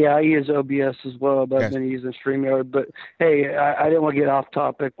use OBS as well, but I've been using StreamYard. But hey, I didn't want to get off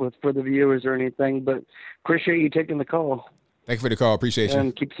topic for the viewers or anything, but appreciate you taking the call. Thank you for the call. Appreciate you.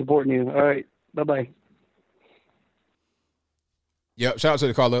 And keep supporting you. All right. Bye-bye. Yep. Shout out to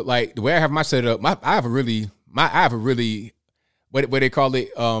the caller. Like the way I have my setup, I have a really what they call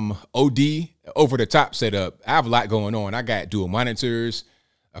it, OD, over the top setup. I have a lot going on. I got dual monitors,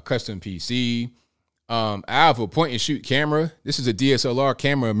 a custom PC. I have a point and shoot camera. This is a DSLR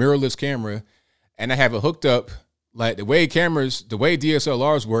camera, a mirrorless camera, and I have it hooked up. Like the way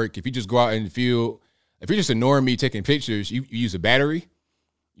DSLRs work, if you just go out in the field, if you're just ignoring me taking pictures, you use a battery.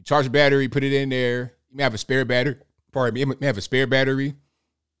 You charge the battery, put it in there. You may have a spare battery. Pardon me, you may have a spare battery.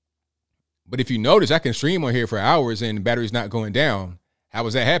 But if you notice, I can stream on here for hours and the battery's not going down. How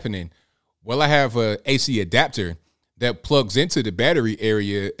is that happening? Well, I have a AC adapter that plugs into the battery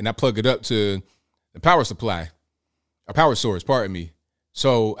area, and I plug it up to the power supply, or power source, pardon me.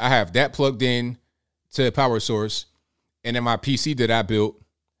 So I have that plugged in to the power source. And then my PC that I built,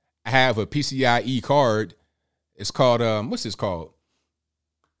 I have a PCIe card. It's called, what's this called?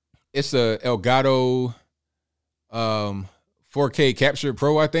 It's a Elgato 4K Capture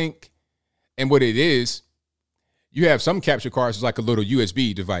Pro, I think. And what it is, you have some capture cards, it's like a little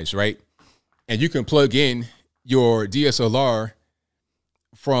USB device, right? And you can plug in your DSLR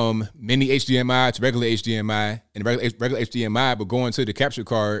from mini HDMI to regular HDMI, and regular HDMI, but go into the capture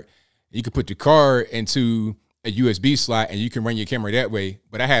card, you can put the card into a USB slot and you can run your camera that way.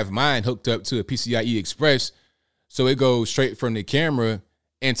 But I have mine hooked up to a PCIe Express, so it goes straight from the camera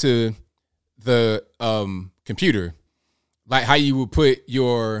into the computer, like how you would put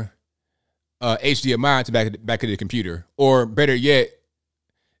your HDMI to back of the computer. Or better yet,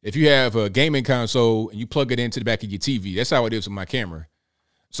 if you have a gaming console and you plug it into the back of your TV, that's how it is with my camera.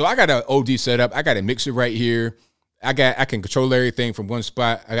 So I got an OD setup. I got a mixer right here. I can control everything from one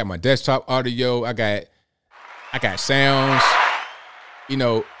spot. I got my desktop audio. I got sounds.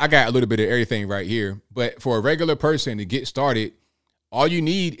 I got a little bit of everything right here. But for a regular person to get started, all you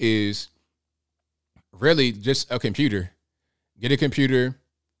need is really just a computer. Get a computer,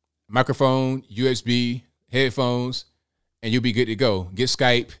 microphone, USB, headphones, and you'll be good to go. Get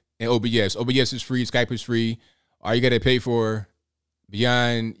Skype and OBS. OBS is free. Skype is free. All you got to pay for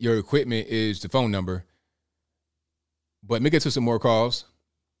beyond your equipment is the phone number. But let me get to some more calls.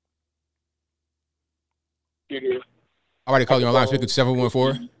 All right, call you online. Speak to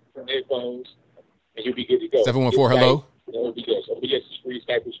 714. Headphones, and you'll be good to go. 714, hello. OBS is free.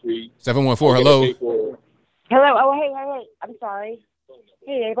 Skype is free. 714, hello. Hello. Oh, hey. I'm sorry.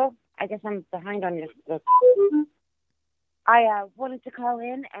 Hey, Abel. I guess I'm behind on this. I wanted to call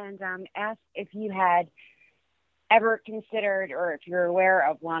in and ask if you had ever considered, or if you're aware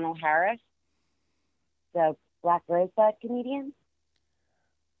of Lionel Harris, the Black Rosebud comedian.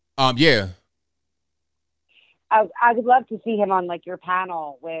 Yeah. I would love to see him on your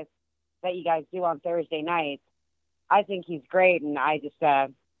panel that you guys do on Thursday nights. I think he's great, and I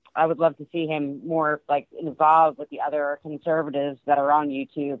would love to see him more involved with the other conservatives that are on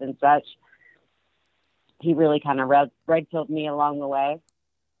YouTube and such. He really kind of red-pilled me along the way.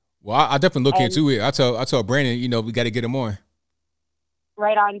 Well, I definitely look into it. I tell Brandon, we got to get him on.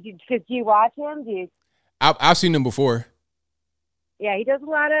 Right on. Do you watch him? I've seen him before. Yeah, he does a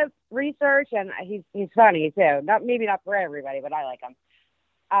lot of research, and he's funny too. Maybe not for everybody, but I like him.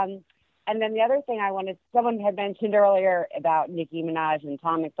 And then the other thing someone had mentioned earlier about Nicki Minaj and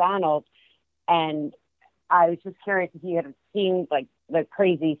Tom McDonald, and I was just curious if you had seen the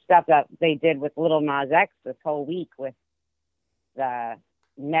crazy stuff that they did with Lil Nas X this whole week with the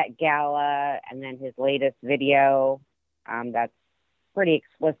Met Gala, and then his latest video that's pretty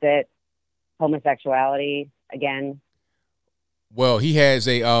explicit. homosexuality again? Well, he has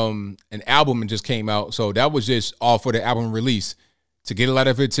an album that just came out, so that was just all for the album release to get a lot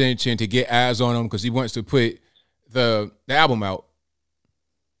of attention, to get eyes on him because he wants to put the album out.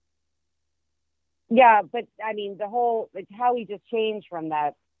 Yeah, but I mean, the whole how he just changed from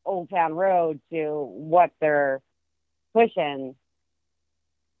that Old Town Road to what they're pushing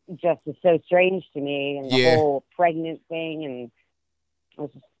just is so strange to me, and the whole pregnant thing, and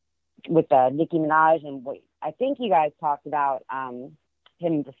with Nicki Minaj, and I think you guys talked about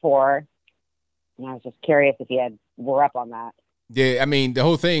him before, and I was just curious if you were up on that. Yeah, I mean, the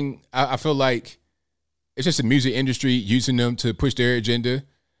whole thing, I feel like it's just the music industry using them to push their agenda,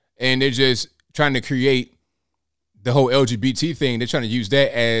 and they're just trying to create the whole LGBT thing. They're trying to use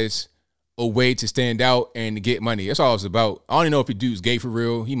that as a way to stand out and to get money. That's all it's about. I don't even know if the dude's gay for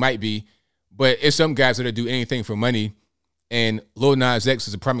real. He might be, but it's some guys that do anything for money, and Lil Nas X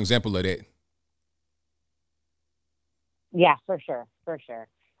is a prime example of that. Yeah, for sure.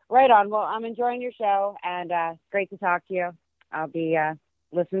 Right on. Well, I'm enjoying your show, and it's great to talk to you. I'll be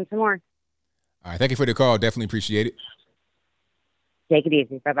listening some more. All right. Thank you for the call. Definitely appreciate it. Take it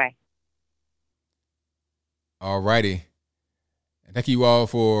easy. Bye-bye. All righty. Thank you all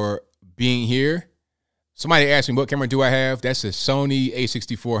for being here. Somebody asked me, what camera do I have? That's a Sony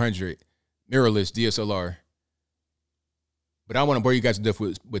a6400 mirrorless DSLR. But I don't want to bore you guys to death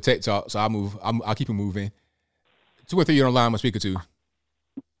with tech talk, so I'll keep it moving. 2 or 3 you're on the line I'm speaking to.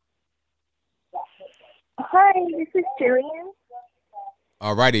 Hi, this is Jillian.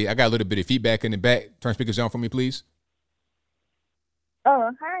 All righty. I got a little bit of feedback in the back. Turn speakers on for me, please.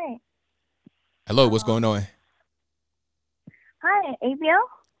 Oh, hi. Hello, what's going on? Hi, ABL?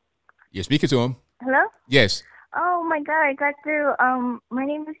 You're speaking to him. Hello? Yes. Oh my God, I got through. My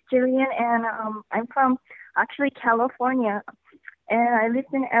name is Jillian, and I'm from actually California, and I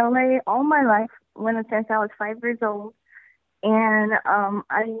lived in LA all my life since I was 5 years old, and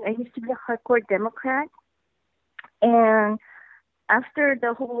I used to be a hardcore Democrat, and after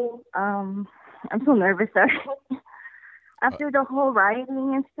the whole I'm so nervous, sorry. After the whole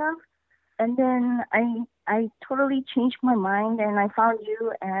rioting and stuff, and then I totally changed my mind, and I found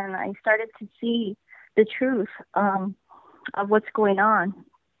you, and I started to see the truth of what's going on.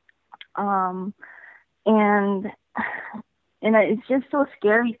 And it's just so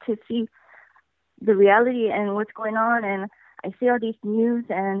scary to see the reality and what's going on. And I see all these news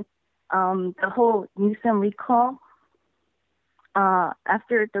and the whole Newsom recall.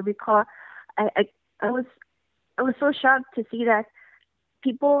 After the recall, I was so shocked to see that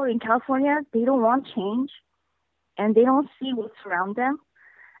people in California, they don't want change, and they don't see what's around them.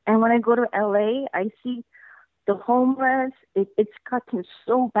 And when I go to LA, I see the homeless. It's gotten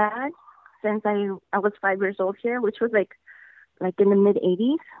so bad since I was 5 years old here, which was like in the mid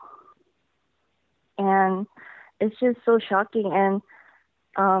 80s. And it's just so shocking. And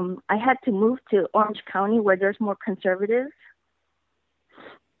I had to move to Orange County where there's more conservatives.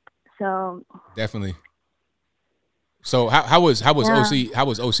 So definitely. So how was OC? How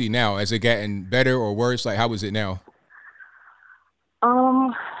was OC now? Has it gotten better or worse? Like, how is it now?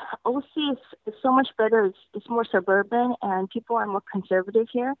 OC is so much better. It's more suburban, and people are more conservative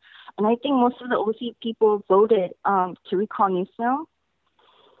here. And I think most of the OC people voted to recall Newsom.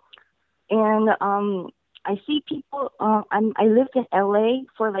 And I see people. I lived in LA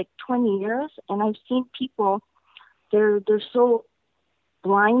for like 20 years, and I've seen people. They're so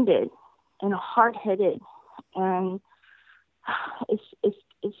blinded and hard-headed, and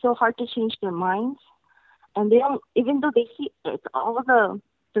it's so hard to change their minds. And they don't, even though they see it's all the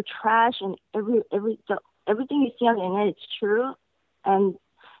trash and everything you see on the internet is true, and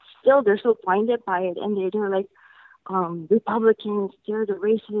still they're so blinded by it, and they're like Republicans, they're the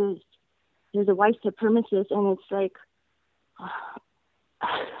racists, they're the white supremacists, and it's like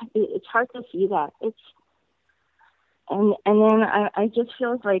it's hard to see that. And then I just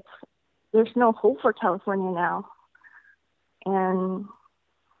feel like there's no hope for California now, and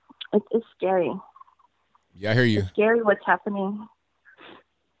it's scary. Yeah, I hear you. It's scary what's happening.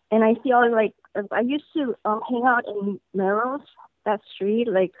 And I see all I used to hang out in Melrose, that street,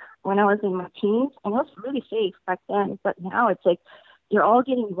 like when I was in my teens, and it was really safe back then. But now it's like they're all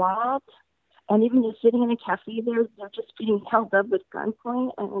getting robbed, and even just sitting in a cafe there, they're just being held up with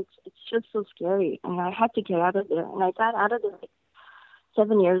gunpoint, and it's just so scary. And I had to get out of there, and I got out of there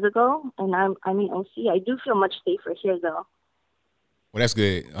 7 years ago, and I'm in OC. I do feel much safer here, though. Well, that's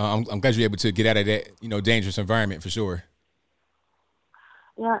good. I'm glad you're able to get out of that, dangerous environment for sure.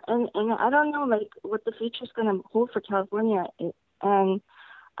 Yeah, and I don't know, like, what the future's going to hold for California. And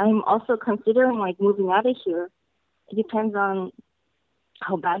I'm also considering, like, moving out of here. It depends on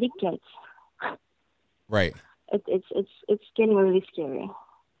how bad it gets. Right. It's getting really scary.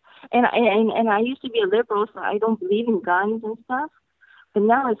 And I used to be a liberal, so I don't believe in guns and stuff. But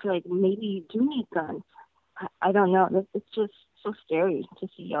now it's like maybe you do need guns. I don't know. It's just so scary to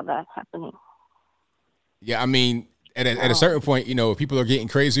see all that happening. Yeah, I mean, at a certain point, you know, if people are getting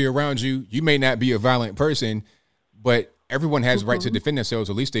crazy around you, you may not be a violent person, but everyone has the right to defend themselves.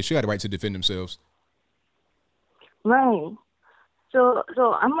 At least they should have the right to defend themselves. Right. So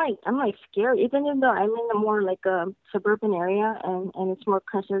I'm like scared, even though I'm in a more like a suburban area and it's more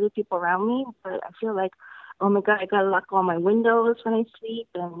conservative people around me. But I feel like, oh my God, I gotta lock all my windows when I sleep,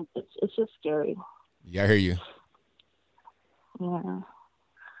 and it's just scary. Yeah, I hear you. Yeah.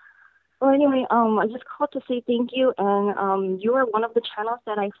 Well, anyway, I just called to say thank you, and you were one of the channels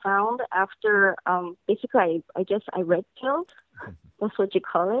that I found after basically I guess I red pilled. That's what you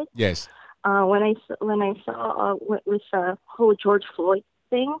call it. Yes. When I saw with the whole George Floyd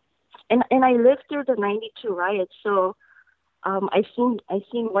thing, and I lived through the '92 riots, so I've seen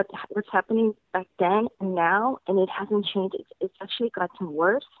what's happening back then and now, and it hasn't changed. It's actually gotten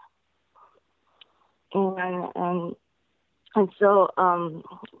worse. And so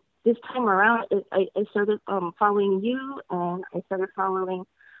this time around, I started following you, and I started following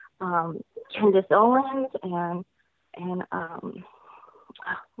Candace Owens and oh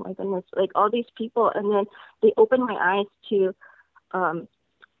my goodness, like all these people, and then they opened my eyes to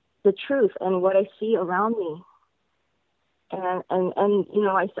the truth and what I see around me. And you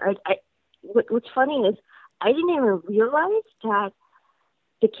know, what's funny is I didn't even realize that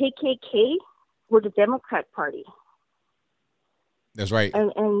the KKK were the Democrat Party. That's right.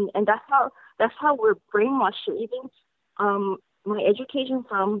 And that's how we're brainwashed. Even my education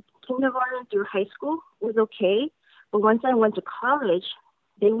from kindergarten through high school was okay, but once I went to college,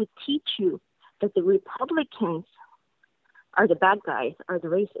 they would teach you that the Republicans are the bad guys, are the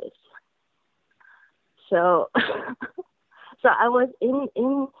racists. So, so I was in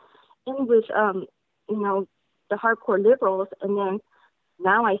with you know, the hardcore liberals, and then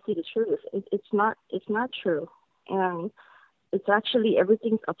now I see the truth. It's not true, and it's actually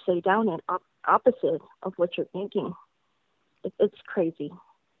everything's upside down and opposite of what you're thinking. It's crazy.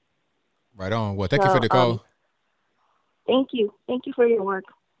 Right on. Well, thank you for the call. Thank you for your work.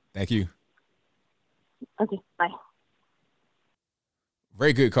 Thank you. Okay, bye.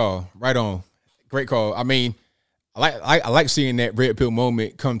 Very good call. Right on. Great call. I mean, I like seeing that red pill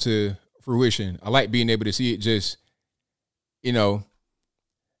moment come to fruition. I like being able to see it just, you know,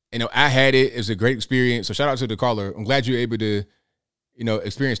 I had it. It was a great experience. So shout out to the caller. I'm glad you're able to, you know,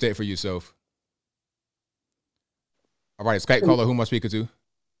 experience that for yourself. All right, Skype caller, who am I speaking to?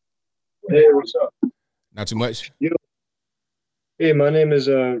 Hey, what's up? Not too much. Yo. Hey, my name is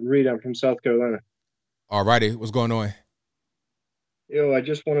Reed. I'm from South Carolina. All righty, what's going on? Yo, I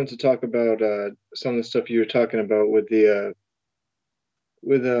just wanted to talk about some of the stuff you were talking about with the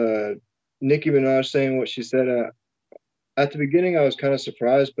Nicki Minaj saying what she said. At the beginning, I was kind of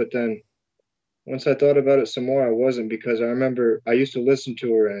surprised, but then once I thought about it some more, I wasn't, because I remember I used to listen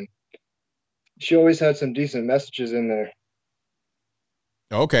to her, and she always had some decent messages in there.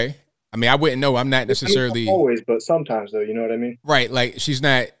 Okay. I mean, I wouldn't know. I'm not necessarily always, but sometimes, though. You know what I mean? Right. Like, she's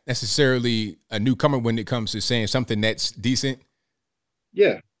not necessarily a newcomer when it comes to saying something that's decent.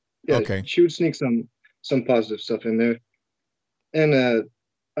 Yeah. Okay. She would sneak some positive stuff in there. And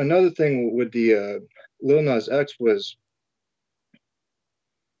another thing with the Lil Nas X was,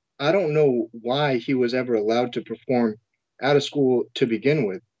 I don't know why he was ever allowed to perform out of school to begin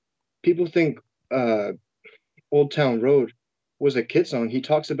with. People think Old Town Road was a kid song. He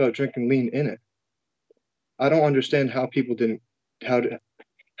talks about drinking lean in it. I don't understand how people didn't,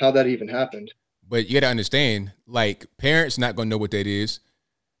 how that even happened. But you got to understand, like, parents not going to know what that is,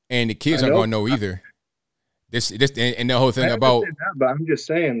 and the kids aren't going to know either. This and the whole thing about. That, but I'm just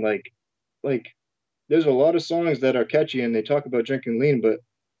saying, like, there's a lot of songs that are catchy and they talk about drinking lean, but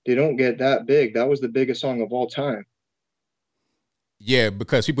they don't get that big. That was the biggest song of all time. Yeah,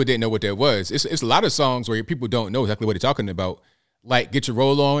 because people didn't know what that was. It's a lot of songs where people don't know exactly what they're talking about. Like, Get Your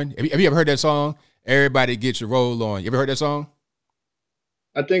Roll On. Have you ever heard that song? Everybody Get Your Roll On. You ever heard that song?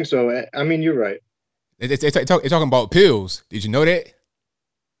 I think so. I mean, you're right. It's talking about pills. Did you know that?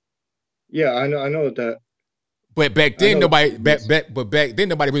 Yeah, I know that. But back then, nobody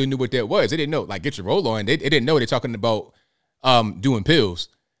really knew what that was. They didn't know. Like, Get Your Roll On. They didn't know they're talking about doing pills.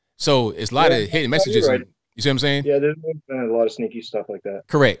 So it's a lot of hidden messages. Right. You see what I'm saying? Yeah, there's been a lot of sneaky stuff like that.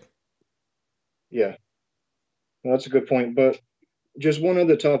 Correct. Yeah. Well, that's a good point. But just one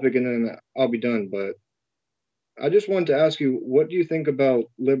other topic and then I'll be done. But I just wanted to ask you, what do you think about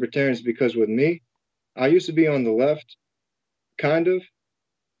libertarians? Because with me, I used to be on the left, kind of.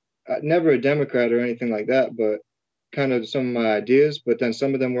 never a Democrat or anything like that, but kind of some of my ideas. But then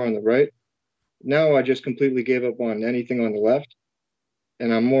some of them were on the right. Now I just completely gave up on anything on the left,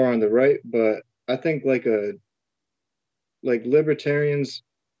 and I'm more on the right. But I think like libertarians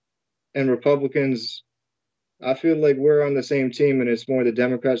and Republicans, I feel like we're on the same team, and it's more the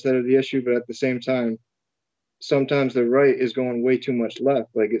Democrats that are the issue. But at the same time, sometimes the right is going way too much left.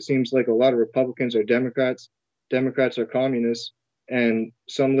 Like it seems like a lot of Republicans are Democrats, Democrats are communists, and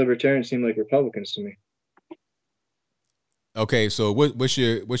some libertarians seem like Republicans to me. Okay, so what's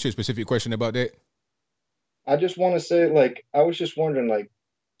your specific question about that? I just want to say, like, I was just wondering, like,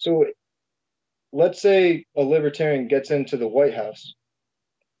 so let's say a libertarian gets into the White House.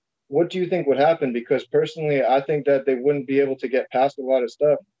 What do you think would happen? Because personally, I think that they wouldn't be able to get past a lot of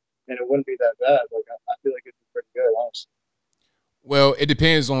stuff, and it wouldn't be that bad. Like, I feel like it'd be pretty good, honestly. Well, it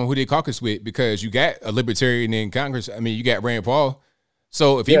depends on who they caucus with, because you got a libertarian in Congress. I mean, you got Rand Paul.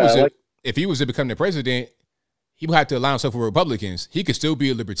 So if he was to become the president, he would have to align himself with Republicans. He could still be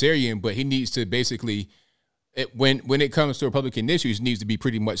a libertarian, but he needs to basically, when it comes to Republican issues, he needs to be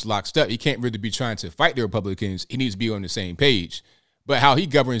pretty much locked up. He can't really be trying to fight the Republicans. He needs to be on the same page. But how he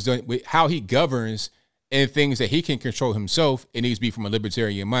governs and things that he can control himself, it needs to be from a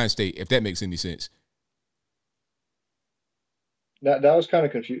libertarian mind state, if that makes any sense. That was kind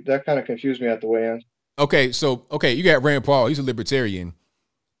of confused. That kind of confused me at the way in. Okay, you got Rand Paul. He's a libertarian.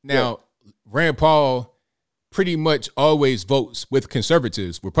 Now, yeah. Rand Paul pretty much always votes with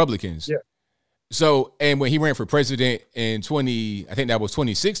conservatives, Republicans. Yeah. So, and when he ran for president in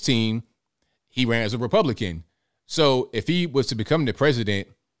 2016, he ran as a Republican. So if he was to become the president,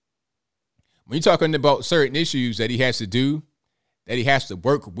 when you're talking about certain issues that he has to do, that he has to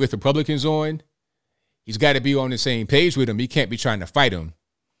work with Republicans on, he's got to be on the same page with them. He can't be trying to fight them.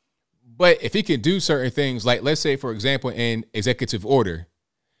 But if he can do certain things, like let's say, for example, in executive order,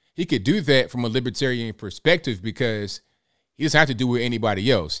 he could do that from a libertarian perspective because he doesn't have to do it with anybody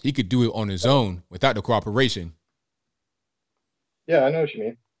else. He could do it on his own without the cooperation. Yeah, I know what you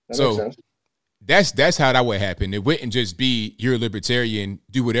mean. That makes sense. That's how that would happen. It wouldn't just be you're a libertarian,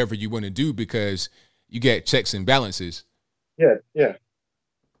 do whatever you want to do because you get checks and balances. Yeah.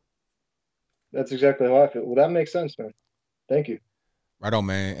 That's exactly how I feel. Well, that makes sense, man. Thank you. Right on,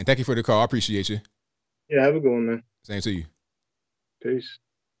 man. And thank you for the call. I appreciate you. Yeah, have a good one, man. Same to you. Peace.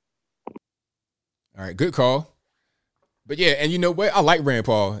 All right, good call. But yeah, and you know what? I like Rand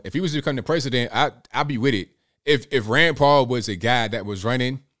Paul. If he was to become the president, I'd be with it. If Rand Paul was a guy that was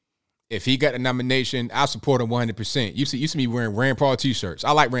running, if he got a nomination, I'll support him 100%. You see me wearing Rand Paul t-shirts.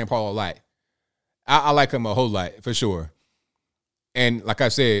 I like Rand Paul a lot. I like him a whole lot, for sure. And like I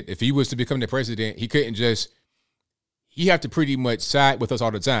said, if he was to become the president, he have to pretty much side with us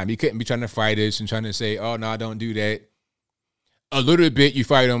all the time. He couldn't be trying to fight us and trying to say, oh, no, don't do that. A little bit you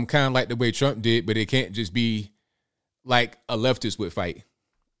fight him, kind of like the way Trump did, but it can't just be like a leftist would fight,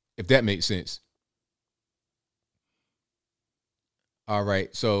 if that makes sense. All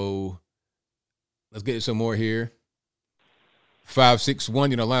right, so let's get some more here.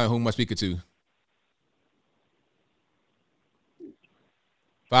 561, you're on the line. Who am I speaking to?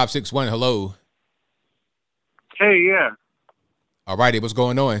 561, hello. Hey, yeah. All righty, what's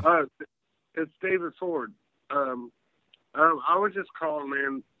going on? It's David Ford. I was just calling,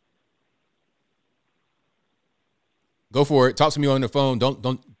 man. Go for it. Talk to me on the phone.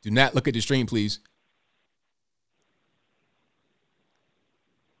 Do not look at the stream, please.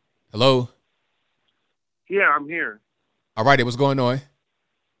 Hello? Yeah, I'm here. All righty, what's going on?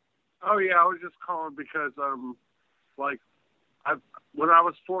 Oh yeah, I was just calling because when I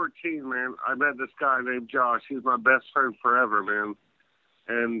was 14, man, I met this guy named Josh. He's my best friend forever, man.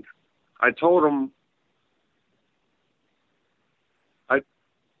 And I told him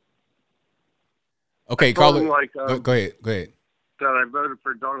Okay, call it. Go ahead. That I voted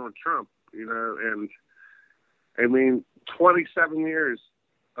for Donald Trump, and I mean, 27 years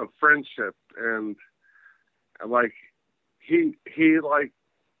of friendship, and I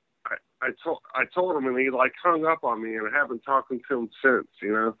told him, and he hung up on me, and I haven't talked to him since,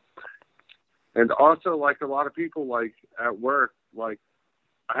 And also, a lot of people, at work, I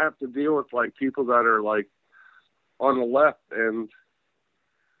have to deal with people that are on the left, and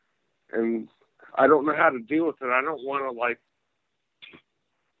I don't know how to deal with it. I don't want to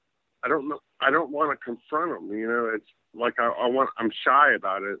I don't want to confront them. It's I'm shy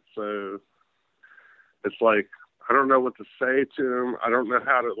about it. So it's I don't know what to say to them. I don't know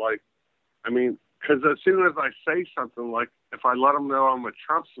how to because as soon as I say something, if I let them know I'm a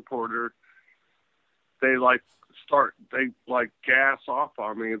Trump supporter, they like gas off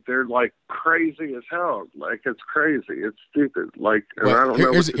on me. They're like crazy as hell. Like it's crazy. It's stupid. Like, and I don't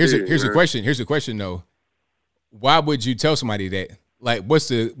know. Here's the question. Here's the question though. Why would you tell somebody that? Like, what's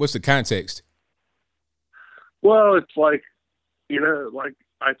the context? Well, it's like, like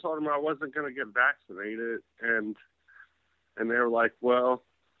I told them I wasn't going to get vaccinated, and they were like, well,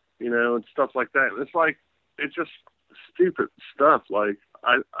 and stuff like that. And it's like, it's just stupid stuff. Like,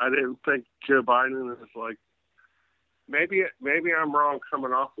 I didn't think Joe Biden is like, maybe I'm wrong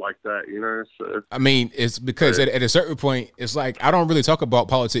coming off like that, So I mean, it's because at a certain point, it's like I don't really talk about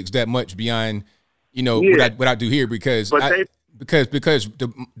politics that much beyond, what I do here because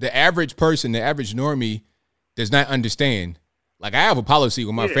the average person, the average normie, does not understand. Like I have a policy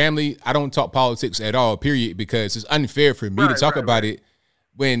with my family. I don't talk politics at all, period, because it's unfair for me to talk about it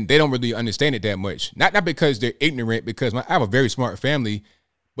when they don't really understand it that much. Not because they're ignorant, because I have a very smart family,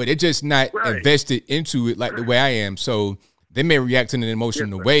 but they're just not invested into it like the way I am. So they may react in an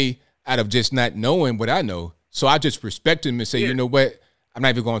emotional way out of just not knowing what I know. So I just respect them and say, you know what? I'm not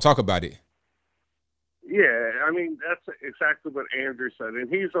even going to talk about it. Yeah, I mean, that's exactly what Andrew said. And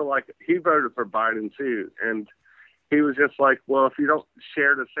he voted for Biden too. And he was just like, well, if you don't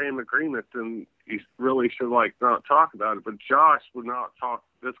share the same agreement, then you really should not talk about it. But Josh would not talk.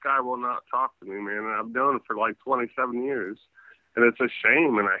 This guy will not talk to me, man. And I've known him for 27 years. And it's a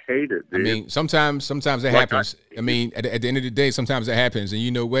shame, and I hate it, dude. I mean, sometimes it happens. I mean, at the end of the day, sometimes it happens. And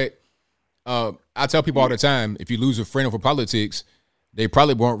you know what? I tell people all the time, if you lose a friend over politics, they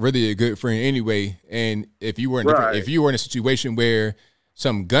probably weren't really a good friend anyway. And if you were in a situation where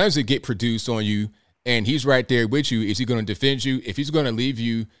some guns would get produced on you and he's right there with you, is he going to defend you? If he's going to leave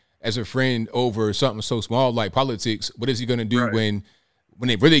you as a friend over something so small like politics, what is he going to do when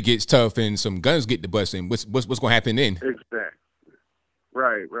it really gets tough and some guns get to busting? What's going to happen then? Exactly.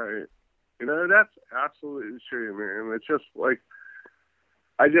 Right. That's absolutely true, man. It's just like,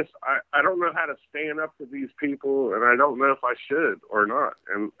 I don't know how to stand up to these people, and I don't know if I should or not.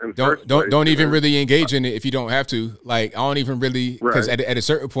 And don't even really engage in it if you don't have to. Like, I don't even really, because at a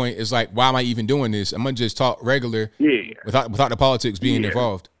certain point, it's like, why am I even doing this? I'm gonna just talk regular, without the politics being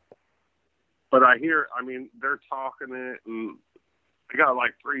involved. But they're talking it, and I got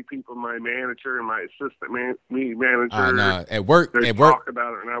 3 people, my manager and my assistant manager. At work, talk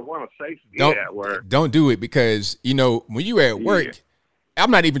about it, and I want to say, at work. Don't do it because when you at work. I'm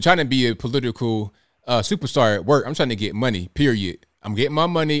not even trying to be a political superstar at work. I'm trying to get money, period. I'm getting my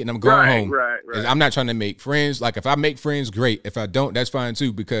money and I'm going home. Right. I'm not trying to make friends. Like if I make friends, great. If I don't, that's fine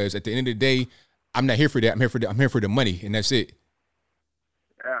too, because at the end of the day, I'm not here for that. I'm here for the money, and that's it.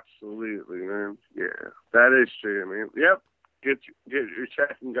 Absolutely, man. Yeah, that is true, man. Yep. Get your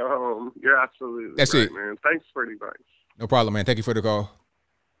check and go home. You're absolutely that's right, it, man. Thanks for the advice. No problem, man. Thank you for the call.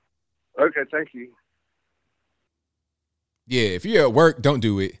 Okay, thank you. Yeah, if you're at work, don't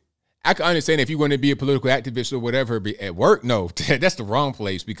do it. I can understand if you want to be a political activist or whatever, but at work, no, that's the wrong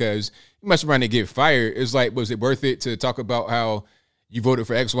place because you must run to get fired. It's like, was it worth it to talk about how you voted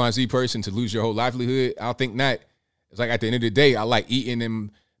for X, Y, and Z person to lose your whole livelihood? I don't think not. It's like at the end of the day, I like eating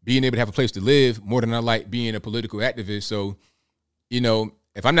and being able to have a place to live more than I like being a political activist. So,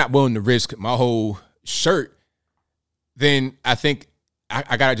 if I'm not willing to risk my whole shirt, then I think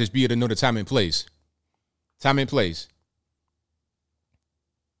I got to just be at another time and place. Time and place.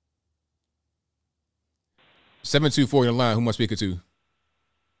 724 in the line. Who am I speaking to?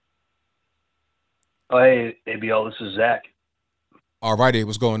 Oh, hey, ABL, this is Zach. All righty,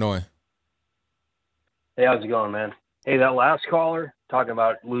 what's going on? Hey, how's it going, man? Hey, that last caller, talking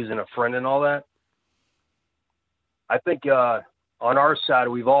about losing a friend and all that. I think on our side,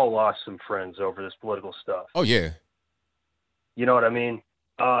 we've all lost some friends over this political stuff. Oh, yeah. You know what I mean?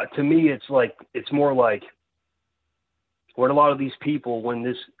 To me, it's more like when a lot of these people, when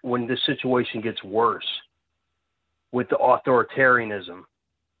this situation gets worse, with the authoritarianism,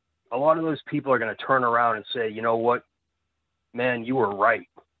 a lot of those people are going to turn around and say, you know what, man, you were right.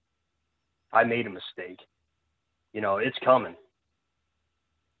 I made a mistake. It's coming.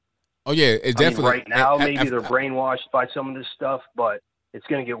 Oh, yeah, it's definitely. Right now, maybe they're brainwashed by some of this stuff, but it's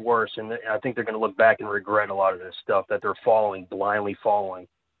going to get worse. And I think they're going to look back and regret a lot of this stuff that they're blindly following,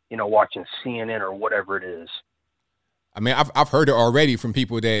 watching CNN or whatever it is. I mean, I've heard it already from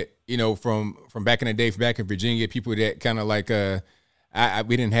people that, from back in the day, from back in Virginia, people that kind of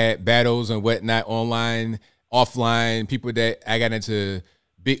we didn't have battles and whatnot online, offline, people that I got into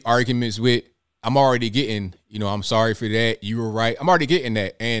big arguments with. I'm already getting, I'm sorry for that. You were right. I'm already getting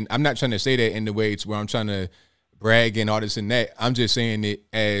that. And I'm not trying to say that in the way it's where I'm trying to brag and all this and that. I'm just saying it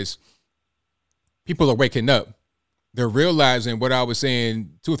as people are waking up. They're realizing what I was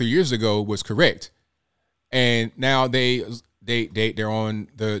saying 2 or 3 years ago was correct. and now they're on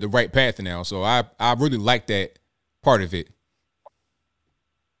the right path now. So I really like that part of it.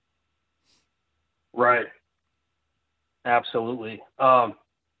 Right. Absolutely.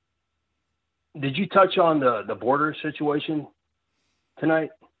 Did you touch on the border situation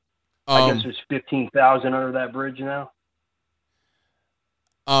tonight? I guess there's 15,000 under that bridge now.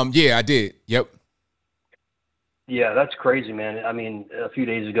 Yeah, I did. Yep. Yeah, that's crazy, man. I mean, a few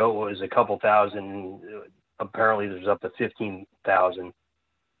days ago it was a couple thousand. Apparently, there's up to 15,000.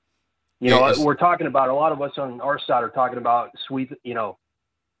 We're talking about, a lot of us on our side are talking about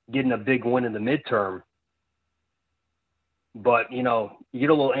getting a big win in the midterm. But, you get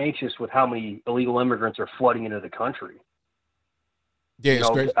a little anxious with how many illegal immigrants are flooding into the country. Yeah, it's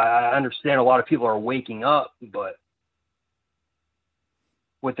crazy. I understand a lot of people are waking up, but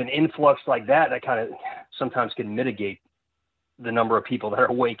with an influx like that kind of sometimes can mitigate the number of people that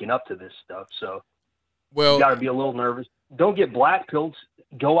are waking up to this stuff. So you got to be a little nervous. Don't get blackpilled.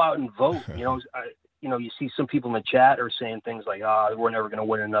 Go out and vote. You see some people in the chat are saying things like, we're never going to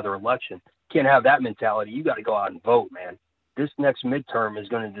win another election. Can't have that mentality. You got to go out and vote, man. This next midterm is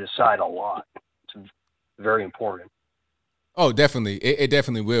going to decide a lot. It's very important. Oh, definitely. It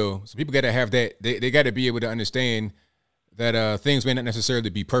definitely will. So people got to have that. They got to be able to understand that things may not necessarily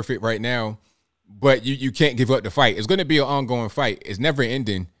be perfect right now, but you can't give up the fight. It's going to be an ongoing fight. It's never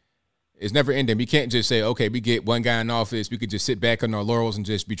ending. It's never ending. We can't just say, okay, we get one guy in office, we could just sit back on our laurels and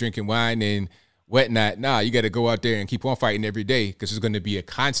just be drinking wine and whatnot. Nah, you got to go out there and keep on fighting every day, because it's going to be a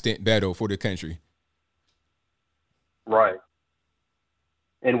constant battle for the country. Right.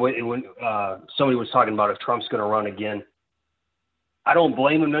 And when somebody was talking about if Trump's going to run again, I don't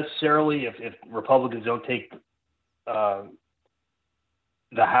blame him necessarily if Republicans don't take the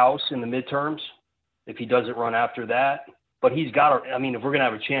House in the midterms, if he doesn't run after that. But he's got to, if we're going to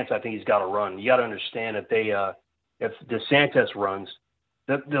have a chance, I think he's got to run. You got to understand that if DeSantis runs,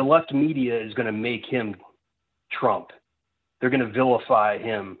 the left media is going to make him Trump. They're going to vilify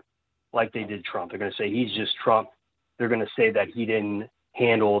him like they did Trump. They're going to say he's just Trump. They're going to say that he didn't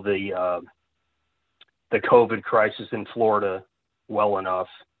handle the COVID crisis in Florida well enough.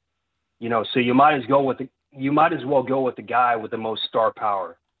 So you might as well go with the guy with the most star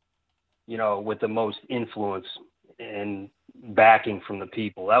power, with the most influence and backing from the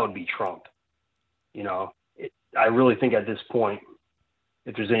people. That would be Trump. I really think at this point,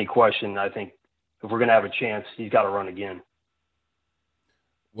 if there's any question, I think if we're going to have a chance, he's got to run again.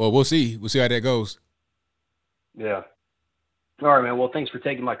 Well, we'll see. We'll see how that goes. Yeah. All right, man. Well, thanks for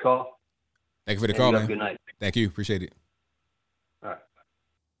taking my call. Thank you for the call, man. Good night. Thank you. Appreciate it. All right.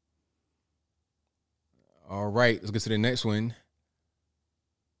 All right. Let's get to the next one.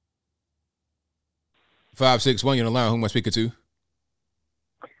 561, you're on the line. Who am I speaking to?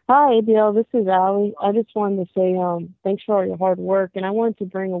 Hi, ABL. This is Allie. I just wanted to say thanks for all your hard work, and I wanted to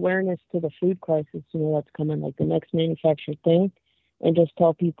bring awareness to the food crisis, that's coming, like the next manufactured thing, and just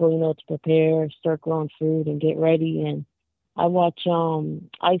tell people, to prepare, start growing food, and get ready. And I watch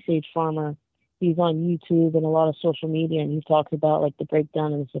Ice Age Farmer. He's on YouTube and a lot of social media, and he talks about like the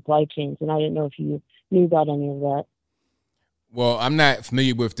breakdown in the supply chains. And I didn't know if you knew about any of that. Well, I'm not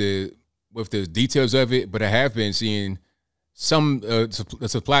familiar with the details of it, but I have been seeing some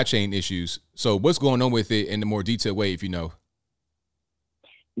supply chain issues. So what's going on with it in a more detailed way, if you know?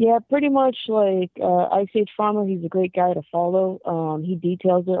 Yeah, pretty much like Ice Age Farmer. He's a great guy to follow. He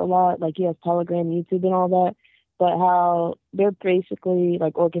details it a lot. Like he has Telegram, YouTube, and all that. But how they're basically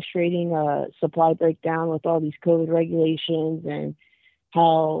like orchestrating a supply breakdown with all these COVID regulations, and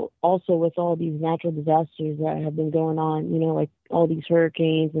how also with all these natural disasters that have been going on, like all these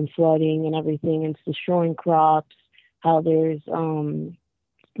hurricanes and flooding and everything, and it's destroying crops, how there's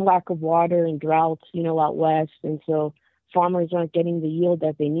lack of water and droughts, out west. And so farmers aren't getting the yield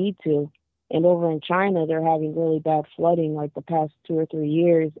that they need to. And over in China, they're having really bad flooding like the past 2 or 3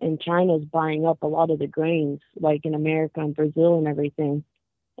 years. And China's buying up a lot of the grains, like in America and Brazil and everything.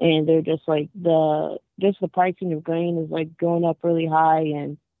 And they're just like the pricing of grain is like going up really high,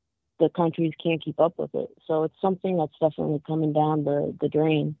 and the countries can't keep up with it. So it's something that's definitely coming down the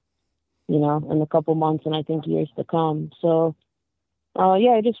drain, in a couple months, and I think years to come. So,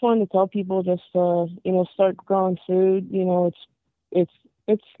 I just wanted to tell people just start growing food.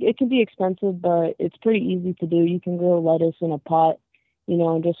 It can be expensive, but it's pretty easy to do. You can grow lettuce in a pot,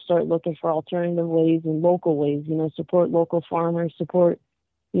 and just start looking for alternative ways and local ways. Support local farmers, support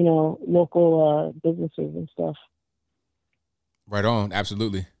local businesses and stuff. Right on.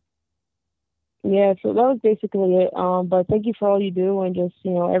 Absolutely. Yeah, so that was basically it. But thank you for all you do, and just,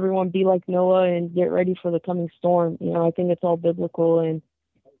 everyone be like Noah and get ready for the coming storm. I think it's all biblical, and,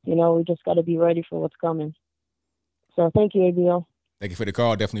 we just got to be ready for what's coming. So thank you, ABL. Thank you for the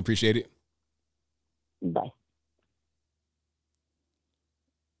call. Definitely appreciate it. Bye.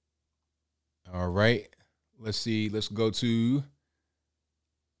 All right. Let's see. Let's go to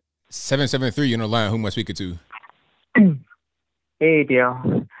 773 on the line. Who am I speaking to? Hey,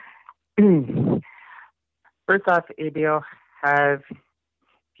 ABL. First off, ABL, have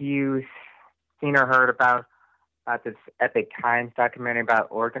you seen or heard about this Epic Times documentary about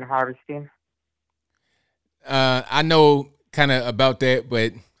organ harvesting? I know kind of about that,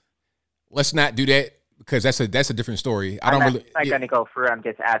 but let's not do that because that's a different story. I'm not going to go through. I'm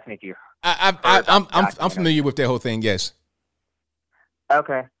just asking if you. I'm familiar with that whole thing. Yes.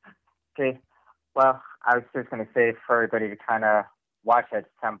 Okay. Well, I was just going to say for everybody to kind of watch it at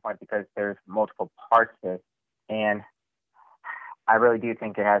some point because there's multiple parts to it, and I really do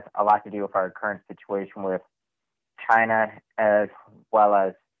think it has a lot to do with our current situation with China as well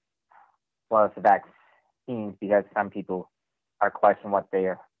as the vaccines, because some people are questioning what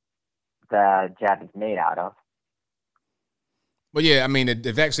the jab is made out of. Well, yeah, I mean,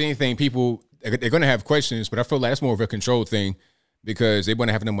 the vaccine thing, people, they're going to have questions, but I feel like that's more of a control thing because they want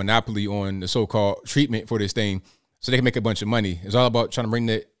to have a monopoly on the so-called treatment for this thing so they can make a bunch of money. It's all about trying to bring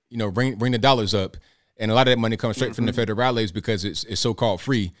the dollars up. And a lot of that money comes straight from the federales because it's so-called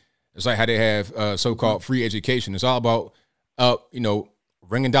free. It's like how they have so-called free education. It's all about,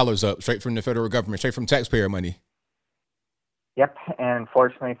 bringing dollars up straight from the federal government, straight from taxpayer money. Yep, and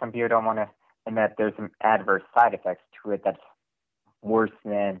unfortunately, some people don't want to admit there's some adverse side effects to it that's worse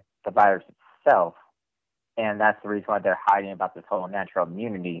than the virus itself. And that's the reason why they're hiding about this whole natural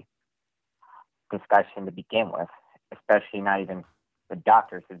immunity discussion to begin with, especially not even the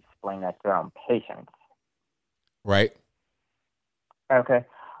doctors who explain that to their own patients. Right. Okay.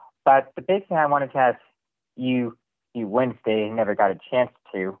 But the big thing I wanted to ask you Wednesday, never got a chance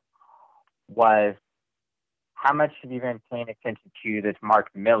to, was how much have you been paying attention to this Mark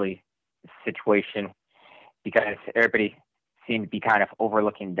Milley situation? Because everybody seemed to be kind of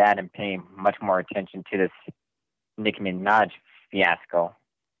overlooking that and paying much more attention to this Nicki Minaj fiasco.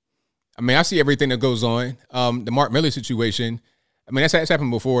 I mean, I see everything that goes on. The Mark Milley situation, I mean, that's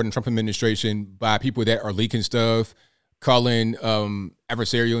happened before in the Trump administration by people that are leaking stuff, calling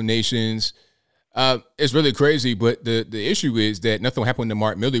adversarial nations. It's really crazy, but the issue is that nothing will happen to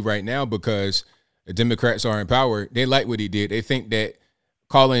Mark Milley right now because the Democrats are in power. They like what he did. They think that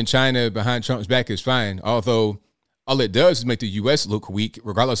calling China behind Trump's back is fine, although all it does is make the U.S. look weak,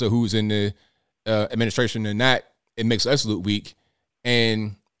 regardless of who's in the administration or not. It makes us look weak.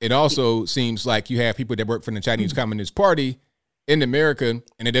 And it also seems like you have people that work for the Chinese Communist Party in America,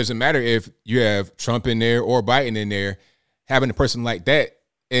 and it doesn't matter if you have Trump in there or Biden in there. Having a person like that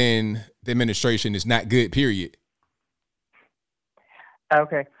in the administration is not good, period.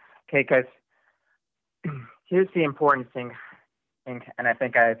 Okay, because here's the important thing, and I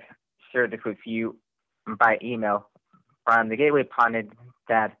think I've shared this with you by email. The Gateway pundit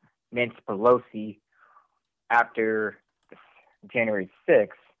that Nancy Pelosi, after January 6th,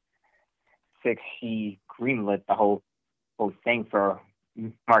 she greenlit the whole thing for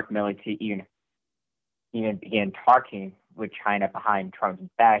Mark Milley to even begin talking with China behind Trump's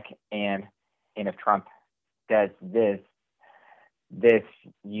back, and if Trump does this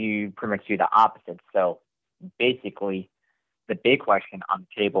you pretty much do the opposite. So basically, the big question on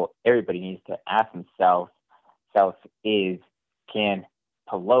the table everybody needs to ask themselves is, can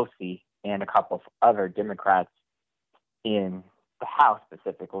Pelosi and a couple of other Democrats in the House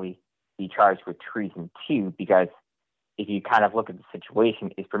specifically be charged with treason too? Because if you kind of look at the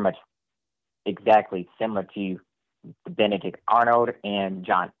situation, it's pretty much exactly similar to the Benedict Arnold and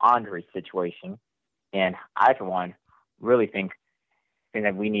John Andre situation. And I, for one, really think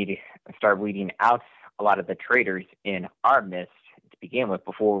that we need to start weeding out a lot of the traitors in our midst to begin with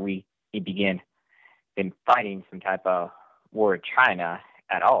before we begin fighting some type of war with China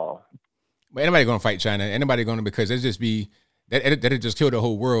at all. But anybody going to fight China? Anybody going to, because it'd just be, that'd just kill the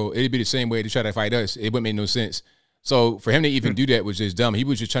whole world. It'd be the same way to try to fight us. It wouldn't make no sense. So for him to even do that was just dumb. He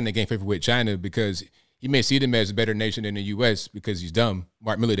was just trying to gain favor with China because he may see them as a better nation than the U.S. because he's dumb.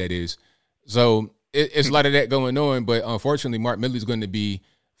 Mark Milley, that is. So it's a lot of that going on, but unfortunately, Mark Milley's going to be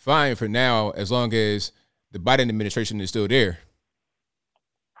fine for now as long as the Biden administration is still there.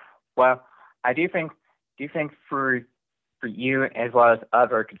 Well, I do think for you as well as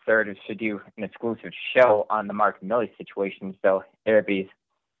other conservatives should do an exclusive show on the Mark Milley situation so everybody's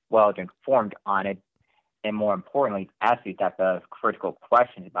well informed on it, and more importantly, ask these type of critical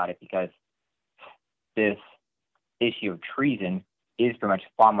questions about it, because this issue of treason is pretty much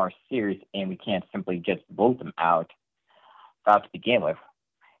far more serious, and we can't simply just vote them out to begin with.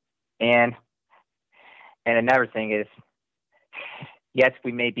 And And another thing is, yes,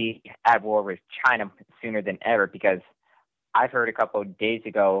 we may be at war with China sooner than ever, because I've heard a couple of days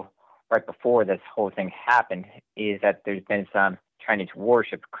ago, right before this whole thing happened, is that there's been some Chinese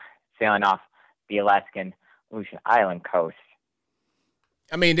warship sailing off the Alaskan Aleutian Island coast.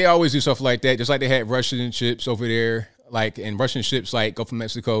 I mean, they always do stuff like that, just like they had Russian ships over there, like, and Russian ships like Gulf of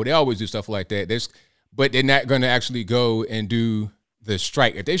Mexico. They always do stuff like that. But they're not going to actually go and do the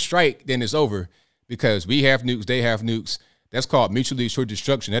strike. If they strike, then it's over, because we have nukes, they have nukes. That's called mutually assured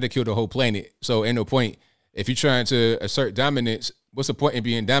destruction. That'll kill the whole planet. So ain't no point. If you're trying to assert dominance, what's the point in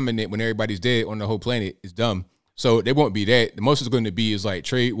being dominant when everybody's dead on the whole planet? It's dumb. So there won't be that. The most it's going to be is like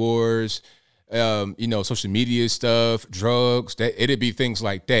trade wars, social media stuff, drugs. That it'd be things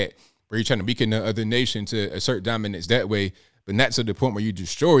like that, where you're trying to weaken the other nation to assert dominance that way, but not to the point where you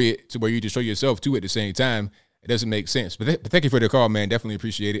destroy it, to where you destroy yourself too at the same time. It doesn't make sense. But thank you for the call, man. Definitely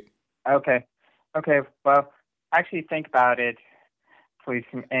appreciate it. Okay. Well, actually think about it, please,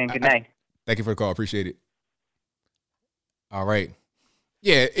 and good night. Thank you for the call. Appreciate it. All right.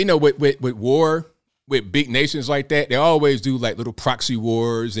 Yeah, with war, with big nations like that, they always do like little proxy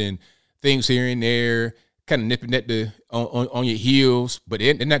wars and things here and there, kind of nipping at on your heels, but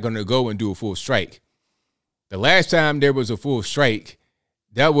they're not going to go and do a full strike. The last time there was a full strike,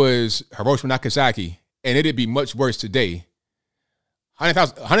 that was Hiroshima, Nagasaki, and it'd be much worse today.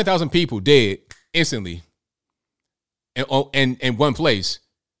 100,000 people dead instantly in one place.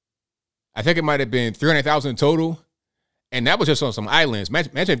 I think it might have been 300,000 total, and that was just on some islands.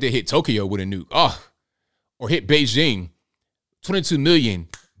 Imagine if they hit Tokyo with a nuke, or hit Beijing, 22 million,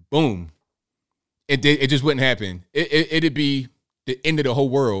 boom. It just wouldn't happen. It'd be the end of the whole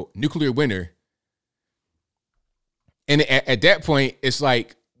world, nuclear winter. And at that point, it's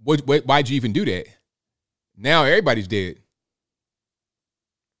like, why'd you even do that? Now everybody's dead.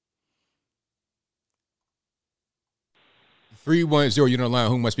 $310, you're on the line.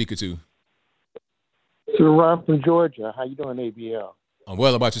 Who am I speaking to? Sir Ron from Georgia. How you doing, ABL? I'm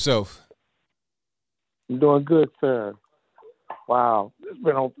well. About yourself? I'm doing good, sir. Wow.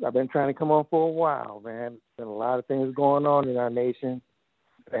 I've been trying to come on for a while, man. There's been a lot of things going on in our nation,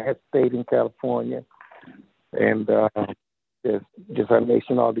 that state in California, and just our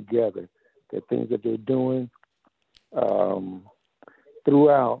nation altogether. The things that they're doing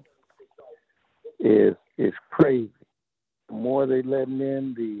throughout is crazy. The more they're letting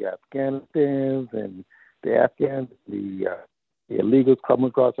in the Afghanistans and the Afghans, the illegals coming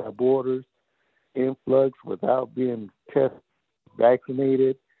across our borders, influx without being tested,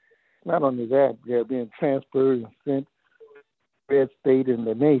 vaccinated. Not only that, they're being transferred and sent to red state in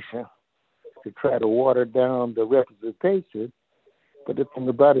the nation to try to water down the representation. But the thing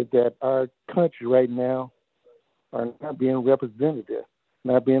about it, that our country right now are not being represented.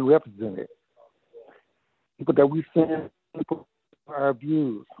 People that we send our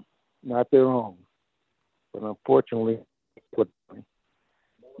views, not their own. But unfortunately,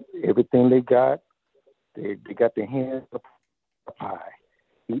 everything they got their hands up high,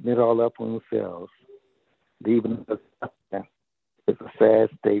 eating it all up for themselves. Even it's a sad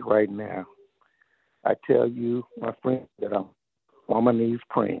state right now. I tell you, my friend, that I'm on my knees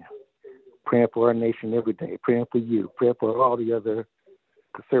praying for our nation every day, praying for you, praying for all the other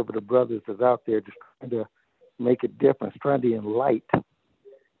conservative brothers that's out there just trying to make a difference, trying to enlighten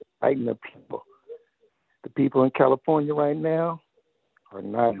the people. The people in California right now are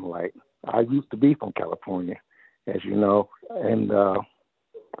not enlightened. I used to be from California, as you know, and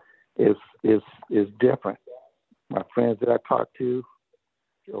it's different. My friends that I talk to,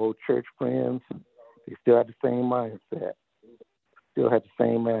 the old church friends, they still have the same mindset.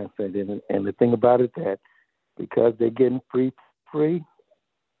 And the thing about it, that because they're getting free,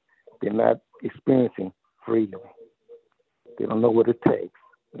 they're not experiencing freedom. They don't know what it takes.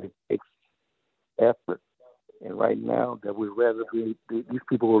 It takes effort. And right now, that these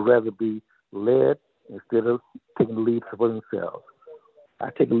people would rather be led instead of taking the lead for themselves. I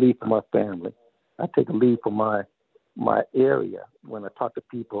take a lead for my family. I take a lead for my area when I talk to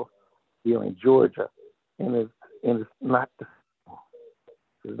people here in Georgia, and it's not the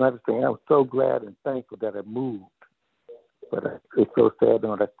same. I'm so glad and thankful that I moved, but it's so sad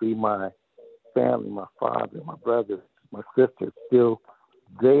when I see my family, my father, my brothers, my sisters still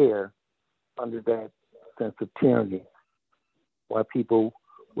there under that sense of tyranny. Why people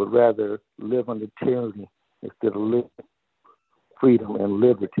would rather live under tyranny instead of living freedom and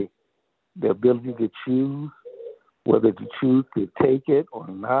liberty. The ability to choose whether to choose to take it or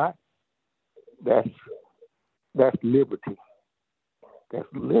not, that's liberty. That's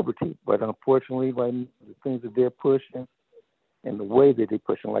liberty. But unfortunately, right now, the things that they're pushing and the way that they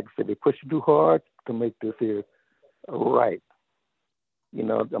pushing. Like I said, they pushing too hard to make this here right. You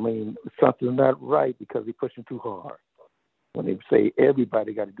know, I mean, something's not right because they're pushing too hard. When they say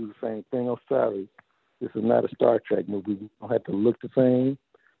everybody got to do the same thing, I'm sorry. This is not a Star Trek movie. We don't have to look the same.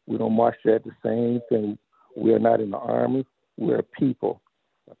 We don't march at the same thing. We are not in the army. We're a people.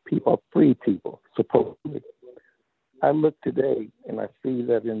 People, free people, supposedly. I look today and I see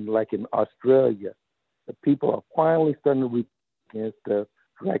that in Australia, the people are finally starting to reach against the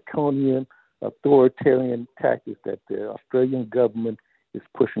draconian authoritarian tactics that the Australian government is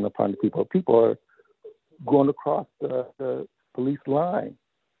pushing upon the people. People are going across the police line.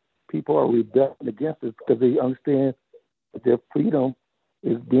 People are rebelling against it because they understand that their freedom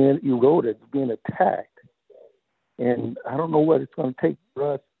is being eroded, it's being attacked. And I don't know what it's going to take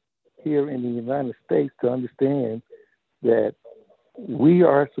for us here in the United States to understand that we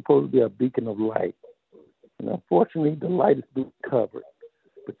are supposed to be a beacon of light. And unfortunately, the light is being covered.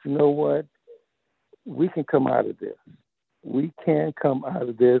 But you know what? We can come out of this. We can come out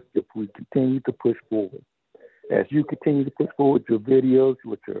of this if we continue to push forward. As you continue to push forward your videos,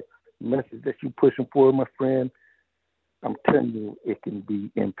 with your message that you're pushing forward, my friend, I'm telling you, it can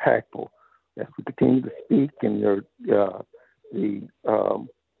be impactful. As we continue to speak, and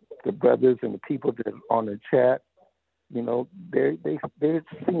the brothers and the people that are on the chat, you know, they're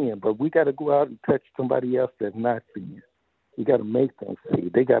seeing, but we got to go out and touch somebody else that's not seeing. We got to make them see.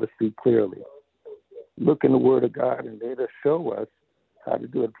 They got to see clearly. Look in the Word of God, and it'll show us how to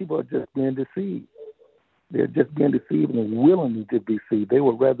do it. People are just being deceived. They're just being deceived and willing to be deceived. They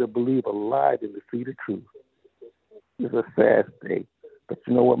would rather believe a lie than to see the truth. It's a sad state. But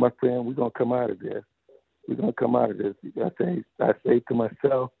you know what, my friend? We're going to come out of this. We're going to come out of this. I say to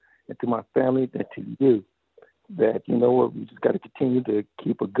myself and to my family and to you that, you know what, we just got to continue to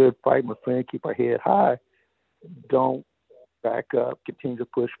keep a good fight, my friend, keep our head high. Don't back up. Continue to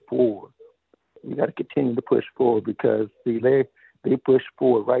push forward. We got to continue to push forward because, see, they push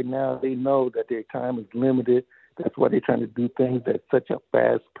forward. Right now, they know that their time is limited. That's why they're trying to do things at such a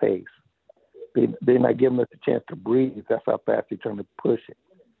fast pace. They're not giving us a chance to breathe. That's how fast they're trying to push it.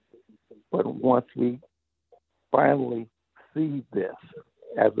 But once we finally see this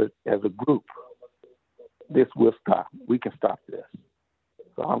as a group, this will stop. We can stop this.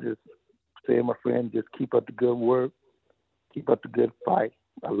 So I'm just saying, my friend, just keep up the good work. Keep up the good fight.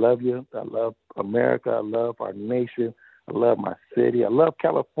 I love you. I love America. I love our nation. I love my city. I love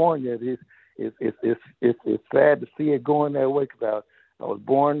California. It's sad to see it going that way because I was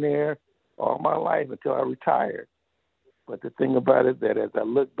born there all my life until I retired. But the thing about it is that as I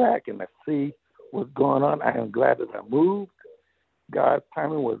look back and I see what's going on, I am glad that I moved. God's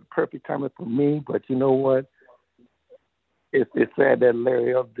timing was perfect timing for me. But you know what? It's sad that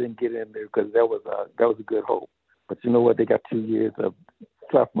Larry Elder didn't get in there because that was a good hope. But you know what? They got 2 years of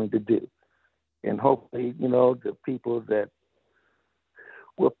suffering to do. And hopefully, you know, the people that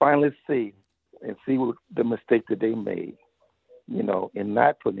will finally see what the mistake that they made, you know, in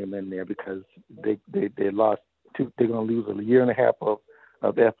not putting them in there because they lost they're going to lose a year and a half of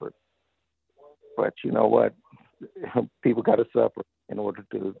effort. But you know what? People got to suffer in order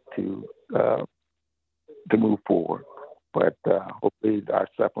to move forward. But hopefully our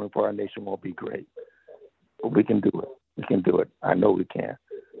suffering for our nation won't be great. But we can do it. We can do it. I know we can.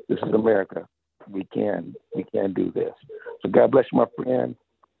 This is America. We can do this. So God bless you, my friend.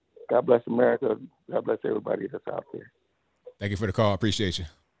 God bless America. God bless everybody that's out there. Thank you for the call. Appreciate you.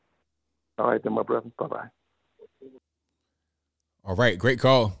 All right, then, my brother. Bye-bye. All right. Great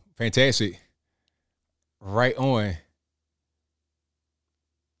call. Fantastic. Right on.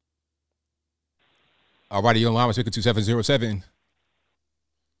 All righty. You're on line with 2707.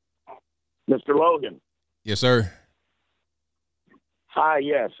 Mr. Logan. Yes, sir. Hi,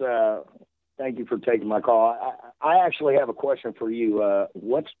 yes. Thank you for taking my call. I actually have a question for you.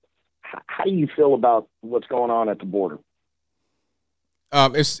 How do you feel about what's going on at the border?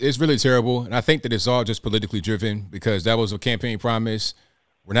 It's really terrible, and I think that it's all just politically driven because that was a campaign promise.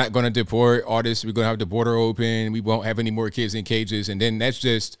 We're not going to deport artists. We're going to have the border open. We won't have any more kids in cages, and then that's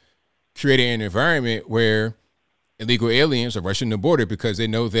just creating an environment where illegal aliens are rushing the border because they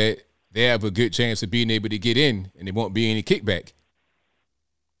know that they have a good chance of being able to get in, and there won't be any kickback.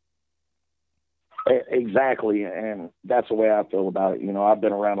 Exactly, and that's the way I feel about it. You know, I've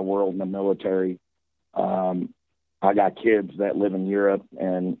been around the world in the military. I got kids that live in Europe,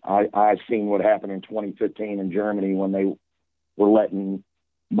 and I've seen what happened in 2015 in Germany when they were letting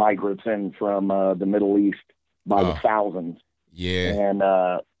migrants in from the Middle East by the thousands. Yeah.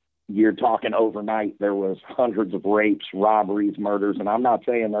 And you're talking overnight, there was hundreds of rapes, robberies, murders, and I'm not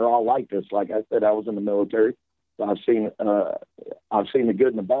saying they're all like this. Like I said, I was in the military. So I've seen the good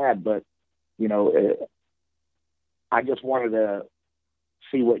and the bad, but you know, I just wanted to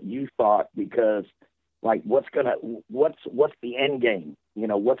see what you thought, because like what's the end game? You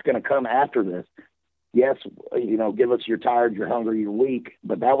know, what's going to come after this? Yes, you know, give us you're tired, you're hungry, you're weak,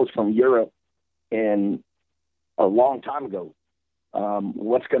 but that was from Europe and a long time ago.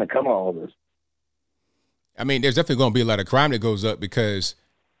 What's going to come of all this? I mean, there's definitely going to be a lot of crime that goes up because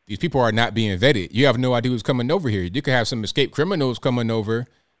these people are not being vetted. You have no idea who's coming over here. You could have some escaped criminals coming over,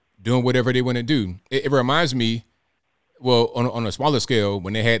 doing whatever they want to do. It reminds me, well, on a smaller scale,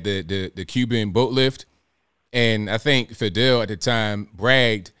 when they had the Cuban boat lift, and I think Fidel at the time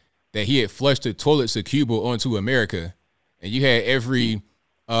bragged that he had flushed the toilets of Cuba onto America, and you had every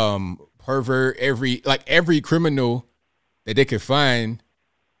pervert, every criminal that they could find,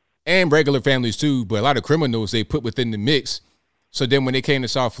 and regular families too, but a lot of criminals they put within the mix. So then when they came to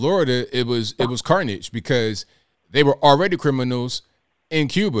South Florida, it was carnage because they were already criminals in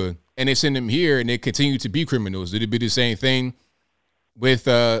Cuba, and they send them here and they continue to be criminals. It'd be the same thing with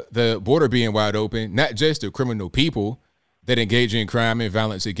the border being wide open, not just the criminal people that engage in crime and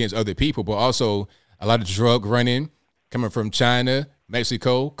violence against other people, but also a lot of drug running coming from China,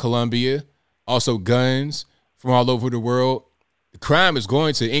 Mexico, Colombia, also guns from all over the world. The crime is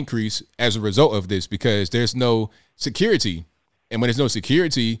going to increase as a result of this because there's no security. And when there's no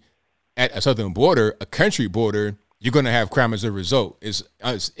security at a southern border, a country border, you're going to have crime as a result. It's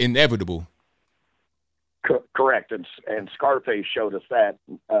inevitable. Correct. And Scarface showed us that,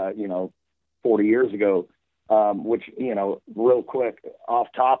 40 years ago, which, real quick off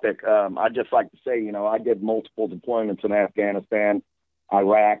topic. I'd just like to say, I did multiple deployments in Afghanistan,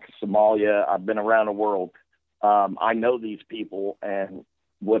 Iraq, Somalia. I've been around the world. I know these people, and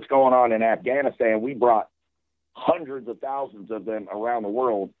what's going on in Afghanistan, we brought hundreds of thousands of them around the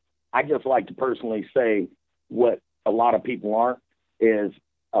world. I just like to personally say what a lot of people aren't is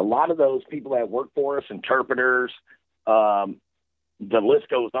a lot of those people that work for us, interpreters, the list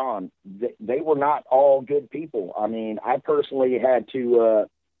goes on. They were not all good people. I mean, I personally had to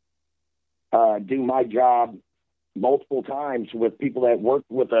do my job multiple times with people that worked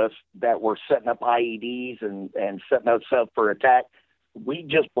with us that were setting up IEDs and setting us up for attack. We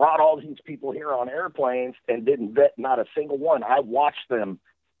just brought all these people here on airplanes and didn't vet not a single one. I watched them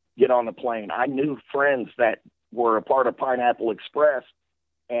get on the plane. I knew friends that were a part of Pineapple Express,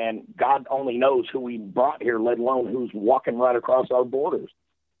 and God only knows who we brought here, let alone who's walking right across our borders.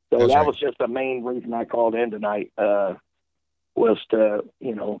 So That's that right. was just the main reason I called in tonight, was to,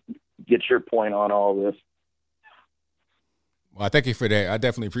 get your point on all this. Well, thank you for that. I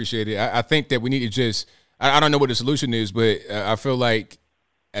definitely appreciate it. I think that we need to just, I don't know what the solution is, but I feel like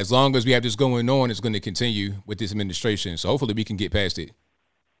as long as we have this going on, it's going to continue with this administration. So hopefully we can get past it.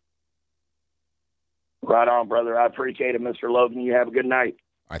 Right on, brother. I appreciate it, Mr. Logan. You have a good night.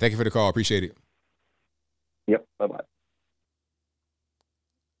 All right. Thank you for the call. Appreciate it. Yep. Bye-bye.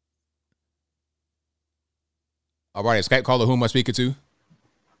 All right. Skype caller, who am I speaking to?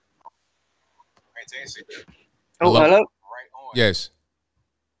 Oh, hello. Yes.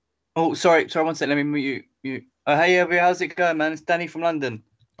 Oh, sorry. One second. Let me mute you. Hey, how's it going, man? It's Danny from London.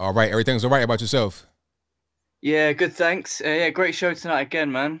 All right. Everything's all right about yourself? Yeah, good. Thanks. Yeah, great show tonight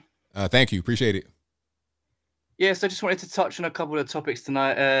again, man. Thank you. Appreciate it. Yeah, so I just wanted to touch on a couple of topics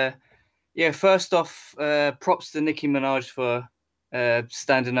tonight. First off, props to Nicki Minaj for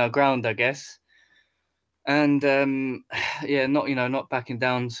standing her ground, I guess, and not backing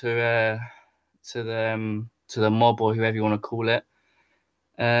down to the mob or whoever you want to call it.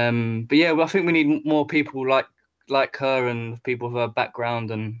 But yeah, well, I think we need more people like her and people with her background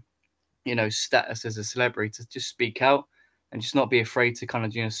and status as a celebrity to just speak out and just not be afraid to kind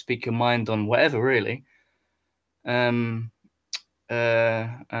of speak your mind on whatever, really. And with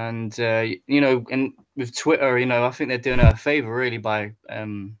Twitter, I think they're doing her a favor really by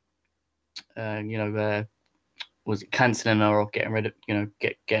was it canceling her or getting rid of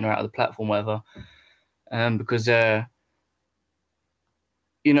getting her out of the platform, whatever. Because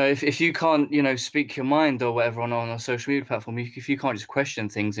if you can't speak your mind or whatever on a social media platform, if you can't just question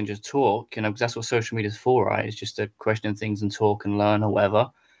things and just talk, because that's what social media is for, right? It's just to question things and talk and learn or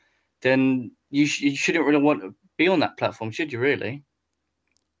whatever. Then you shouldn't really want to be on that platform, should you really?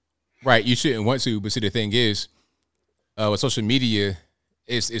 Right. You shouldn't want to, but see, the thing is, with social media,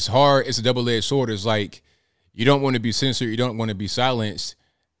 it's hard. It's a double-edged sword. It's like you don't want to be censored. You don't want to be silenced.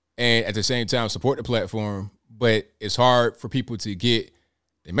 And at the same time, support the platform. But it's hard for people to get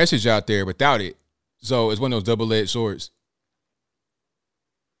the message out there without it. So it's one of those double-edged swords.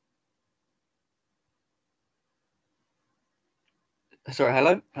 Sorry,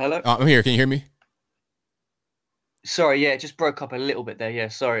 hello? I'm here. Can you hear me? Sorry, yeah, it just broke up a little bit there. Yeah,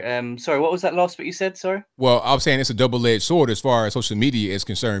 sorry. Sorry, what was that last bit you said? Sorry. Well, I was saying it's a double-edged sword as far as social media is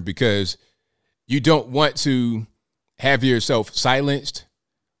concerned, because you don't want to have yourself silenced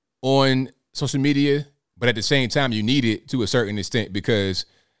on social media, but at the same time, you need it to a certain extent, because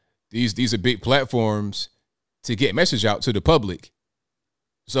these are big platforms to get message out to the public.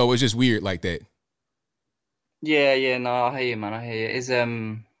 So it's just weird like that. Yeah, no, I hear you, man. I hear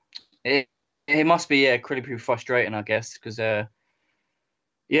you. It must be incredibly frustrating, I guess, because no,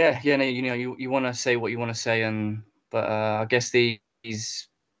 you want to say what you want to say, but I guess these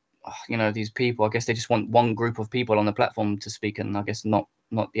people, I guess they just want one group of people on the platform to speak, and I guess not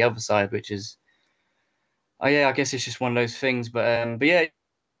the other side, which is, I guess it's just one of those things. But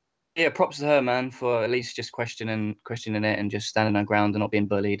props to her, man, for at least just questioning it and just standing her ground and not being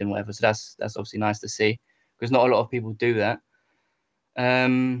bullied and whatever. So that's obviously nice to see, because not a lot of people do that.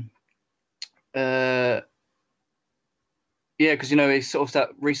 Because it's sort of that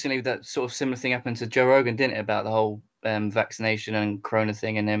recently, that sort of similar thing happened to Joe Rogan, didn't it, about the whole vaccination and corona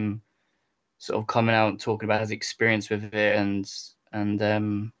thing, and him sort of coming out and talking about his experience with it, and so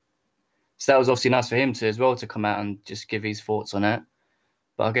that was obviously nice for him to as well, to come out and just give his thoughts on it.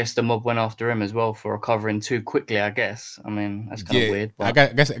 But I guess the mob went after him as well for recovering too quickly, I guess. I mean, that's kind of weird. But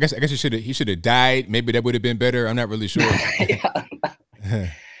I guess he should have died. Maybe that would have been better. I'm not really sure.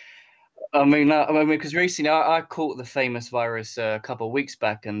 I mean, because recently I caught the famous virus a couple of weeks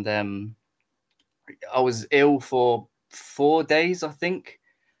back, and I was ill for 4 days, I think.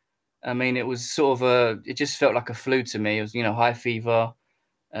 I mean, it was sort of it just felt like a flu to me. It was, high fever.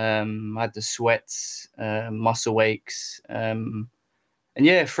 I had the sweats, muscle aches, and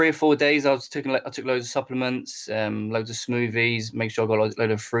 3 or 4 days I took loads of supplements, loads of smoothies, make sure I got a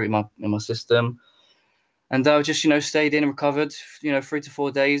load of fruit in my system. And I just, stayed in and recovered, 3 to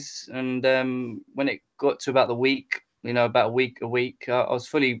 4 days. And when it got to about the week, about a week, I was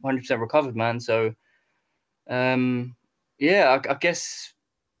fully 100% recovered, man. So, I guess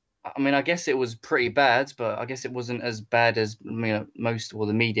it was pretty bad, but I guess it wasn't as bad as, most of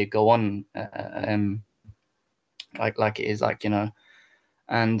the media go on, like it is,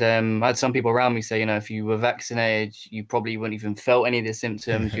 And I had some people around me say, if you were vaccinated, you probably wouldn't even felt any of the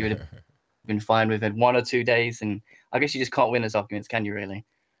symptoms. You would have been fine within 1 or 2 days. And I guess you just can't win those arguments, can you, really?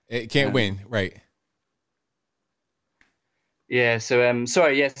 It can't win, right? Yeah. So,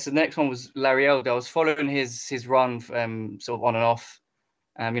 sorry. Yes. So the next one was Larry Elder. I was following his run, sort of on and off,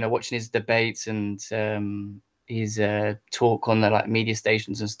 watching his debates and his talk on the media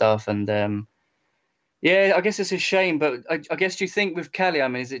stations and stuff. And I guess it's a shame, but I guess, do you think with Cali, I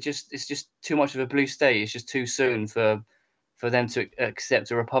mean, it's just too much of a blue state? It's just too soon for them to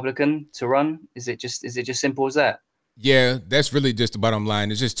accept a Republican to run? Is it just simple as that? Yeah, that's really just the bottom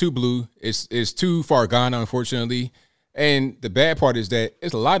line. It's just too blue. It's too far gone, unfortunately. And the bad part is that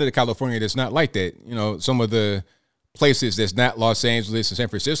it's a lot of the California that's not like that. Some of the places that's not Los Angeles and San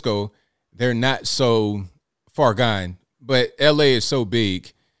Francisco, they're not so far gone. But LA is so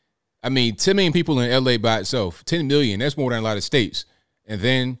big. I mean, 10 million people in LA by itself, 10 million, that's more than a lot of states. And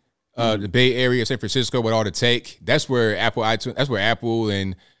then the Bay Area, San Francisco, with all the tech, that's where Apple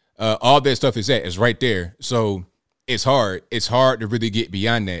and all that stuff is at. It's right there. So it's hard. It's hard to really get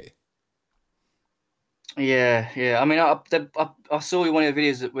beyond that. Yeah. I mean, I saw one of the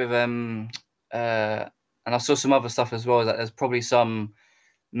videos with and I saw some other stuff as well. That there's probably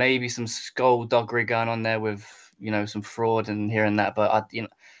maybe some skullduggery going on there with some fraud and here and that. But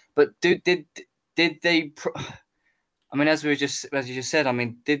but did they? I mean, as you just said, I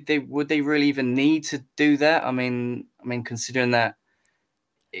mean, would they really even need to do that? I mean, considering that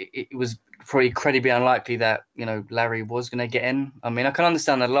it was probably incredibly unlikely that Larry was going to get in. I mean, I can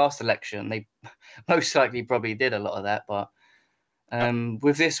understand the last election; they most likely probably did a lot of that, but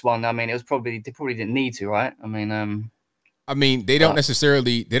with this one, I mean, they probably didn't need to, right? I mean, they don't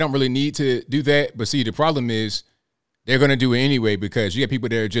really need to do that. But see, the problem is, they're going to do it anyway, because you have people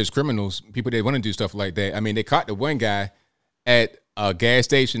that are just criminals, people that want to do stuff like that. I mean, they caught the one guy at a gas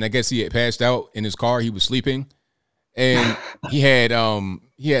station. I guess he had passed out in his car. He was sleeping, and he had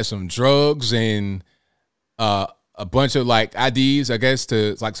some drugs and a bunch of IDs, I guess,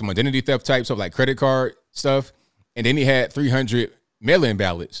 to some identity theft type stuff, like credit card stuff. And then he had 300 mail-in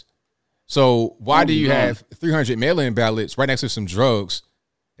ballots. So why do you have 300 mail-in ballots right next to some drugs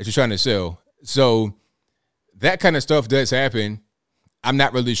that you're trying to sell? So that kind of stuff does happen. I'm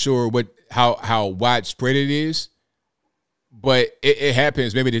not really sure how widespread it is, but it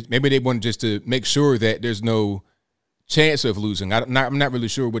happens. Maybe they want just to make sure that there's no chance of losing. I'm not really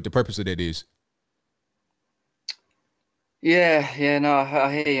sure what the purpose of that is. Yeah, no,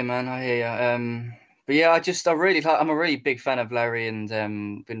 I hear you, man. I hear you. But yeah, I'm a really big fan of Larry, and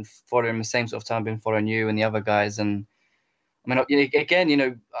been following him the same sort of time I've been following you and the other guys. And I mean,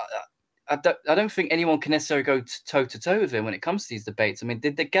 again, I don't think anyone can necessarily go toe to toe with him when it comes to these debates. I mean,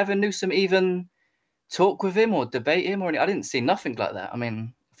 did Gavin Newsom even talk with him or debate him, or I didn't see nothing like that. I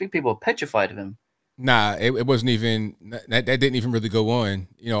mean, I think people are petrified of him. Nah, it wasn't even that didn't even really go on.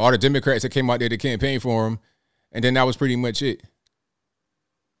 All the Democrats that came out there to campaign for him, and then that was pretty much it.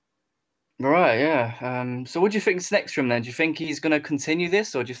 Right, yeah. So what do you think's next from then? Do you think he's going to continue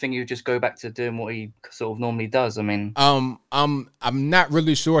this, or do you think he'll just go back to doing what he sort of normally does? I mean, I'm not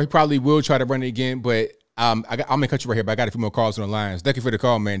really sure. He probably will try to run it again, but I'm gonna cut you right here. But I got a few more calls on the lines. Thank you for the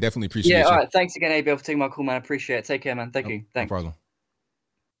call, man. Definitely appreciate it. Yeah, all right. Thanks again, ABL, for taking my call, man. I appreciate it. Take care, man. Thank you. Thanks. No problem.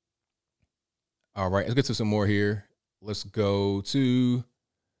 All right, let's get to some more here. Let's go to.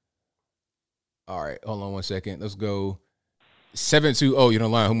 All right, hold on one second. Let's go 720. You're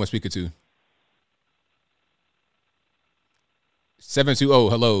on the line. Who am I speaking to? 720.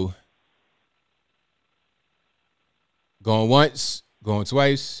 Hello. Going once, going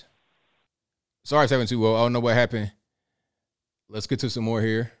twice. Sorry, 720. I don't know what happened. Let's get to some more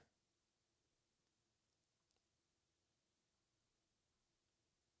here.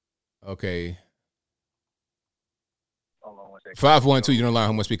 Okay. 512, you're on the line.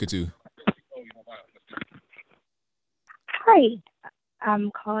 Who am I speaking to? Hi,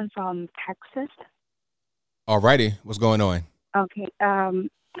 I'm calling from Texas. All righty. What's going on? Okay. I'm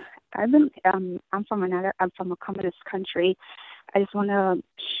from a communist country. I just want to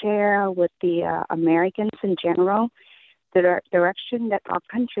share with the Americans in general the direction that our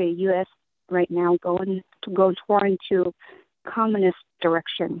country, U.S., right now going toward into communist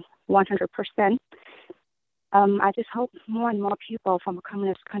direction, 100%. I just hope more and more people from a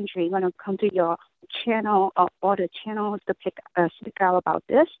communist country going to come to your channel or the channels to speak out about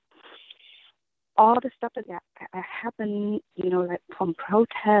this. All the stuff that happened, like from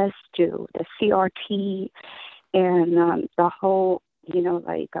protests to the CRT and the whole,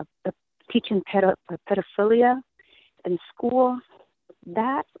 the teaching pedophilia in school,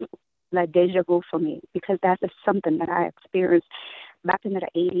 that's like deja vu for me because that is something that I experienced back in the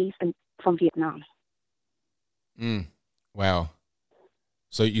 80s and from Vietnam. Wow.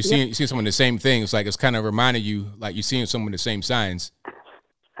 So you see some of the same things, like it's kind of reminding you, like you're seeing some of the same signs.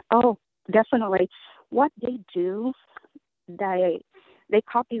 Oh, definitely. What they do, they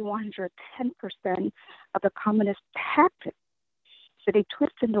copy 110% of the communist tactics. So they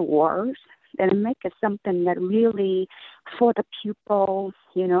twist in the words and make it something that really for the people,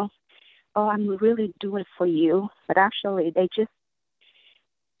 oh, I'm really doing it for you. But actually,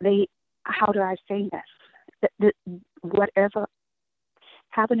 how do I say this? Whatever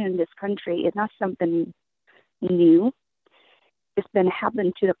happened in this country is not something new. It's been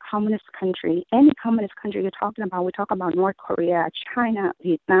happening to the communist country. Any communist country you're talking about, we talk about North Korea, China,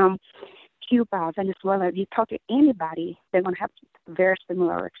 Vietnam, Cuba, Venezuela. If you talk to anybody, they're going to have a very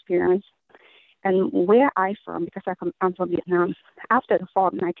similar experience. And where I'm from, because I'm from Vietnam, after the fall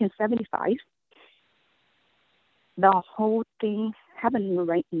of 1975, the whole thing happening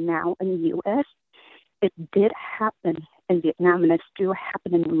right now in the U.S., it did happen in Vietnam, and it's still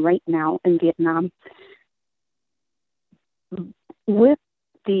happening right now in Vietnam. Right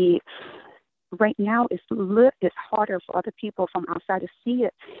now, it's harder for other people from outside to see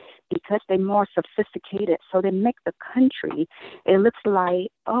it because they're more sophisticated. So they make the country, it looks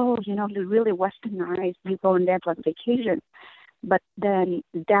like, oh, they're really westernized. You go in there for vacation. But then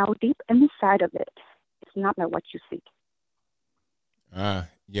down deep inside of it, it's not like what you see.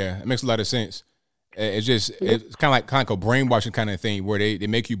 Yeah, it makes a lot of sense. It's kind of like a brainwashing kind of thing where they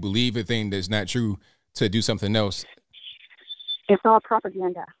make you believe a thing that's not true to do something else. It's all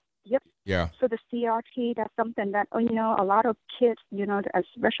propaganda. Yep. Yeah. So the CRT, that's something that, a lot of kids,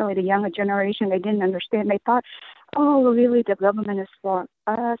 especially the younger generation, they didn't understand. They thought, oh, really, the government is for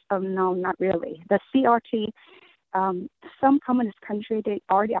us? Oh, no, not really. The CRT, some communist country, they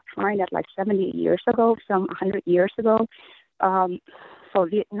already applied that like 70 years ago, some 100 years ago. For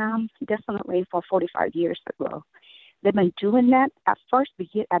Vietnam, definitely for 45 years ago. They've been doing that. At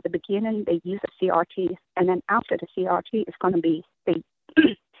the beginning, they use the CRT, and then after the CRT, it's going to be they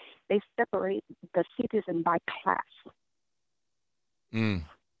separate the citizen by class. Yeah.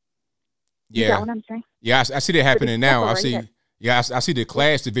 You know what I'm saying? Yeah, I see that happening now. I see the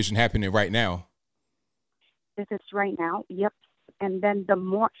class Yep. division happening right now. It's right now. Yep. And then the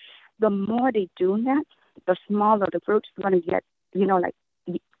more they do that, the smaller the group's going to get. Like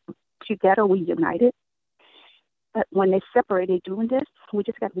together we united. But when they separated doing this, we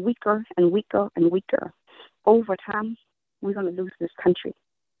just got weaker and weaker and weaker. Over time, we're going to lose this country.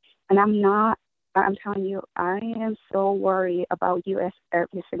 And I'm not I'm telling you, I am so worried about U.S.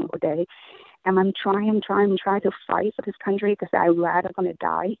 every single day. And I'm trying to fight for this country because I'd rather going to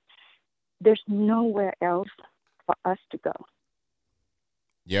die. There's nowhere else for us to go.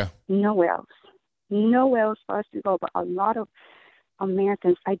 Yeah. Nowhere else. Nowhere else for us to go. But a lot of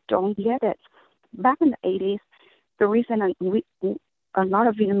Americans, I don't get it. Back in the 80s, the reason a lot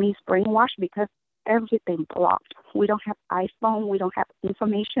of Vietnamese brainwashed because everything blocked. We don't have iPhone. We don't have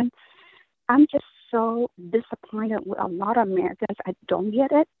information. I'm just so disappointed with a lot of Americans. I don't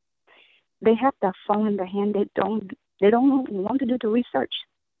get it. They have their phone in their hand. They don't want to do the research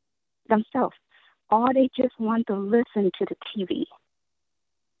themselves. Or they just want to listen to the TV.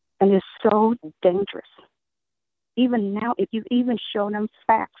 And it's so dangerous. Even now, if you even show them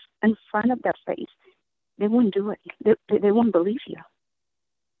facts in front of their face, they wouldn't do it. They won't believe you.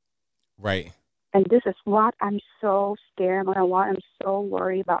 Right. And this is what I'm so scared about, what I'm so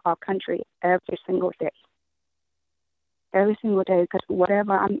worried about our country every single day. Every single day, because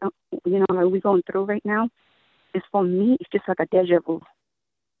whatever we're going through right now, is for me, it's just like a deja vu.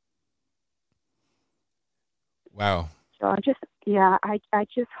 Wow. So I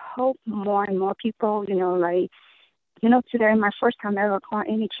just hope more and more people, today, my first time ever calling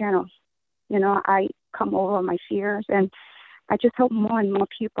any channel, I come over my fears, and I just hope more and more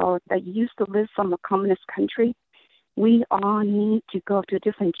people that used to live from a communist country, we all need to go to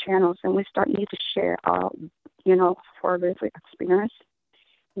different channels, and we need to share our, horrific experience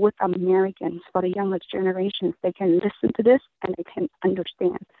with Americans for the younger generations. They can listen to this and they can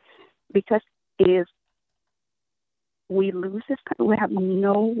understand, because if we lose this, we have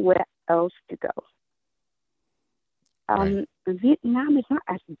nowhere else to go. Right. Vietnam is not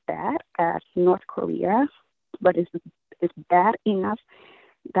as bad as North Korea, but it's bad enough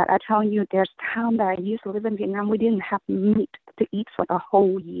that I tell you, there's time that I used to live in Vietnam, we didn't have meat to eat for the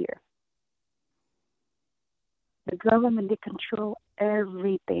whole year. The government, they control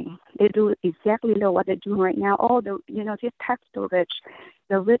everything. They do exactly what they're doing right now. Oh, they tax the rich.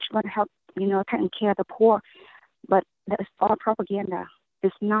 The rich want to help, taking care of the poor. But that is all propaganda.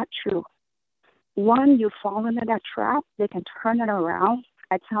 It's not true. Once you fall into that trap, they can turn it around.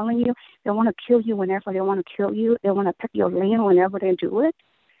 I'm telling you, they want to kill you whenever they want to kill you. They want to take your land whenever they do it.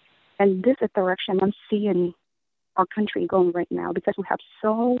 And this is the direction I'm seeing our country going right now, because we have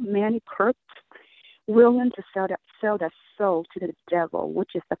so many crooks willing to sell their soul to the devil,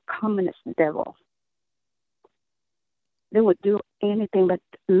 which is the communist devil. They would do anything, but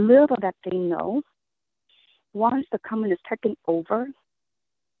little that they know. Once the communists taken over,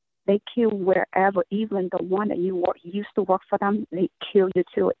 they kill wherever, even the one that used to work for them, they kill you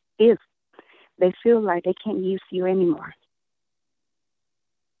too if they feel like they can't use you anymore.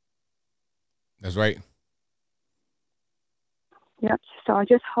 That's right. Yep. So I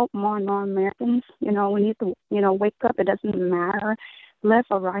just hope more and more Americans, we need to, wake up. It doesn't matter left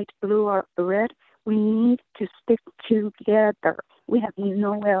or right, blue or red. We need to stick together. We have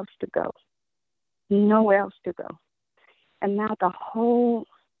nowhere else to go. Nowhere else to go. And now the whole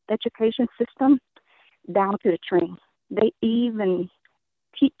education system down to the train. They even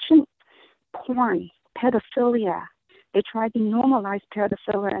teaching porn, pedophilia. They try to normalize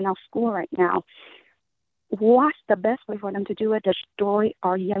pedophilia in our school right now. What's the best way for them to do it? Destroy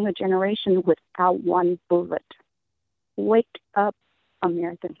our younger generation without one bullet. Wake up,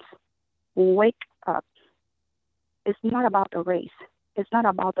 Americans. Wake up. It's not about the race. It's not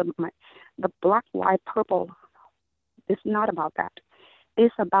about the black, white, purple. It's not about that.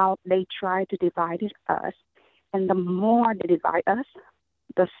 It's about they try to divide us. And the more they divide us,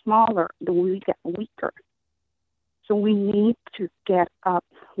 the smaller we get weaker. So we need to get up,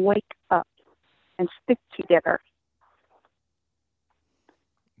 wake up, and stick together.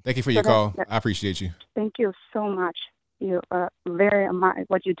 Thank you for your call. I appreciate you. Thank you so much. You very admire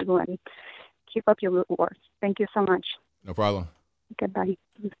what you do, and keep up your good work. Thank you so much. No problem. Goodbye.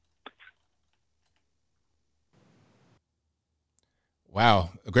 Wow,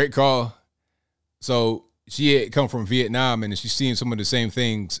 a great call. So she had come from Vietnam, and she's seeing some of the same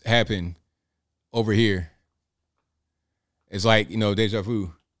things happen over here. It's like, deja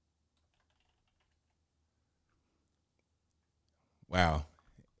vu. Wow.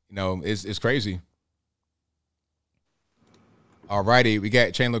 It's crazy. All righty, we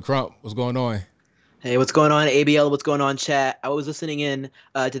got Chandler Crump. What's going on? Hey, what's going on, ABL? What's going on, chat? I was listening in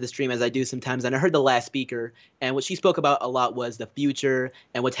to the stream, as I do sometimes, and I heard the last speaker, and what she spoke about a lot was the future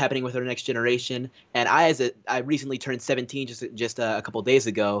and what's happening with our next generation. And I recently turned 17 just a couple days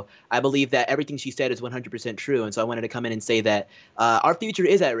ago. I believe that everything she said is 100% true, and so I wanted to come in and say that our future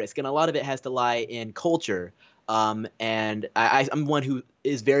is at risk, and a lot of it has to lie in culture. And I'm one who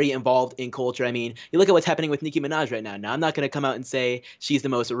is very involved in culture. I mean, you look at what's happening with Nicki Minaj right now. Now, I'm not going to come out and say she's the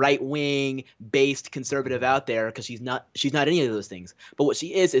most right-wing based conservative out there, because she's not any of those things. But what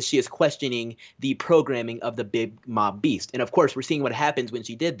she is questioning the programming of the big mob beast. And of course, we're seeing what happens when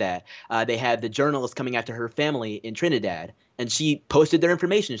she did that. They had the journalists coming after her family in Trinidad, and she posted their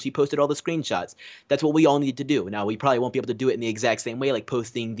information. She posted all the screenshots. That's what we all need to do. Now, we probably won't be able to do it in the exact same way, like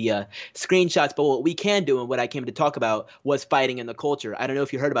posting the screenshots, but what we can do, and what I came to talk about, was fighting in the culture. I don't know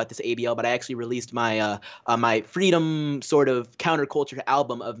if you heard about this, ABL, but I actually released my my freedom sort of counterculture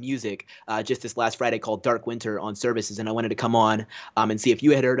album of music just this last Friday, called Dark Winter, on Services, and I wanted to come on and see if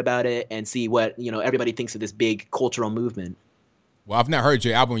you had heard about it and see what everybody thinks of this big cultural movement. Well, I've not heard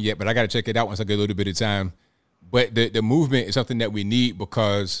your album yet, but I got to check it out once I get a little bit of time. But the movement is something that we need,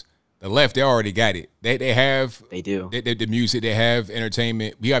 because the left, they already got it. They do the music, they have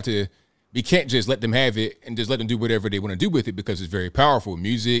entertainment. We can't just let them have it and just let them do whatever they want to do with it, because it's very powerful.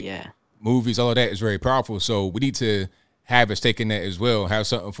 Music, movies, all of that is very powerful. So we need to have a stake in that as well. Have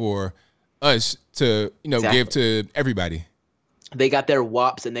something for us to give to everybody. They got their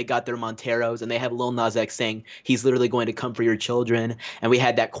WAPs and they got their Monteros, and they have Lil Nas X saying he's literally going to come for your children. And we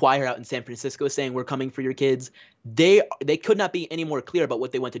had that choir out in San Francisco saying we're coming for your kids. They could not be any more clear about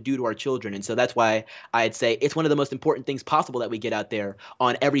what they want to do to our children. And so that's why I'd say it's one of the most important things possible that we get out there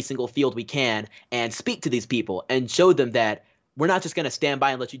on every single field we can and speak to these people and show them that we're not just going to stand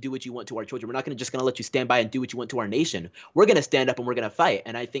by and let you do what you want to our children. We're not just going to let you stand by and do what you want to our nation. We're going to stand up and we're going to fight.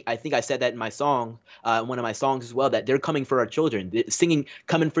 And I think I said that in my song, one of my songs as well, that they're coming for our children. Singing,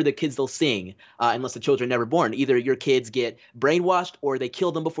 coming for the kids they'll sing, unless the children are never born. Either your kids get brainwashed or they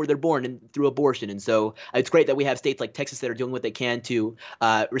kill them before they're born and through abortion. And so it's great that we have states like Texas that are doing what they can to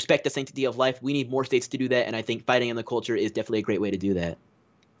respect the sanctity of life. We need more states to do that. And I think fighting in the culture is definitely a great way to do that.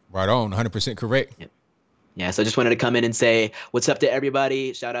 Right on, 100% correct. Yep. Yeah, so I just wanted to come in and say what's up to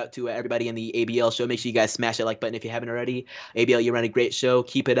everybody. Shout out to everybody in the ABL show. Make sure you guys smash that like button if you haven't already. ABL, you run a great show.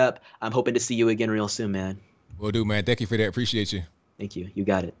 Keep it up. I'm hoping to see you again real soon, man. Will do, man. Thank you for that. Appreciate you. Thank you. You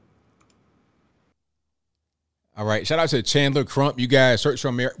got it. All right. Shout out to Chandler Crump. You guys search for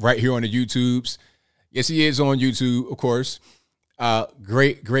him right here on the YouTubes. Yes, he is on YouTube, of course.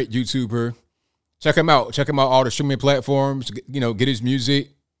 Great YouTuber. Check him out. Check him out all the streaming platforms. Get his music.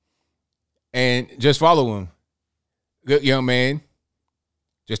 And just follow him. Good young man.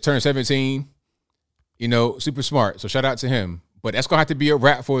 Just turned 17. Super smart. So shout out to him. But that's going to have to be a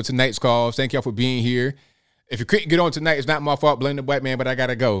wrap for tonight's calls. Thank y'all for being here. If you couldn't get on tonight, it's not my fault. Blame the white man, but I got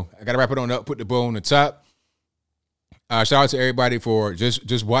to go. I got to wrap it on up, put the bow on the top. Shout out to everybody for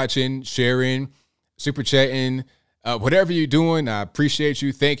just watching, sharing, super chatting. Whatever you're doing, I appreciate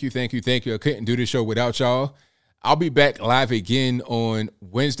you. Thank you. I couldn't do this show without y'all. I'll be back live again on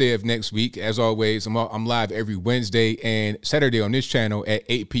Wednesday of next week. As always, I'm live every Wednesday and Saturday on this channel at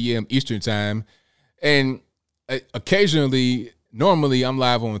 8 p.m. Eastern time. And occasionally, normally, I'm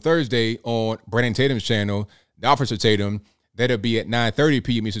live on Thursday on Brandon Tatum's channel, The Officer Tatum. That'll be at 9:30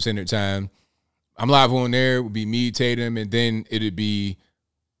 p.m. Eastern Standard Time. I'm live on there. It will be me, Tatum, and then it'll be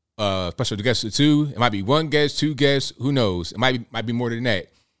special guests or two. It might be one guest, two guests. Who knows? It might be more than that.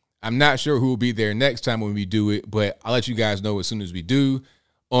 I'm not sure who will be there next time when we do it, but I'll let you guys know as soon as we do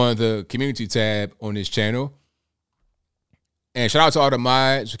on the community tab on this channel. And shout out to all the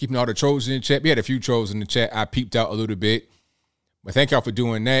mods for keeping all the trolls in the chat. We had a few trolls in the chat. I peeped out a little bit, but thank y'all for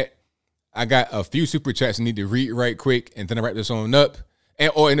doing that. I got a few super chats I need to read right quick, and then I wrap this on up.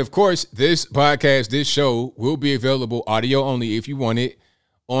 And of course, this podcast, this show will be available audio only if you want it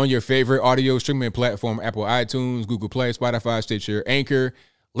on your favorite audio streaming platform, Apple iTunes, Google Play, Spotify, Stitcher, Anchor.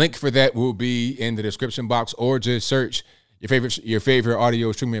 Link for that will be in the description box, or just search your favorite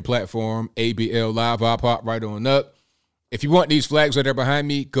audio streaming platform, ABL Live. I'll pop right on up. If you want these flags that are behind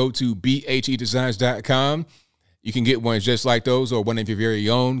me, go to bhedesigns.com. You can get ones just like those, or one of your very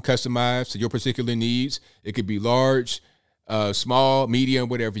own, customized to your particular needs. It could be large, small, medium,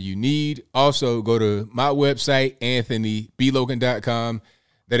 whatever you need. Also, go to my website, anthonyblogan.com.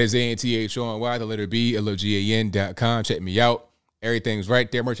 That is ANTHONY, the letter B, LOGAN.com. Check me out. Everything's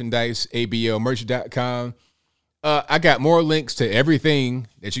right there. Merchandise, ablmerch.com. I got more links to everything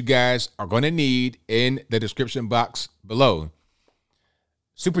that you guys are going to need in the description box below.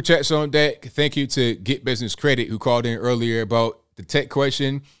 Super chats on deck. Thank you to Get Business Credit, who called in earlier about the tech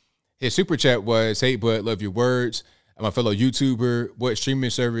question. His super chat was, "Hey, bud, love your words. I'm a fellow YouTuber. What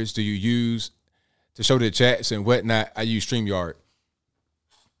streaming service do you use to show the chats and whatnot?" I use StreamYard.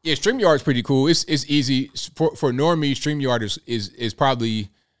 Yeah, StreamYard's pretty cool. It's easy for normies. StreamYard is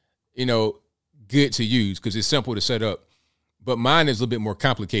probably, good to use because it's simple to set up. But mine is a little bit more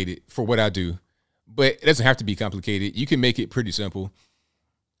complicated for what I do. But it doesn't have to be complicated. You can make it pretty simple.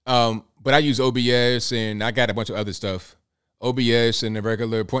 But I use OBS and I got a bunch of other stuff. OBS and the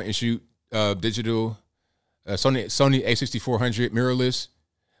regular point and shoot digital Sony A6400 mirrorless.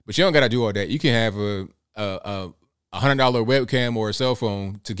 But you don't got to do all that. You can have a $100 webcam or a cell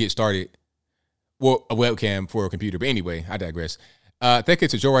phone to get started. Well, a webcam for a computer. But anyway, I digress. Thank you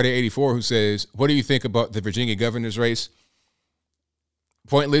to Joe Ryder 84 who says, what do you think about the Virginia governor's race?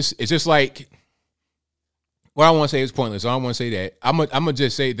 Pointless. It's just like, what I want to say is pointless. I don't want to say that. I'm going to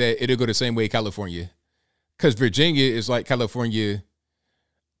just say that it'll go the same way California. Because Virginia is like California.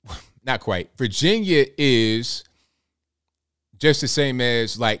 Not quite. Virginia is just the same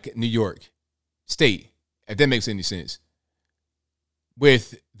as like New York State, if that makes any sense.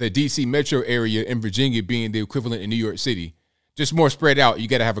 With the DC metro area and Virginia being the equivalent in New York City. Just more spread out. You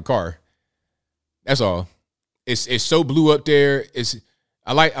got to have a car. That's all. It's so blue up there.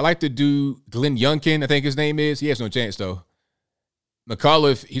 I like to do Glenn Youngkin, I think his name is. He has no chance though.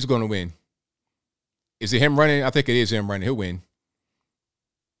 McAuliffe, he's going to win. Is it him running? I think it is him running. He'll win.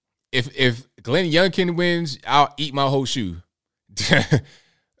 If Glenn Youngkin wins, I'll eat my whole shoe.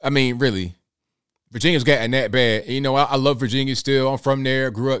 I mean, really. Virginia's gotten that bad. You know, I love Virginia still. I'm from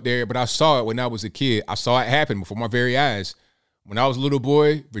there, grew up there, but I saw it when I was a kid. I saw it happen before my very eyes. When I was a little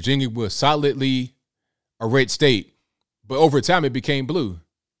boy, Virginia was solidly a red state. But over time, it became blue.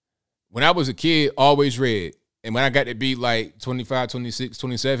 When I was a kid, always red. And when I got to be like 25, 26,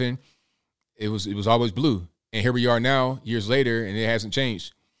 27, it was always blue. And here we are now, years later, and it hasn't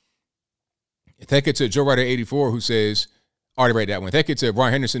changed. Thank you to Joe Ryder 84 who says, already read that one. Thank you to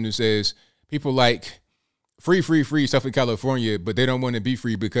Brian Henderson who says, people like free stuff in California, but they don't want to be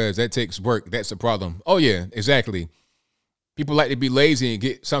free because that takes work. That's the problem. Oh, yeah, exactly. People like to be lazy and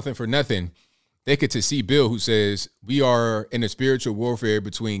get something for nothing. Thank you to C. Bill who says, we are in a spiritual warfare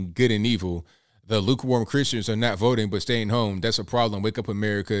between good and evil. The lukewarm Christians are not voting but staying home. That's a problem. Wake up,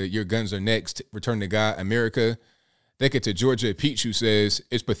 America. Your guns are next. Return to God, America. Thank you to Georgia Peach who says,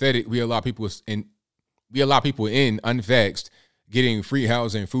 it's pathetic. We allow people in unvaxxed getting free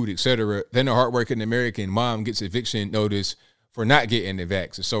housing, food, etc. Then a hardworking American mom gets eviction notice for not getting the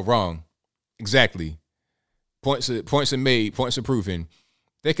vax. It's so wrong. Exactly. Points are made. Points are proven.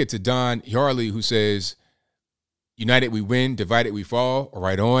 Thank you to Don Yarley who says, united we win, divided we fall.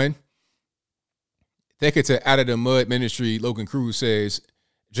 Right on. Thank you to Out of the Mud Ministry. Logan Cruz says,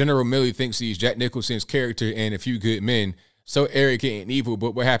 General Milley thinks he's Jack Nicholson's character in A Few Good Men. So arrogant and evil,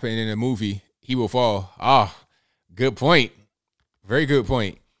 but what happened in the movie? He will fall. Good point. Very good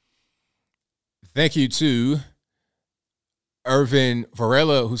point. Thank you to Irvin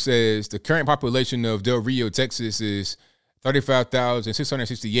Varela, who says the current population of Del Rio, Texas is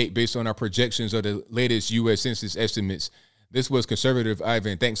 35,668 based on our projections of the latest U.S. Census estimates. This was conservative,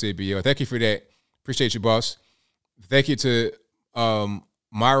 Ivan. Thanks, ABL. Thank you for that. Appreciate you, boss. Thank you to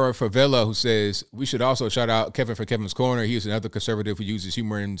Myra Favela, who says we should also shout out Kevin from Kevin's Corner. He is another conservative who uses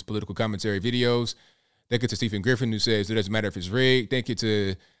humor in his political commentary videos. Thank you to Stephen Griffin, who says it doesn't matter if it's rigged. Thank you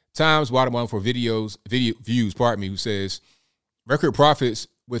to Times Watermelon for video views, who says record profits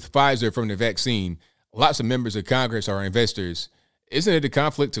with Pfizer from the vaccine. Lots of members of Congress are investors. Isn't it a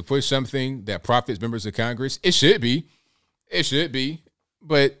conflict to push something that profits members of Congress? It should be. It should be.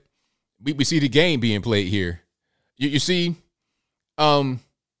 But we see the game being played here. You see, they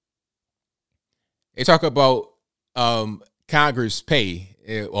talk about Congress pay.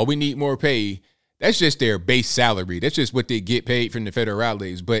 Or we need more pay. That's just their base salary. That's just what they get paid from the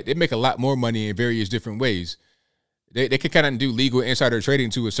federales. But they make a lot more money in various different ways. They can kind of do legal insider trading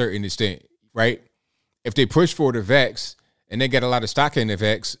to a certain extent, right? If they push for the vax and they get a lot of stock in the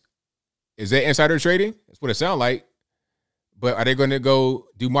vax, is that insider trading? That's what it sounds like. But are they going to go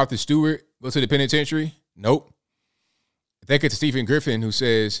do Martha Stewart, go to the penitentiary? Nope. Thank you to Stephen Griffin, who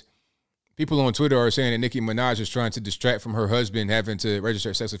says people on Twitter are saying that Nicki Minaj is trying to distract from her husband having to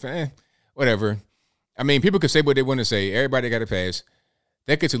register sex offense. Whatever. I mean, people can say what they want to say. Everybody got to pass.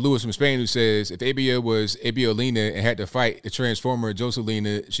 Thank you to Lewis from Spain, who says if Abia was Abiolina and had to fight the Transformer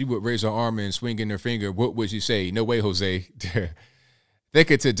Joselina, she would raise her arm and swing in her finger. What would she say? No way, Jose. Thank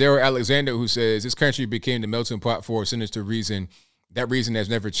you to Daryl Alexander, who says this country became the melting pot for a sinister reason. That reason has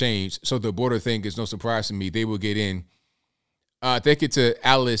never changed. So the border thing is no surprise to me. They will get in. Thank you to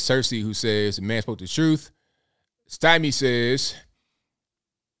Alice Cersei, who says the man spoke the truth. Stymie says,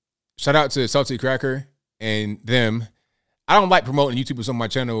 shout out to Salty Cracker and them. I don't like promoting YouTubers on my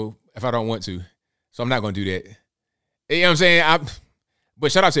channel if I don't want to. So I'm not going to do that. You know what I'm saying?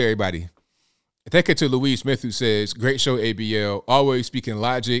 But shout out to everybody. Thank you to Louise Smith, who says, great show, ABL. Always speaking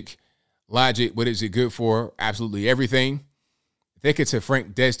logic. Logic, what is it good for? Absolutely everything. Thank you to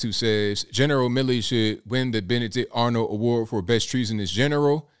Frank Dest, who says General Milley should win the Benedict Arnold Award for Best Treasonous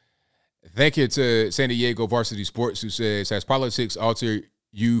General. Thank you to San Diego Varsity Sports, who says, has politics altered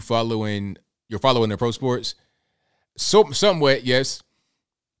you following the pro sports? So somewhat, yes.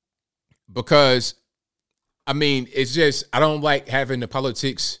 Because I mean, it's just I don't like having the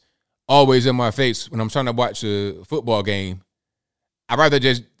politics always in my face when I'm trying to watch a football game. I'd rather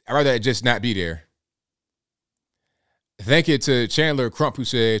just not be there. Thank you to Chandler Crump, who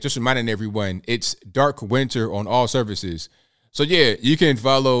said, just reminding everyone, it's Dark Winter on all services. So yeah, you can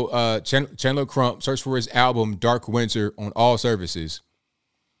follow Chandler Crump, search for his album Dark Winter on all services.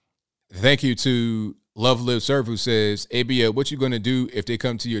 Thank you to Love Live Serve, who says, ABL, what you going to do if they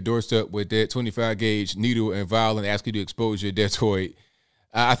come to your doorstep with that 25 gauge needle and vial and ask you to expose your deltoid?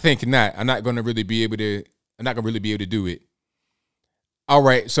 I think not. I'm not going to really be able to do it. All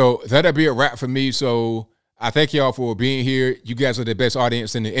right. So that'll be a wrap for me. So I thank y'all for being here. You guys are the best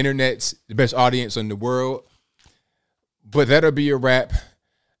audience in the internet, the best audience in the world. But that'll be a wrap.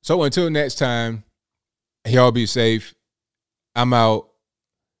 So until next time, y'all be safe. I'm out.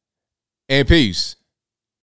 And peace.